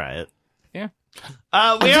 I'd try it. Yeah. We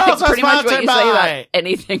That's also pretty much what sponsored you say by. about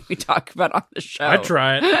anything we talk about on the show. I'd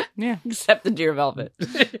try it. Yeah. Except the Deer Velvet.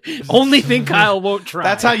 Only thing Kyle won't try.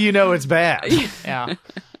 That's how you know it's bad. Yeah.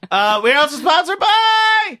 We're also sponsored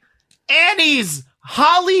by Annie's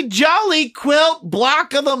Holly Jolly Quilt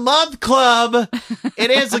Block of the Month Club.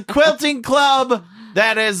 It is a quilting club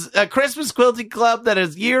that is a Christmas quilting club that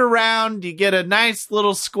is year round. You get a nice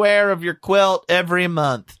little square of your quilt every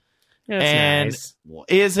month. That's and nice.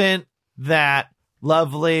 isn't that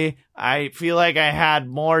lovely? I feel like I had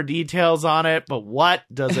more details on it, but what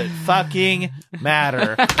does it fucking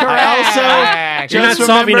matter? I also You're just not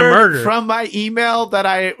solving a remembered murder. from my email that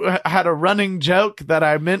I had a running joke that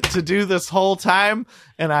I meant to do this whole time,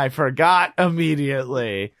 and I forgot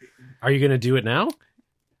immediately. Are you going to do it now?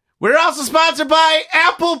 We're also sponsored by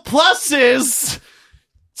Apple Plus's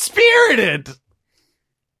Spirited.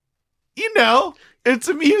 You know, it's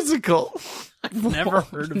a musical. Never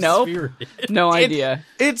heard of Nope. Spirited. No idea.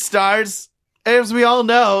 It stars, as we all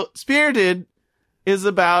know, Spirited is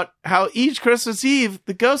about how each Christmas Eve,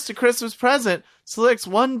 the ghost of Christmas Present selects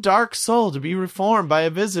one dark soul to be reformed by a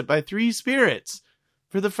visit by three spirits.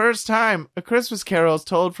 For the first time, a Christmas carol is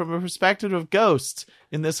told from a perspective of ghosts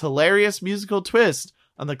in this hilarious musical twist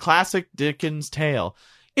on the classic Dickens tale.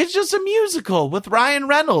 It's just a musical with Ryan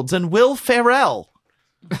Reynolds and Will Ferrell.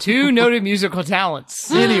 Two noted musical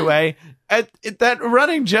talents. Anyway, that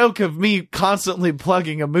running joke of me constantly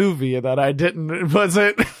plugging a movie that I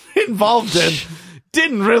wasn't involved in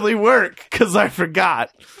Didn't really work because I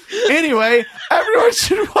forgot. Anyway, everyone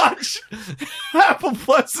should watch Apple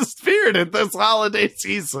Plus' Spirited this holiday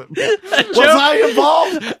season. Was I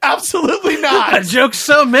involved? Absolutely A not. joke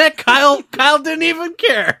so meh, Kyle didn't even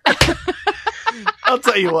care. I'll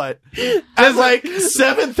tell you what. At like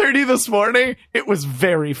 7:30 this morning, it was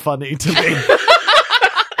very funny to me.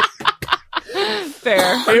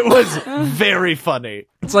 Fair. It was very funny.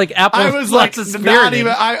 It's like Apple I was Plus like, is not Spirited.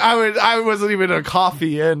 even. I wasn't even a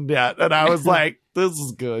coffee in yet, and I was like, "This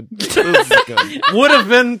is good. This is good." Would have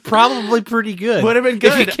been probably pretty good. Would have been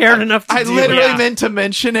good if you cared enough to I do literally it. meant to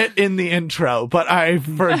mention it in the intro, but I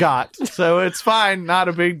forgot. So it's fine. Not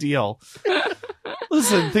a big deal.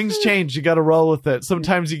 Listen, things change. You got to roll with it.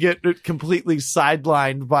 Sometimes you get completely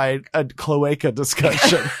sidelined by a cloaca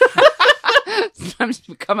discussion. Sometimes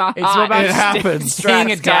you come out It's hot. about It happens. Staying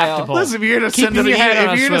Stratus Kyle. adaptable. Listen, if you're gonna send Keeping your head on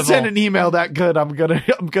a if you're gonna swivel. send an email that good, I'm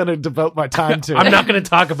gonna devote my time to it. I'm not going to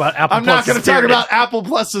talk about Apple I'm not Plus. going to talk about Apple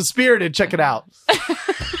Plus' Spirited. Check it out.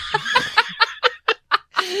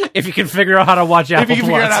 If you can figure out how to watch Apple If you can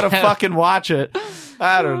figure out Plus. how to fucking watch it,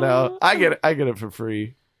 I don't know. I get it for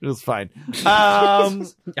free. It was fine. How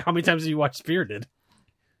many times have you watched Spirited?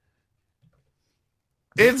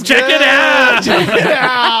 It's Check it good. out! Check it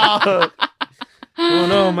out. Oh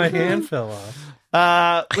no, my hand fell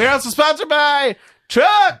off. We're also sponsored by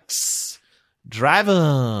Trucks. Drive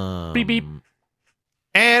 'em. Beep, beep.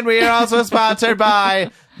 And we are also sponsored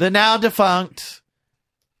by the now defunct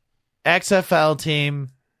XFL team,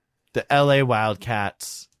 the LA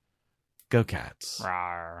Wildcats. Go Cats.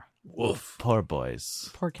 Rawr. Woof. Poor boys.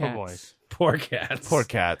 Poor Oh, cats. boys. Poor cats. Poor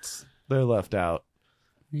Cats. They're left out.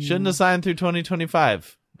 Shouldn't have signed through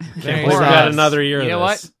 2025. Very We Poor got sad. another year. You know of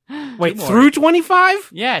what? this. Wait, more. through 25?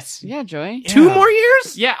 Yes. Yeah, Joey. Two more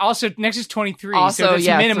years? Yeah. Also, next is 23. Also, so that's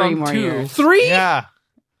yeah, minimum 3 more 2. years. 3? Yeah.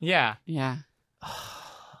 Yeah. Yeah.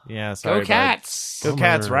 Yeah, sorry. Go Cats. Go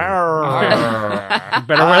Cats. Bummer. Rawr. You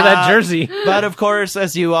better wear that jersey. But of course,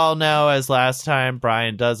 as you all know, as last time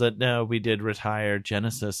Brian doesn't know, we did retire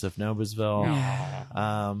Genesis of Noblesville.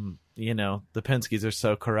 You know, the Penskes are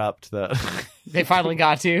so corrupt that They finally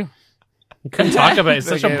got to. Couldn't talk about it. It's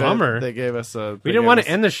they such a gave it- bummer. They gave us a. We didn't want to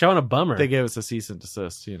end the show on a bummer. They gave us a cease and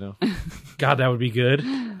desist. You know, God, that would be good.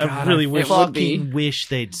 I really wish. It would be. fucking wish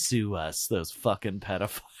they'd sue us. Those fucking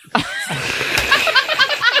pedophiles.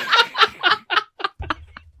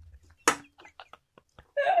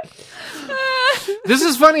 This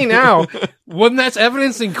is funny now. When that's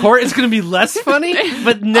evidence in court, it's going to be less funny.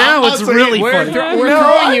 But now it's Honestly, really we're funny. thro- we're No,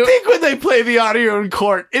 throwing I you. think when they play the audio in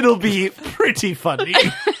court, it'll be pretty funny.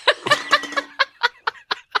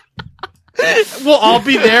 We'll all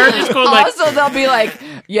be there, just going like, Also, they'll be like,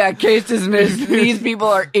 yeah, case dismissed. These people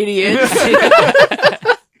are idiots.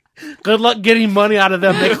 "Good luck getting money out of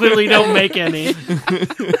them. They clearly don't make any."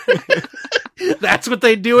 That's what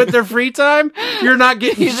they do with their free time. You're not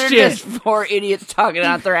getting These are shit. just 4 idiots talking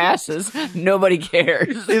out their asses. Nobody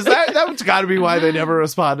cares. Is that's got to be why they never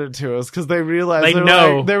responded to us, because they realized They were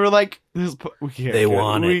know. like, they were like, we can't. They get-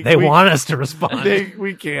 want we- it. They we- want us to respond.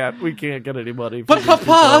 we can't get any money. But from these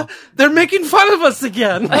Papa, they're making fun of us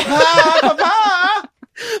again. people. Papa,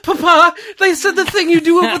 Papa, they said the thing you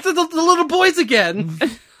do with the little boys again.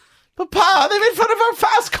 Papa, they made fun of our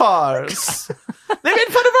fast cars. They made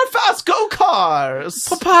fun of our fast go cars.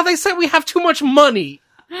 Papa, they said we have too much money.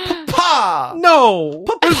 Papa, No.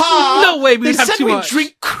 There's Papa, no way they we'd have said too we much.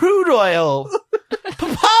 drink crude oil.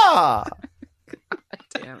 Papa,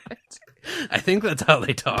 Damn it. I think that's how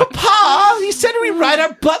they talk. Papa, he said we ride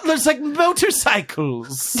our butlers like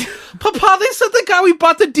motorcycles. Papa, they said the guy we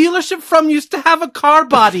bought the dealership from used to have a car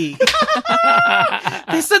body.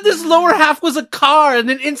 They said this lower half was a car, and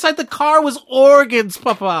then inside the car was organs,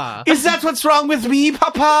 Papa. Is that what's wrong with me,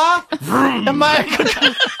 Papa? Am I?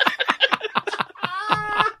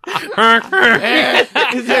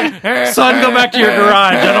 Son, go back to your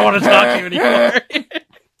garage. I don't want to talk to you anymore.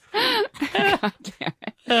 God damn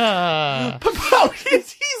it. Papa,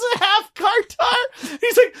 he's a half Cartar.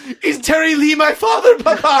 He's like, is Terry Lee my father,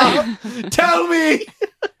 Papa? Tell me.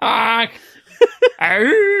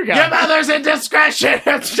 Your mother's indiscretion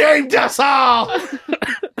has shamed us all.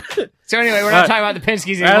 So anyway, we're not talking about the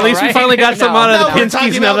Penskes anymore, At least we right? finally got some out of No, the we're Penskes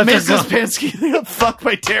talking now about that they're Mrs. gone. Penske. They got fucked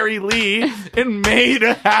by Terry Lee and made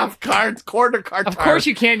a half quarter Cartar. Of course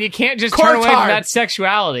you can. You can't just turn away from Cortar. that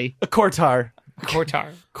sexuality. A Cortar.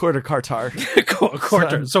 Cortar. Quarter Cartar.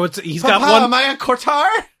 Quarter. So he's Papa, got one. am I a Cortar?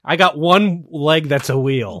 I got one leg that's a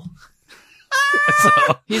wheel. So,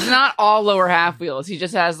 He's not all lower half wheels. He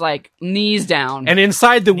just has like knees down. and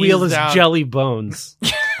inside the wheel is down. jelly bones.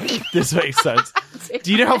 This makes sense.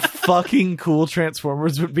 Do you know how fucking cool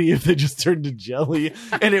Transformers would be if they just turned to jelly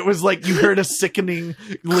and it was like you heard a sickening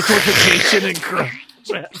liquefaction and crunch?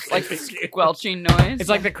 Like squelching noise. It's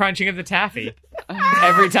like the crunching of the taffy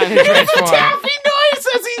every time they transform. Taffy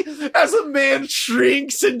noise as a man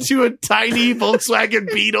shrinks into a tiny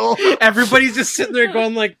Volkswagen Beetle. Everybody's just sitting there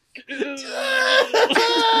going like,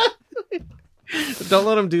 don't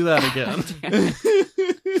let him do that again.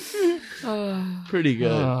 Pretty good.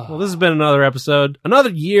 Well, this has been another episode, another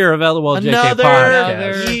year of LOLJK Another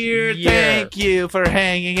podcast. year. Thank you for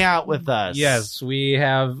hanging out with us. Yes, we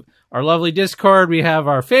have our lovely Discord. We have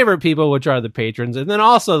our favorite people, which are the patrons, and then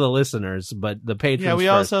also the listeners. But the patrons, Yeah, we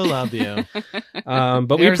first. also love you. But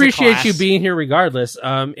we There's a appreciate class. you being here regardless.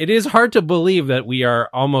 It is hard to believe that we're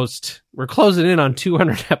closing in on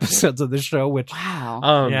 200 episodes of the show, which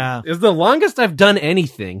wow. Yeah. is the longest I've done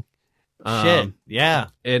anything. Shit. Yeah.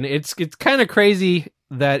 And it's kind of crazy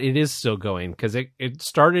that it is still going because it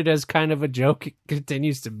started as kind of a joke. It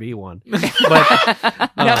continues to be one.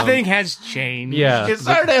 But Nothing has changed. yeah. It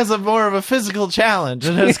started as more of a physical challenge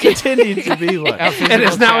and has continued to be one. And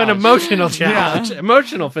it's now an emotional challenge.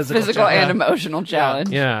 Emotional physical Physical challenge. and emotional challenge.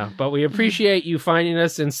 Yeah, but we appreciate you finding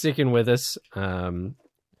us and sticking with us through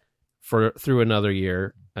another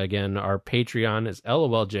year. Again, our Patreon is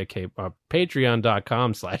LOLJK,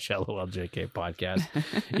 patreon.com/LOLJK podcast.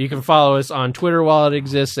 You can follow us on Twitter while it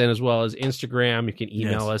exists, and as well as Instagram. You can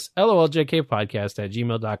email us,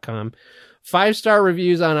 LOLJKpodcast@gmail.com. 5-star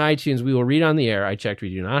reviews on iTunes, we will read on the air. I checked, we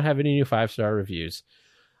do not have any new 5-star reviews.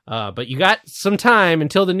 But you got some time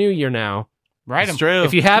until the new year now. Write It's them. true.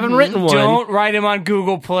 If you haven't written one, Don't write them on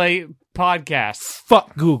Google Play Podcasts.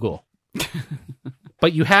 fuck Google.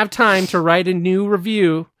 But you have time to write a new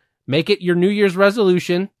review. Make it your New Year's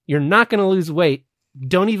resolution. You're not going to lose weight.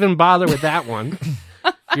 Don't even bother with that one.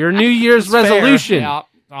 Your New Year's resolution. Yeah,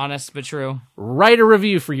 honest but true. Write a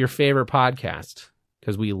review for your favorite podcast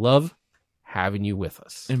because we love having you with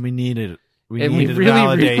us. And we need it. We And need we the really,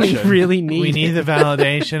 validation. really need We need it. the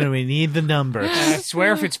validation and we need the numbers. I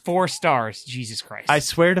swear if it's 4 stars, Jesus Christ. I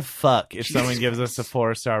swear to fuck, if someone gives us a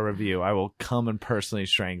 4-star review, I will come and personally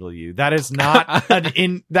strangle you. That is not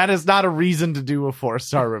that is not a reason to do a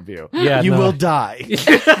 4-star review. Yeah, you no. will die.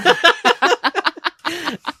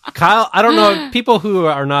 Kyle, I don't know. People who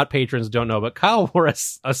are not patrons don't know, but Kyle wore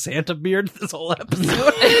a Santa beard this whole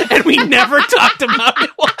episode, and we never talked about it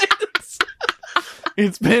once.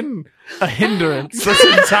 It's been a hindrance this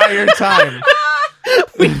entire time.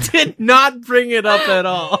 We did not bring it up at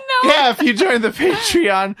all. Yeah, if you join the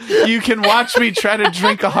Patreon, you can watch me try to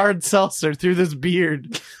drink a hard seltzer through this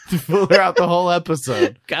beard throughout the whole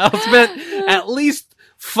episode. Kyle spent at least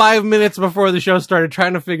 5 minutes before the show started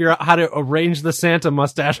trying to figure out how to arrange the Santa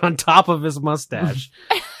mustache on top of his mustache.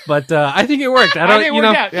 But I think it worked. I I don't, think it you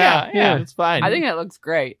worked know, out. Yeah. it's fine. I think it looks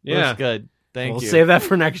great. yeah. Looks good. Thank We'll you. save that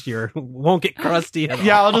for next year. Won't get crusty at all.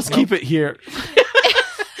 Yeah, I'll just keep it here.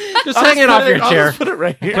 Just hang it off your I'll chair. just put it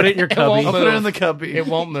right here. Put it in your cubby. I'll put it in the cubby. It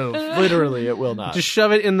won't move. Literally, it will not. Just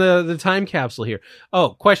shove it in the time capsule here. Oh,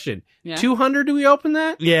 question. Yeah. 200, do we open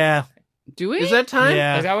that? Yeah. Do we? Is that time?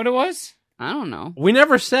 Yeah. Is that what it was? I don't know. We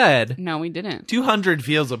never said. No, we didn't. 200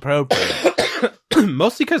 feels appropriate.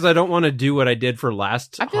 Mostly because I don't want to do what I did for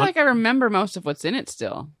last. I feel like I remember most of what's in it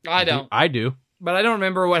still. I don't. I do. But I don't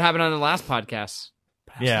remember what happened on the last podcast.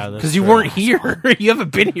 Yeah, Because you weren't here. You haven't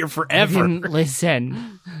been here forever.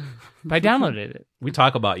 Listen. But I downloaded it. We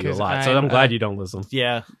talk about you a 'Cause lot, so I'm, I'm glad you don't listen.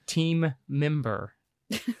 Yeah. Team member.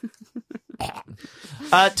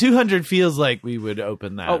 200 feels like we would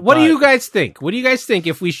open that. What do but- you guys think? What do you guys think?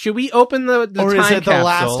 Should we open the Or time is it the capsule?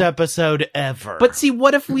 last episode ever? But see,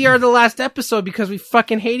 what if we are the last episode because we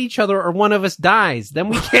fucking hate each other or one of us dies? Then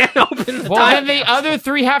we can't open the Well, time. then the other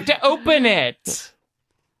 3 have to open it.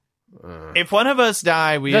 if one of us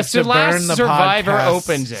die, we The have to last burn the survivor podcast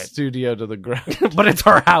opens it. studio to the ground. But it's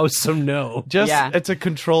our house, so no. Yeah. It's a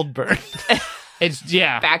controlled burn. It's,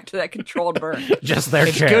 yeah. Back to that controlled burn. Just their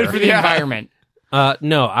It's chair. good for the Yeah. environment.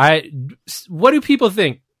 No, what do people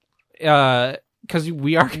think? Because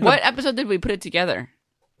we are gonna, What episode did we put it together?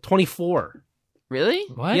 24. Really?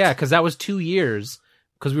 What? Yeah, because that was 2 years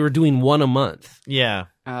because we were doing one a month. Yeah.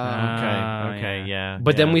 Oh, Okay. Yeah.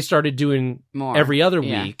 But then yeah. we started doing more. every other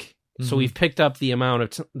Yeah. week. So we've picked up the amount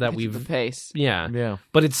of that The we've pace. yeah. Yeah.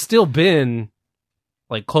 But it's still been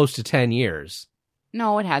like close to 10 years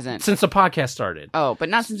No, it hasn't. since the podcast started. Oh, but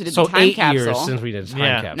not since we did So the time 8 capsule. years since we did the time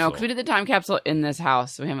Yeah. capsule. No, because we did the time capsule in this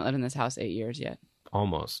house. So we haven't lived in this house 8 years yet.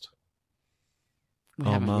 Almost. We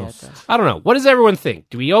haven't yet, Almost. though. I don't know. What does everyone think?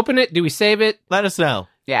 Do we open it? Do we save it? Let us know.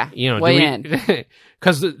 Yeah. You know, Weigh do in. we?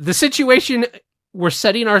 Because the situation, we're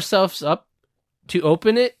setting ourselves up to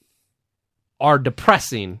open it are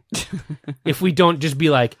depressing if we don't just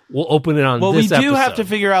be like, we'll open it on Well, we this do have episode. to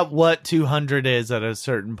figure out what 200 is at a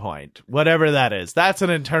certain point. Whatever that is. That's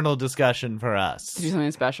an internal discussion for us. To do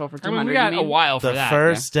something special for I 200. mean, we got you a mean? while for The that.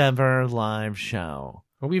 first ever live show.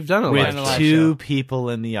 Well, we've done a With live two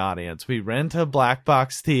people in the audience. We rent a black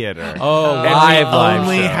box theater. Oh, And and live we live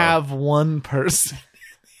only show. have one person.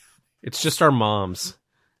 It's just our moms.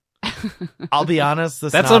 I'll be honest.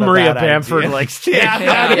 That's not a Maria bad Bamford idea. like Yeah, Yeah,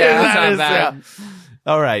 that that's is, not yeah. bad.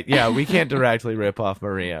 All right. Yeah, we can't directly rip off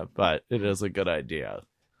Maria, but it is a good idea.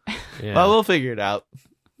 Yeah. But we'll figure it out.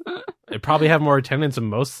 It'd probably have more attendance than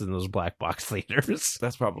most in those black box theaters.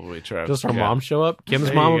 That's probably true. Just our Yeah. mom show up. Kim's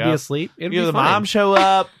There mom you would go. be asleep. It'd You be the fine. mom show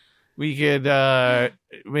up. We could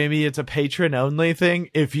maybe it's a patron only thing.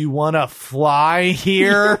 If you want to fly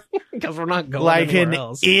here because we're not going like anywhere an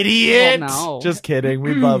else. idiot. Well, no. Just kidding.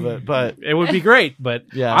 We love it, but It would be great, but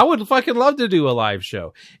Yeah. I would fucking love to do a live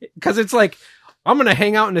show because it's like I'm gonna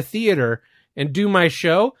hang out in a theater and do my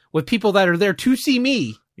show with people that are there to see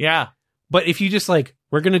me. yeah. But if you just like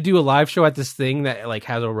we're gonna do a live show at this thing that like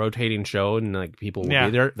has a rotating show and like people will Yeah.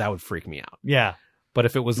 be there, that would freak me out. Yeah. But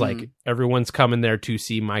if it was like everyone's coming there to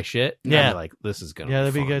see my shit, I'd Yeah. be like this is gonna Yeah,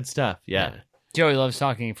 that'd be fun. good stuff. Yeah. Joey loves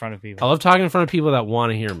talking in front of people. I love talking in front of people that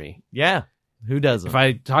want to hear me. Yeah. Who doesn't? If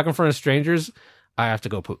I talk in front of strangers, I have to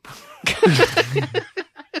go poop.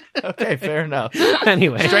 Okay, fair enough.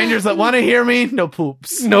 Anyway, Strangers that want to hear me, no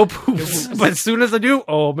poops. no poops. But as soon as I do,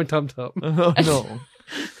 oh, my tum tum. Oh, no.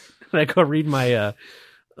 I go read my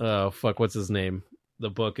what's his name? The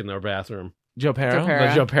book in their bathroom. Joe Perro? Joe Perro.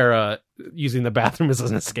 The Joe Pera using the bathroom as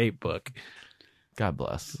an escape book. God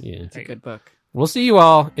bless. Yeah. It's a good book. We'll see you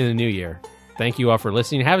all in the new year. Thank you all for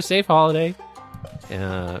listening. Have a safe holiday.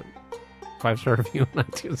 5-star review on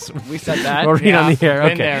iTunes. We said that. Or read on the air.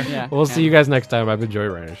 been Okay. there. Yeah. We'll see you guys next time. I've been Joey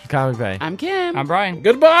Reinish. Comic Bay. I'm Kim. I'm Brian.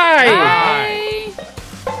 Goodbye. Bye.